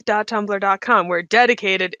dedicateddeath.tumblr.com, where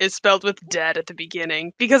dedicated is spelled with dead at the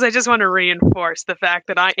beginning, because I just want to reinforce the fact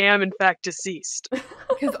that I am, in fact, deceased.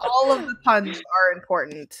 Because all of the puns are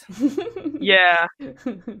important. Yeah.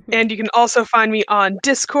 And you can also find me on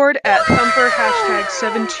Discord at Thumper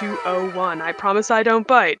 #7201. I promise I don't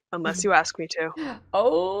bite, unless you ask me to.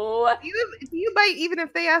 Oh. Do you bite even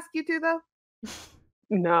if they ask you to, though?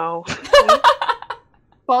 No.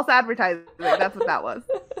 False advertising. That's what that was.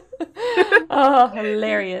 Oh,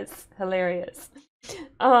 hilarious. Hilarious.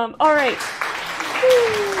 All right.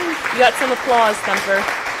 You got some applause, Thumper.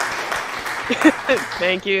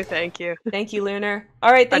 Thank you. Thank you. Thank you, Lunar.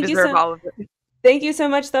 All right, I deserve all of it. Thank you so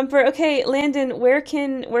much, Thumper. Okay, Landon, where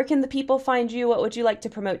can the people find you? What would you like to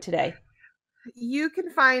promote today? You can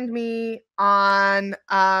find me on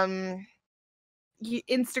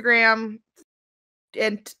Instagram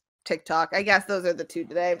and TikTok. I guess those are the two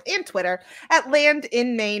today. And Twitter at Land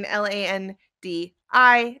in Maine, LANDIN,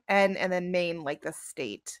 and then Maine like the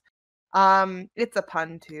state. It's a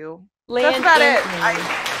pun too. Land That's about in it. Maine.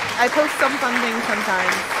 I post some fun things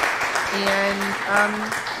sometimes,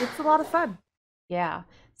 and it's a lot of fun. Yeah.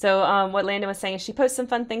 So what Landon was saying is she posts some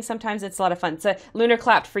fun things. Sometimes it's a lot of fun. So Lunar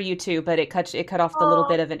clapped for you too, but it cut off the little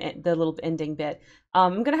bit of the little ending bit.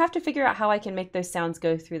 I'm gonna have to figure out how I can make those sounds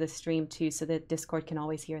go through the stream too, so that Discord can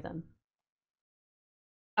always hear them.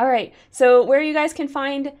 All right, so where you guys can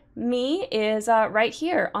find me is right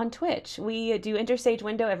here on Twitch. We do Interstage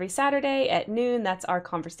Window every Saturday at noon. That's our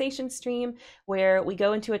conversation stream where we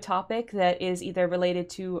go into a topic that is either related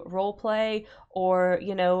to roleplay or,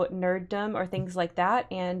 you know, nerddom or things like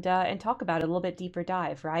that, and talk about it, a little bit deeper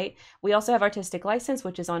dive, right? We also have Artistic License,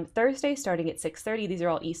 which is on Thursday starting at 6:30. These are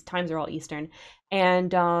all times are all Eastern.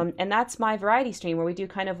 And that's my variety stream where we do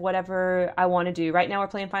kind of whatever I want to do. Right now we're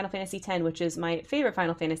playing Final Fantasy X, which is my favorite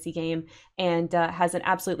Final Fantasy game and has an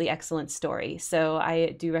absolutely excellent story. So I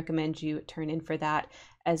do recommend you turn in for that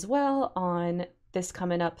as well on this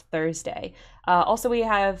coming up Thursday. Also, we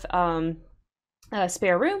have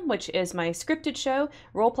Spare Room, which is my scripted show,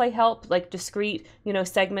 roleplay help, like discrete, you know,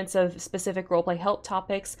 segments of specific roleplay help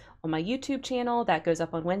topics on my YouTube channel that goes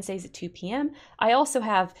up on Wednesdays at 2 p.m. I also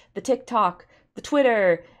have the TikTok the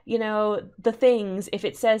Twitter, you know, the things. If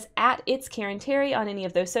it says at it's Karen Terry on any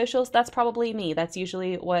of those socials, that's probably me. That's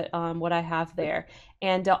usually what I have there.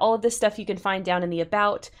 And all of this stuff you can find down in the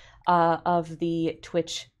about of the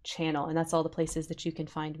Twitch channel, and that's all the places that you can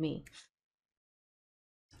find me.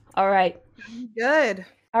 All right. Good.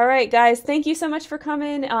 All right, guys. Thank you so much for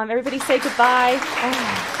coming. Everybody say goodbye.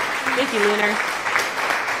 Thank you, Lunar.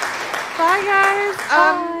 Bye, guys.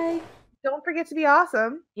 Bye. Don't forget to be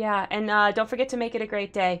awesome. Yeah, and don't forget to make it a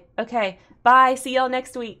great day. Okay, bye. See y'all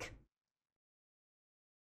next week.